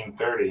as being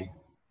 30.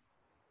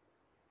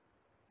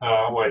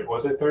 Wait,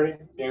 was it 30?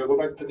 Can you go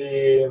back to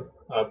the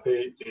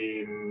page,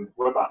 the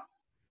web app?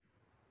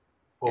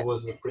 What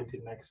was the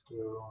printed next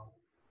to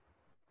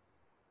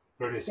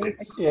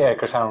 36? Yeah,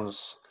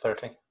 Gratan's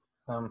 30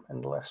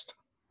 in the list.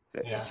 So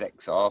it's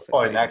 6 off. It's Oh,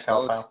 not in the even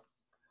Excel close. file.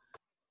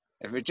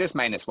 If it's just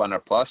 -1 or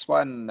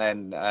 +1,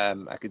 then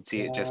I could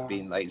see it just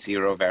being like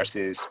 0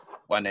 versus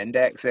 1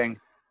 indexing.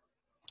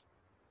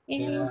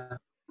 Yeah.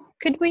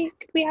 Could we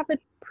have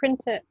it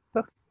printed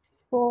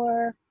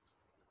before?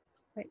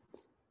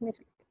 Wait, let me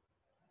think.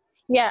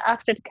 Yeah,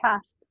 after the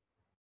cast.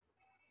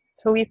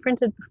 So we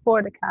printed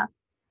before the cast,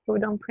 but we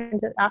don't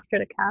print it after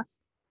the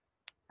cast.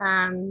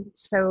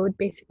 So it would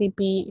basically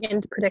be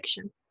int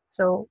prediction.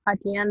 So at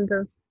the end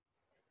of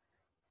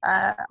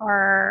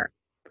our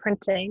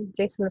printing,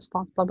 JSON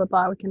response, blah, blah,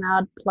 blah, we can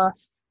add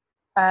plus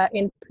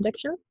int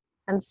prediction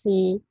and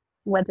see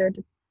whether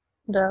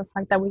the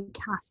fact that we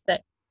cast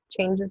it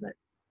changes it.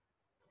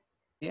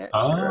 Yeah,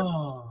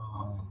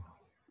 sure.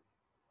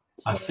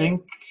 So I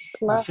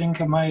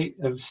think I might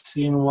have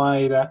seen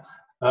why that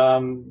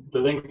the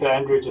link that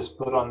Andrew just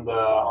put on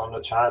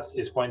the chat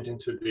is pointing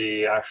to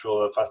the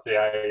actual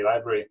fast.ai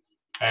library,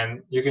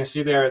 and you can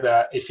see there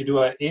that if you do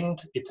an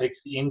int, it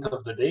takes the int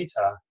of the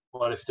data.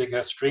 Well, if you take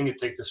a string, it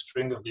takes the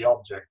string of the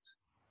object.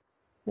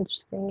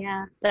 Interesting,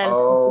 yeah, that is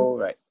possible.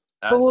 Right.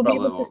 But we'll be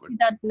able to see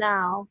that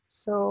now.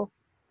 So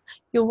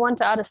you'll want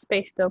to add a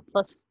space though,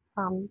 plus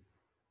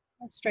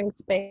a string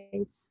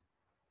space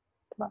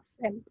plus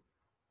int.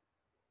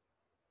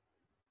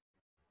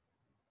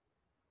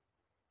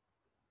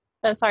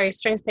 Sorry,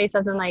 string space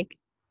as in like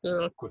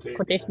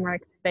quotation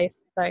mark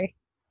space, sorry.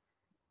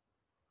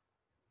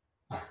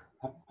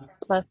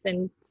 Plus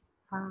int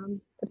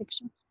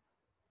prediction.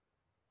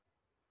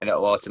 And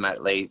it'll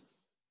automatically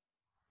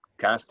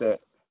cast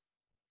it.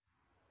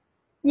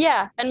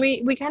 Yeah, and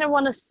we kind of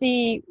want to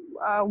see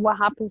what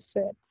happens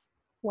to it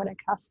when it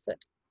casts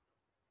it.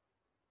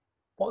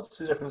 What's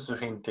the difference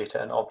between data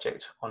and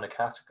object on a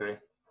category?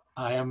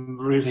 I am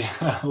really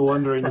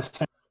wondering the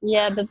same.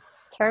 Yeah, the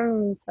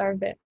terms are a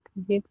bit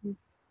confusing.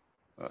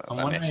 I'm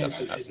wondering if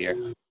we should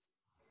do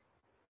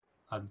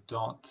a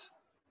dot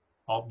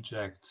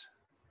object.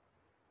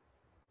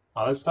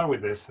 Let's start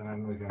with this, and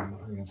then we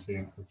can see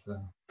if it's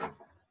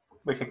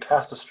We could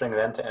cast a string of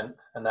int to int,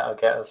 and that'll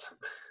get us.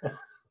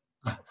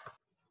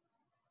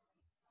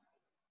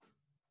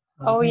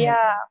 Oh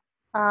yeah.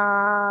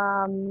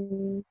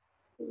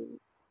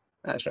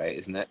 That's right,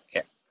 isn't it?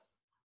 Yeah.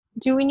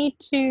 Do we need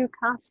to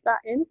cast that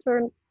int,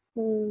 or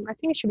I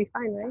think it should be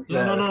fine, right?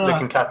 Yeah, No. the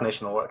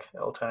concatenation will work.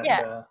 It'll turn it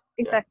into,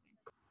 exactly.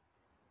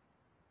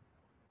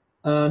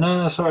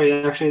 No,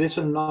 sorry. Actually, this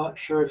I'm not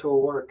sure if it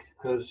will work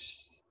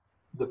because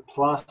the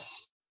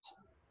plus,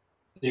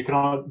 you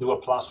cannot do a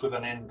plus with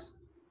an int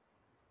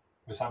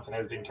with something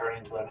that's been turned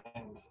into an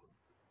int,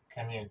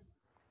 can you?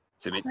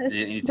 So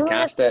you need to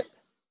cast it.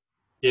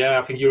 Yeah,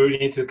 I think you really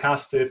need to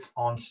cast it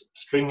on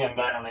string and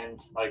then an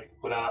int, like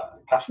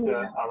cast it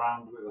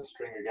around with a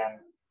string again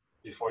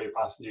before you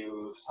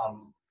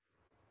sum,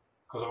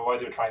 because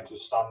otherwise you're trying to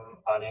sum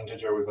an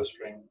integer with a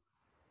string.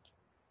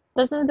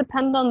 Does it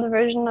depend on the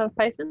version of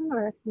Python,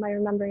 or am I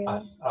remembering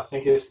it? I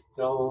think it's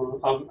still,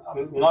 I'm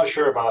not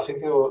sure, but I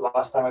think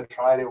last time I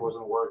tried it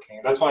wasn't working.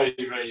 That's why I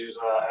usually use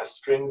f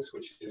strings,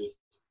 which is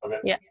a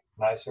bit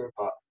nicer,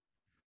 but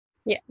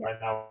right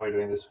now we're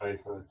doing this way,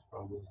 so it's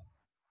probably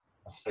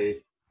a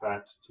safe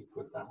bet to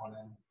put that one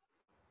in.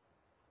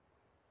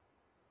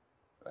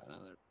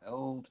 Another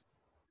build.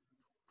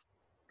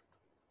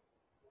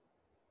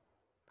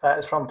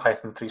 It's from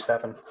Python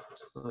 3.7,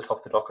 at the top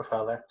of the Docker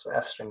file there, so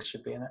f strings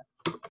should be in it.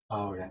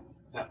 Oh, okay.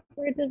 Yeah.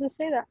 Where does it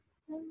say that?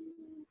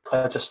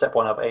 Just step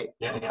 1 of 8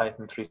 from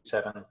Python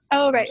 3.7.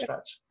 Oh, right.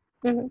 Scratch.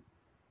 Mm-hmm.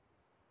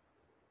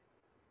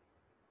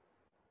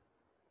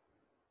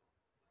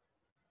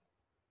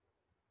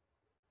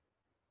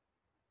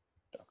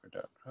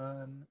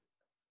 Docker.run.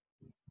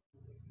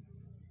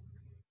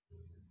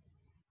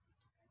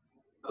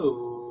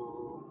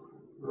 Oh,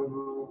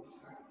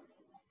 rules.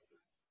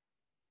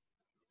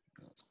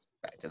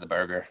 Back to the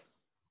burger.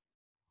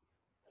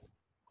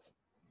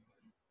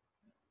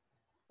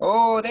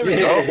 Oh, there we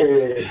go.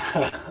 17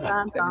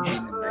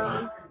 and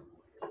 9.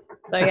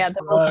 So yeah,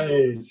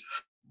 right.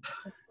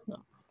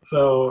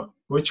 So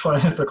which one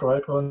is the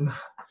correct one?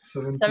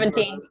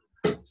 17.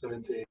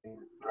 17,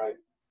 right.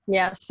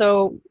 Yeah,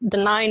 so the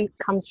 9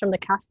 comes from the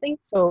casting,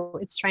 so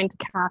it's trying to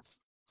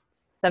cast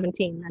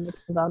 17 and it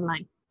turns out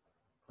 9.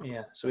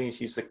 Yeah, so we need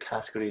to use the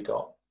category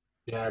dot.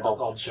 Yeah, dot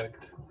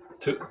object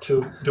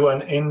to do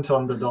an int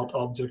on the dot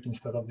object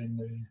instead of in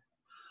the.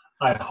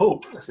 I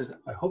hope this.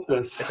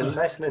 It's a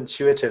nice and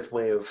intuitive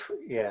way of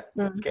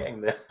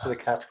getting the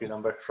category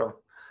number from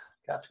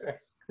category.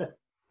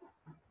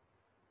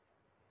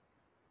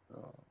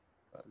 So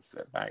let's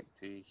get back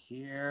to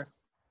here.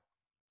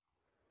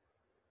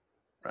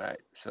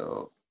 Right,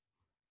 so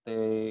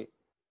the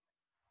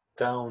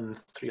down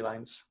 3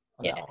 lines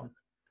on that one.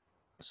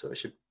 So it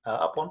should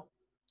up 1.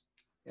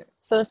 Yeah.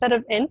 So instead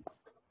of int,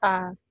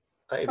 if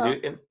you do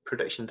int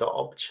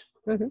prediction.obj,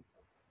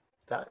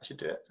 that should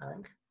do it, I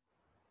think.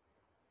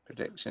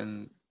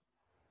 Prediction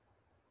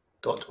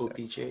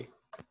 .obj.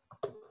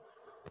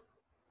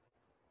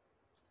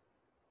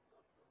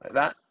 Like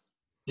that?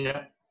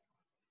 Yeah.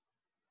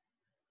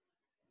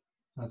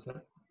 That's it.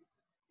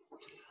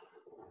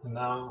 And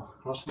now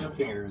crossing your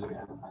fingers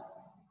again.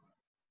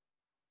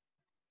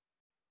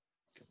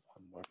 Get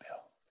one more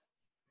build.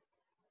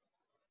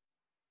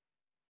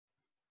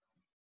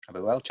 I'll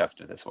be well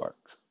chuffed if this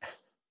works.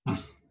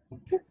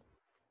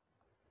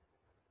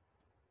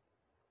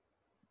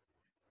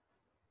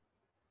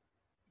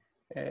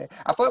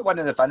 I thought one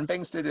of the fun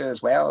things to do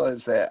as well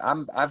is that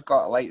I've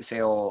got a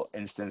lightsail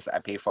instance that I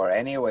pay for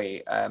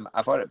anyway.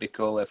 I thought it'd be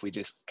cool if we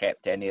just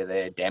kept any of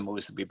the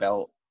demos that we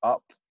built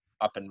up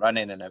and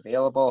running and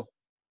available.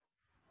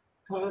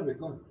 Oh, that'd be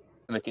cool.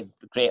 And we could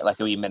create like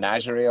a wee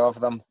menagerie of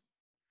them.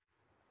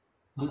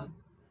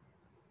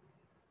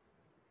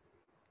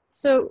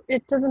 So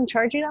it doesn't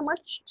charge you that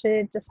much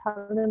to just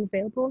have them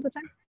available all the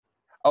time?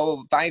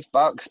 Oh,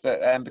 $5,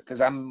 but because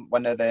I'm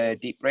one of the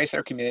Deep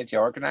Racer community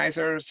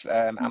organizers,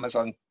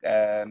 Amazon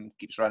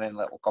keeps running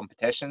little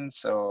competitions,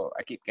 so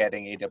I keep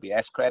getting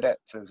AWS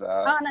credits as a.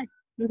 Oh, nice.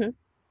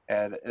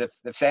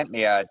 They've sent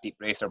me a Deep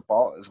Racer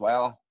bot as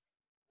well.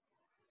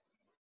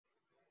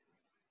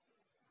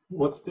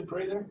 What's Deep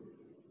Racer?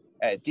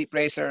 Deep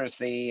Racer is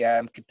the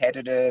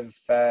competitive.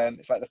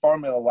 It's like the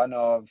Formula One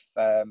of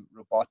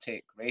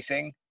robotic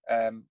racing.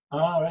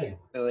 Right.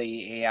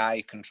 Fully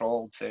AI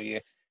controlled, so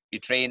you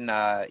train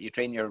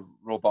your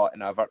robot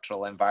in a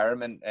virtual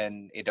environment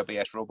in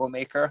AWS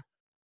RoboMaker,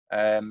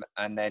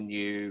 and then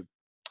you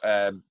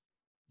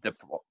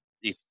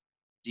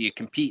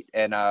compete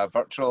in a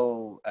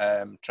virtual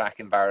track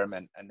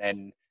environment, and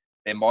then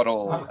the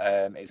model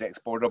is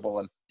exportable,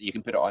 and you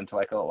can put it onto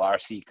like a little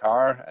RC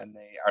car, and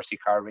the RC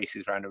car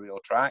races around a real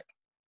track.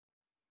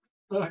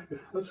 Okay,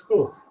 that's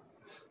cool.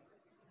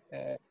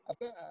 I've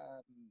got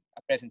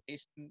a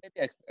presentation.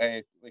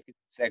 Maybe we could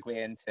segue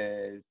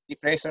into Deep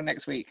Racer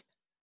next week.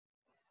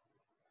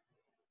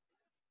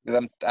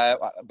 Because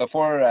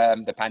before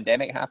the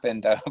pandemic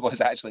happened, I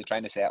was actually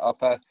trying to set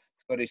up a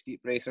Scottish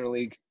Deep Racer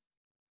League.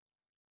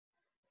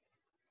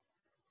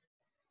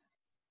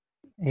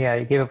 Yeah,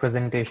 you gave a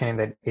presentation in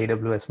that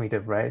AWS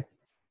meetup, right?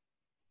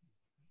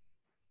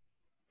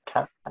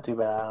 Can't do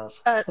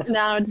bananas.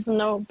 No, it doesn't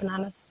know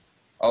bananas.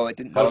 Oh, it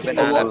didn't know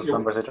bananas. Those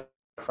numbers are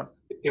different.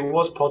 It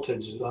was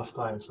pottage last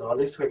time, so at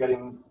least we're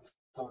getting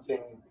something.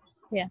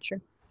 Yeah,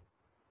 true.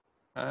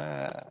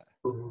 Hey!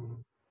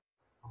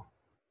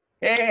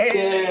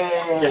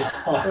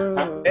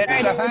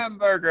 It's a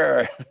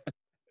hamburger!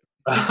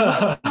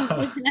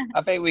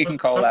 I think we can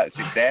call that a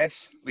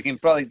success. We can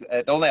probably,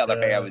 the only other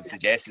thing I would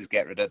suggest is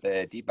get rid of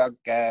the debug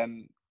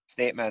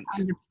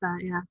statements.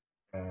 100%, yeah.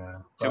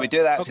 Should we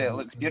do that so it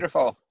looks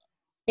beautiful?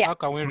 Yeah. How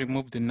can we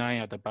remove the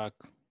 9 at the back?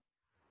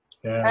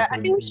 Yeah, I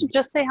think we should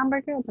just say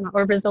hamburger, I don't know,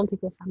 or result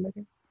equals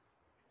hamburger.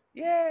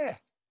 Yeah,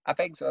 I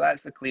think so.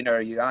 That's the cleaner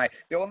UI.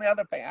 The only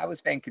other thing I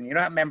was thinking, you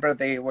know, I remember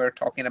they were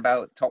talking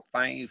about top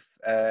 5,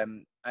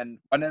 and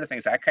one of the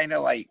things I kind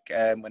of like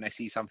when I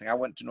see something, I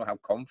want to know how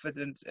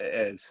confident it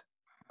is.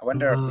 I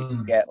wonder if we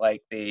can get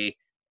like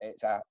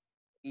it's a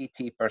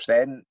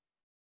 80%.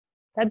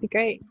 That'd be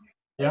great.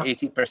 Yeah.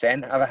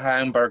 80% of a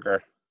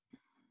hamburger.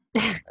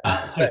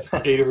 It's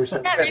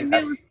 80%. Yeah, maybe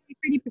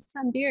it was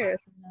 30% beer or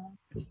something.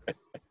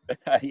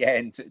 Yeah,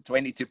 and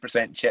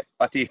 22% chip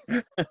putty.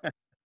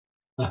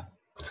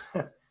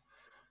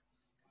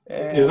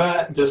 Is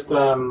that just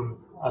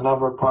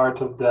another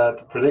part of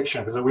that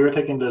prediction? Because we were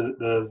taking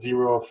the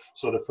zero of,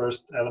 so the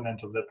first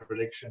element of the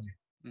prediction.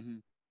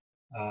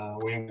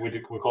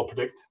 We call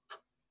predict.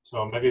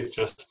 So maybe it's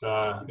just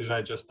isn't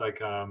that just like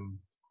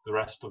the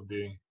rest of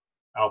the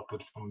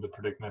output from the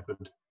predict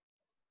method?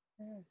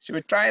 Should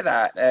we try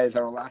that as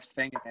our last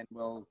thing, and then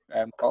we'll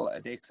call it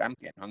a day? Because I'm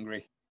getting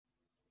hungry.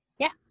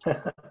 Yeah.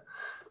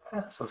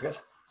 Yeah, sounds good.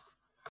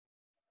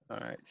 All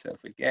right. So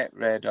if we get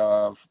rid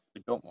of,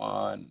 we don't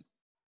want.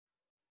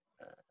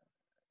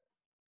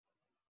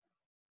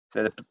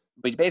 So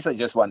we basically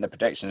just want the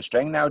prediction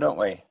string now, don't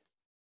we?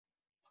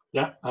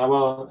 Yeah.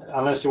 Well,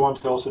 unless you want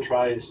to also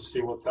try to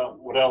see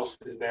what else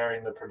is there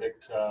in the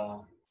predict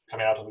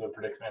coming out of the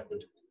predict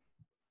method.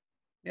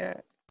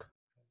 Yeah.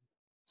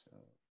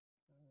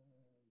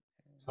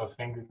 So I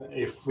think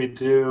if we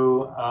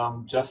do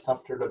just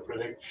after the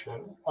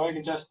prediction, or you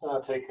can just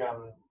take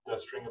the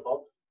string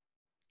above.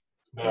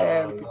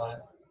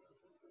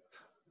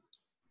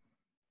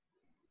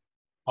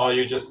 Oh,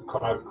 you just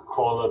gonna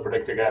call the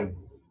predict again.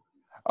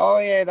 Oh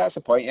yeah, that's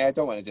the point. Yeah, I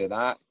don't want to do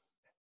that.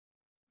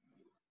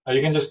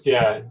 You can just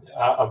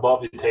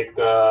above you take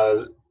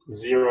the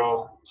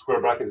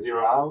square bracket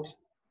 0 out,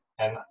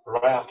 and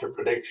right after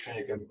prediction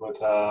you can put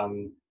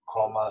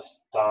comma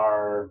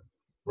star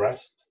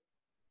rest.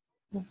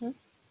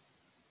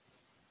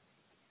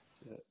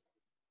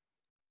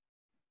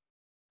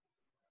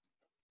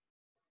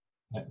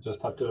 Yeah,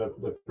 just after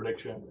the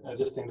prediction,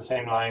 just in the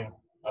same line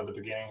at the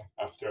beginning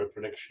after a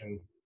prediction,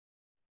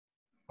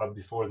 but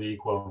before the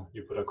equal,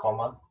 you put a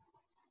comma,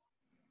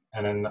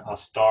 and then a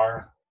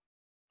star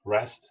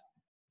rest,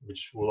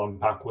 which will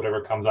unpack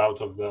whatever comes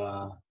out of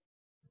the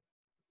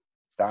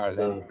star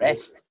then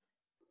rest.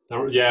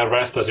 Yeah,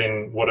 rest as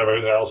in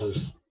whatever else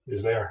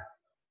is there.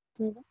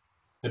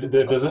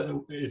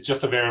 It's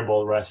just a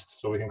variable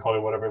rest, so we can call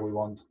it whatever we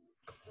want.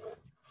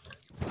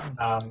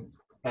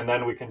 And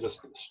then we can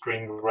just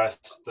string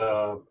rest,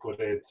 put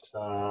it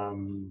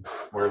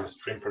where the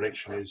string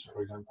prediction is,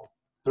 for example.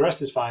 The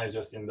rest is fine, it's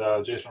just in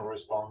the JSON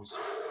response.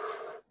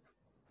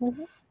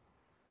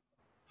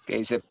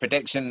 Okay, so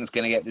prediction is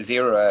going to get the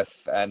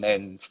 0th, and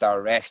then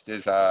star rest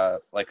is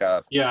like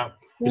a. Yeah,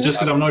 it's just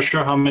because I'm not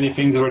sure how many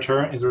things are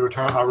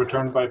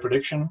returned by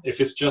prediction.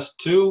 If it's just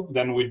 2,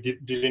 then we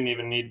didn't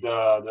even need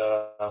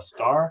the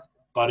star.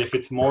 But if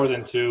it's more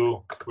than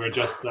 2, we're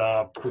just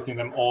putting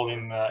them all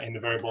in the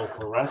variable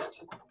for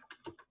rest.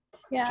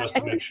 Yeah, just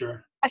to make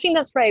sure. I think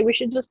that's right. We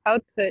should just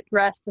output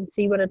rest and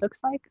see what it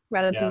looks like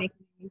rather than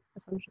making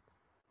assumptions.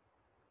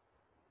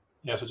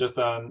 Yeah, so just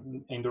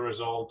in the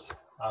result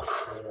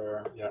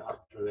after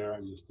there,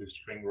 you just do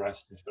string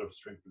rest instead of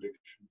string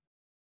prediction,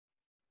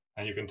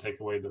 and you can take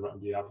away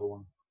the upper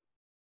one.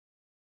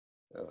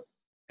 So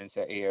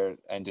insert here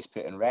and just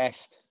put in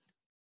rest.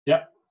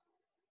 Yeah.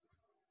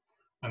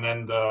 And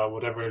then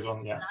whatever is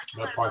on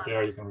that part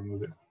there, you can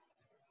remove it.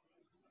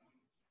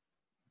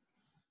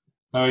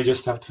 Now you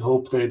just have to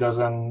hope that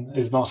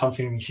it's not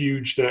something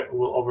huge that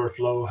will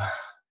overflow.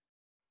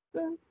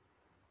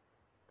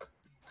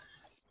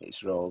 Make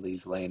sure all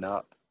these line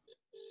up.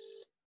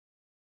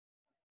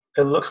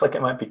 It looks like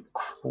it might be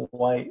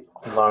quite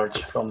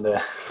large from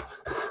the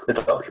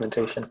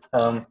documentation.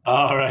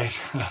 All right.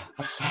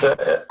 So,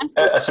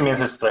 assuming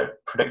this is the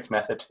predict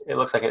method, it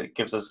looks like it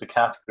gives us the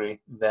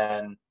category,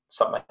 then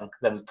something.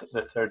 Then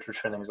the third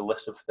returning is a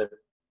list of the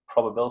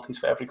probabilities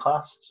for every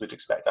class. So we'd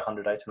expect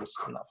 100 items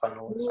in that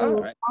final list. Oh,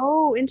 right.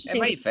 Oh,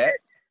 interesting. It might fit.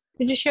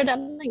 Did you share that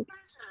link?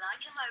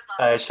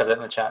 I just have it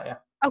in the chat, yeah.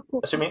 Oh,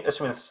 cool. Assuming this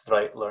is the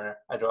right learner,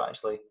 I don't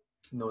actually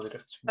know the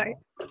difference between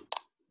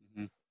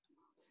them.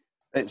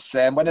 It's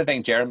one of the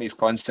things Jeremy's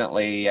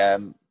constantly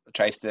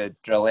tries to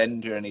drill in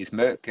during his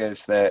MOOC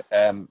is that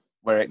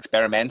we're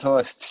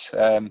experimentalists.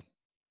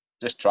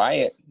 Just try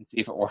it and see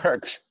if it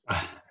works.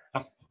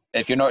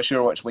 If you're not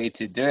sure which way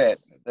to do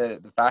it, the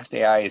fast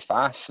AI is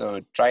fast,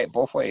 so try it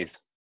both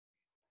ways.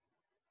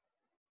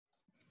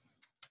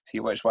 See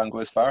which one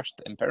goes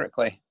first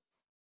empirically.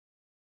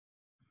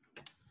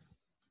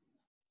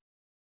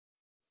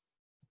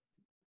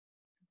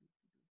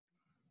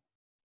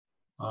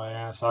 Oh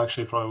yeah, so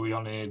actually probably we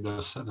only need the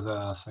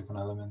second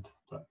element,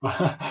 but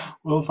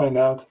we'll find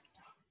out.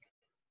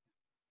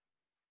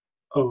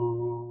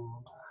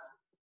 Oh.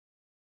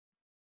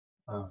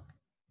 All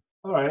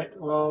right.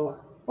 Well,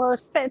 it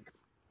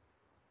fits.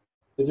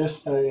 it's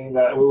just saying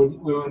that we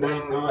would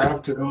then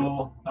have to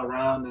go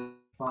around and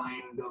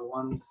find the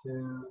 1,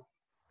 2.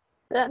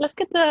 Let's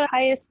get the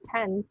highest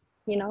 10.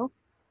 You know.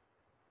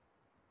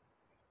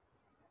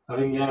 I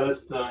think yeah,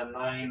 that's the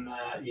 9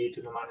 e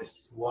to the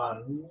minus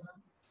 1.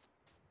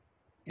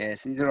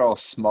 Yes, these are all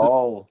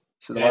small.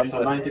 So the yeah, ones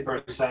it's a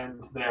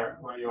 90% there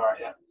where you are.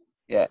 Yeah.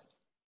 Yeah.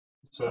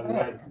 So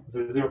that's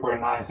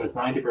 0.9. So it's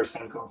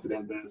 90%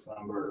 confident that it's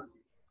number.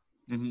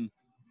 Mm-hmm.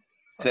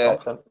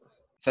 So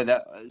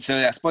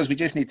I suppose we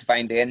just need to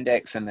find the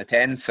index in the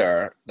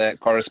tensor that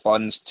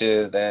corresponds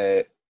to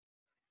the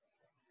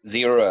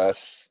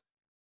 0th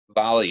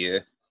value,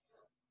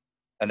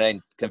 and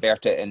then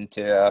convert it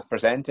into a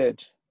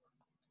percentage.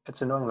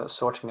 It's annoying that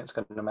sorting it's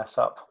going to mess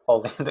up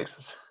all the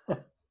indexes.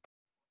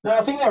 No,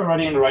 I think they're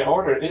already in the right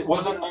order. It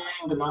wasn't 9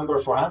 the number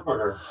for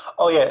hamburger.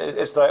 Oh yeah,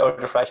 it's the right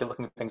order for actually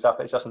looking things up.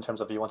 It's just in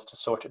terms of you wanted to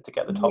sort it to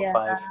get the top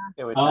 5.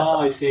 It would mess up.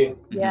 I see.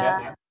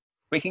 Yeah.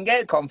 We can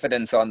get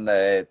confidence on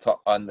the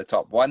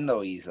top one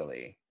though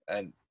easily,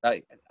 and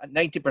like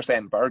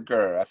 90%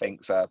 burger I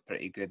think is a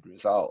pretty good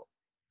result.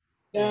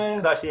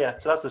 Yeah. Actually, yeah.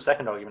 So that's the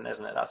second argument,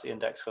 isn't it? That's the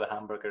index for the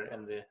hamburger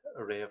in the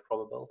array of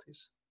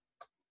probabilities.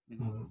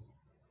 Mm-hmm.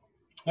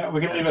 Yeah,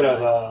 we can leave it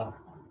as a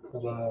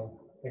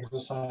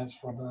exercise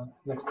for the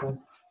next time.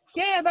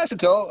 Yeah, that's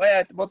cool.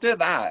 We'll do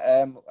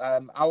that.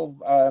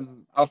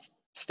 I'll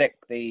stick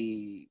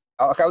the.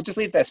 I'll just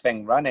leave this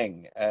thing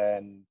running,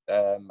 and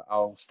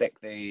I'll stick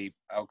the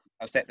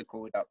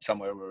code up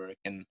somewhere where we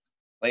can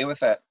play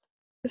with it.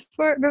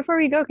 Before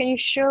we go, can you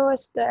show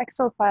us the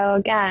Excel file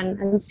again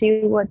and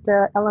see what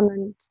the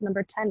element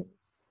number 10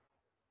 is?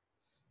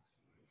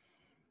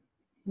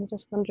 I'm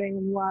just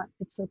wondering what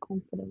it's so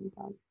confident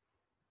about.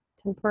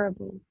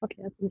 Temperable. Okay,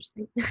 that's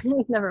interesting.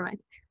 Never mind.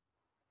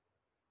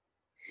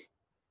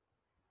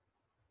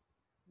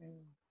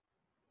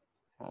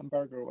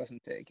 Hamburger,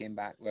 wasn't it? It came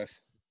back with.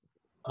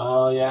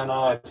 Oh yeah,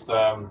 no, it's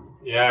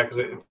because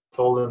it's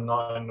all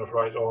not in the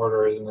right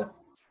order, isn't it?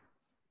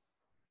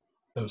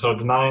 And so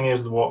the 9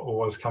 is what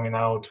was coming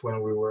out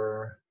when we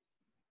were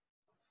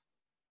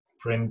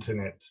printing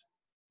it.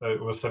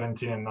 It was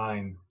 17 and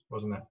 9,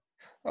 wasn't it?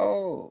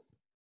 Oh.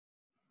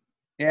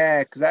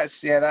 Yeah, because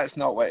that's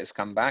not what it's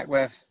come back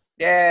with.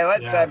 Yeah,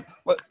 let's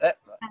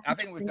I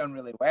think we've done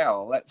really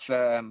well. Let's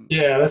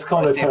let's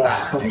call it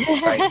that's an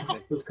exercise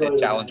to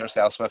challenge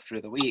ourselves with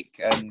through the week.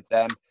 And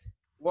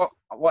what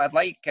I'd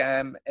like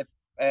if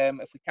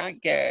we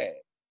can't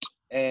get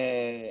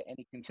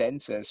any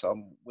consensus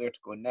on where to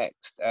go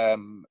next,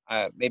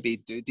 maybe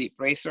do Deep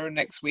Racer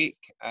next week,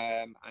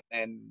 and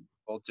then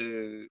we'll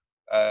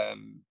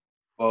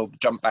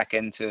jump back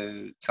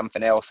into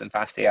something else in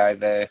fast AI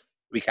the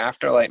week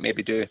after, like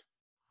maybe do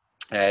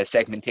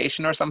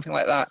segmentation or something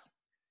like that.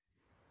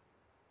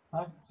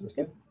 That's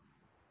good.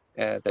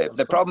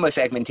 The problem with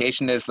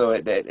segmentation is though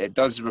it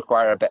does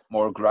require a bit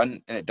more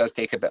grunt, and it does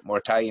take a bit more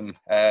time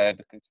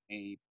because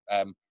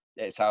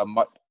it's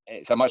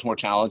a much more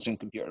challenging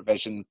computer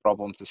vision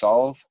problem to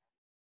solve.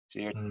 So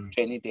your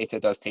training data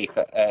does take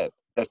a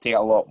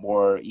lot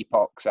more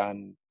epochs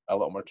and a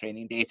lot more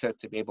training data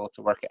to be able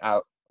to work it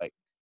out. Like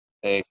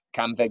the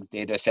CamVig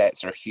data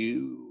sets are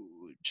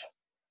huge.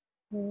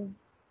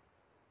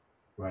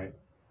 Right.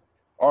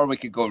 Or we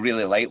could go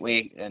really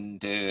lightweight and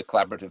do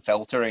collaborative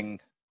filtering.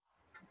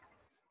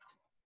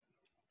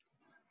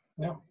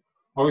 Yeah.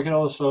 Or we can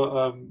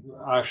also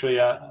actually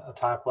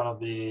attack one of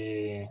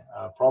the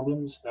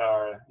problems that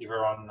are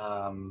either on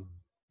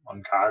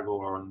Kaggle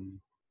or on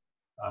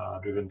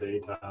driven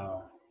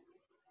data.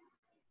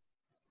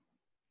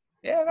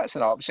 Yeah, that's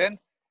an option.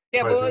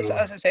 Yeah, well, as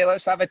I say,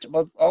 let's have it.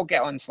 We'll all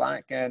get on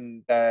Slack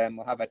and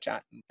we'll have a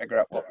chat and figure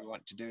out what we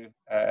want to do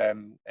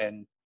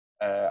in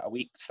a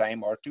week's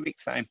time or 2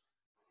 weeks' time.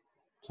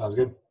 Sounds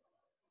good.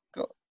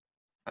 Cool.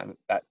 And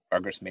that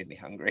burger's made me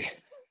hungry.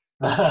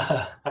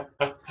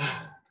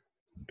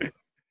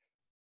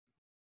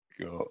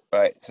 Cool.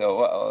 Right. So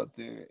what I'll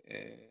do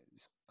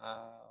is,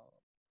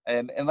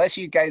 unless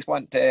you guys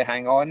want to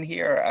hang on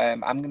here,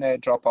 I'm going to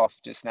drop off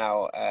just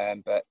now.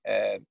 But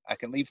I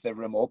can leave the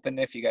room open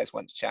if you guys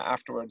want to chat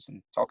afterwards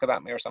and talk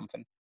about me or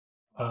something.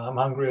 I'm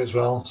hungry as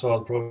well, so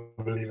I'll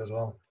probably leave as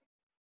well.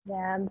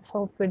 Yeah, this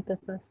whole food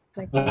business.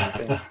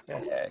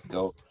 Yeah,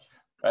 go.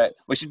 Right.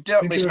 We should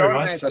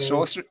organize a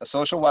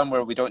social one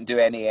where we don't do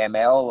any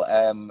ML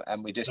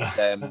and we just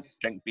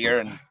drink beer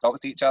and talk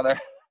to each other.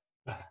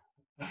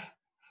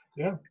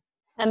 Yeah.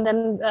 And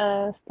then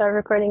start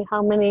recording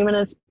how many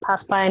minutes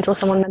pass by until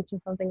someone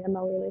mentions something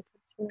ML related.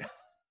 You know?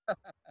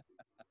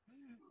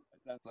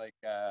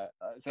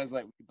 It sounds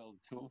like we could build a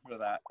tool for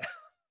that.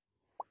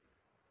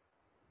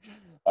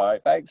 All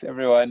right, thanks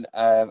everyone.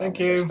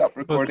 Thank you. Stop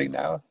recording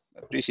now.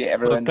 Appreciate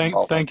everyone's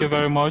involvement. Thank you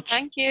very much.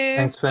 Thank you.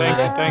 Thanks for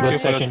Thank you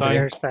for your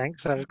time.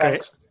 Thanks. That was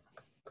great.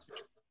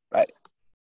 Right.